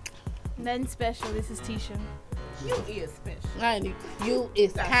 Nothing special. This is Tisha. You is special. I need you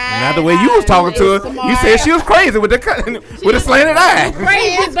is kind. Not the way you was talking to her. You said she was crazy with the with a slanted eye.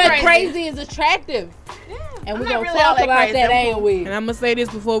 Crazy, but crazy is attractive. And we're I'm not gonna really talk all that about crazy. that, I'm ain't we? And I'm going to say this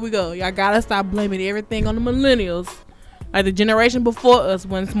before we go. Y'all got to stop blaming everything on the millennials. Like the generation before us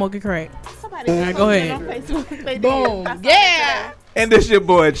wasn't smoking crack. Somebody Alright, go ahead. on Facebook. They did. Boom. I saw Yeah. And this your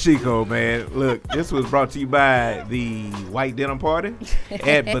boy Chico, man. Look, this was brought to you by the White Denim Party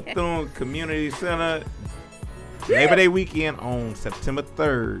at Bethune Community Center. Labor Day weekend on September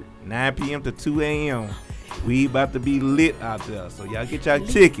 3rd, 9 p.m. to 2 a.m. We about to be lit out there, so y'all get y'all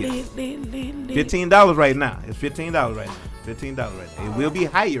tickets. $15 right now. It's $15 right now. $15 right now. It will be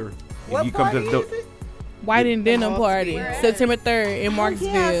higher if What you come to the party door. is it? White and Denim Party, Where at? September 3rd in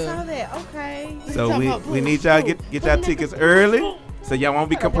Marksville. Yeah, I saw that. Okay. So we need y'all get y'all tickets early, so y'all won't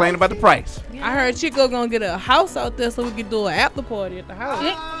be complaining about the price. I heard Chico gonna get a house out there so we can do an after party at the house.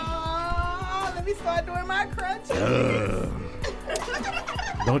 Oh, let me start doing my crunch.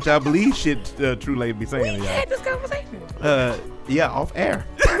 Don't y'all believe shit True Lady be saying to y'all? Had this conversation. Yeah, off air.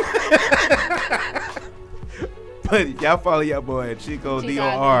 But y'all follow your boy at Chico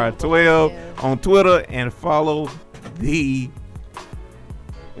DOR12 on Twitter and follow the.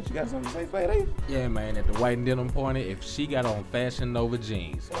 What you got something to say, Spade? Yeah, man, at the White and Denim Party, if she got on Fashion Nova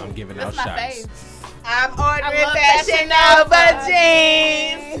jeans, I'm giving out That's my shots. fave. I'm ordering love Fashion Fashion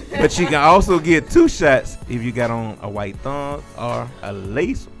Nova jeans. But you can also get 2 shots if you got on a white thong or a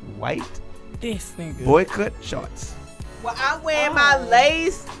lace white This nigga. boy cut shorts. Well, I'm wearing my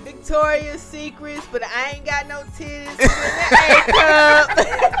lace Victoria's Secrets, but I ain't got no titties for the A-cup.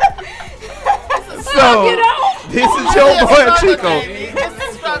 So this is your boy Chico. This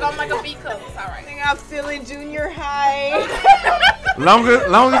is strong. I'm like a B cup. It's all right. I think I'm still in junior high. Long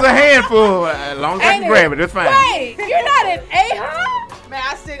as a handful, long as I can grab it, that's fine. Wait, you're not an A-huh? Man,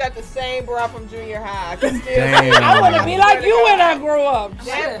 I still got the same bra from junior high. I can still Damn. I want to be like you when I grow up.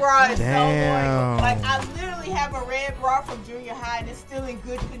 That bra is Damn. so loyal. Like, I literally have a red bra from junior high and it's still in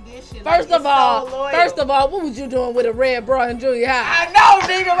good condition. First Like, of it's all, so loyal. what was you doing with a red bra in junior high? I know,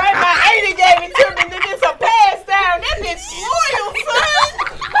 nigga, right? My auntie gave it to me, nigga. It's a pass down. That bitch loyal,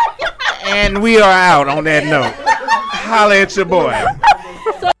 son. And we are out on that note. Holla at your boy.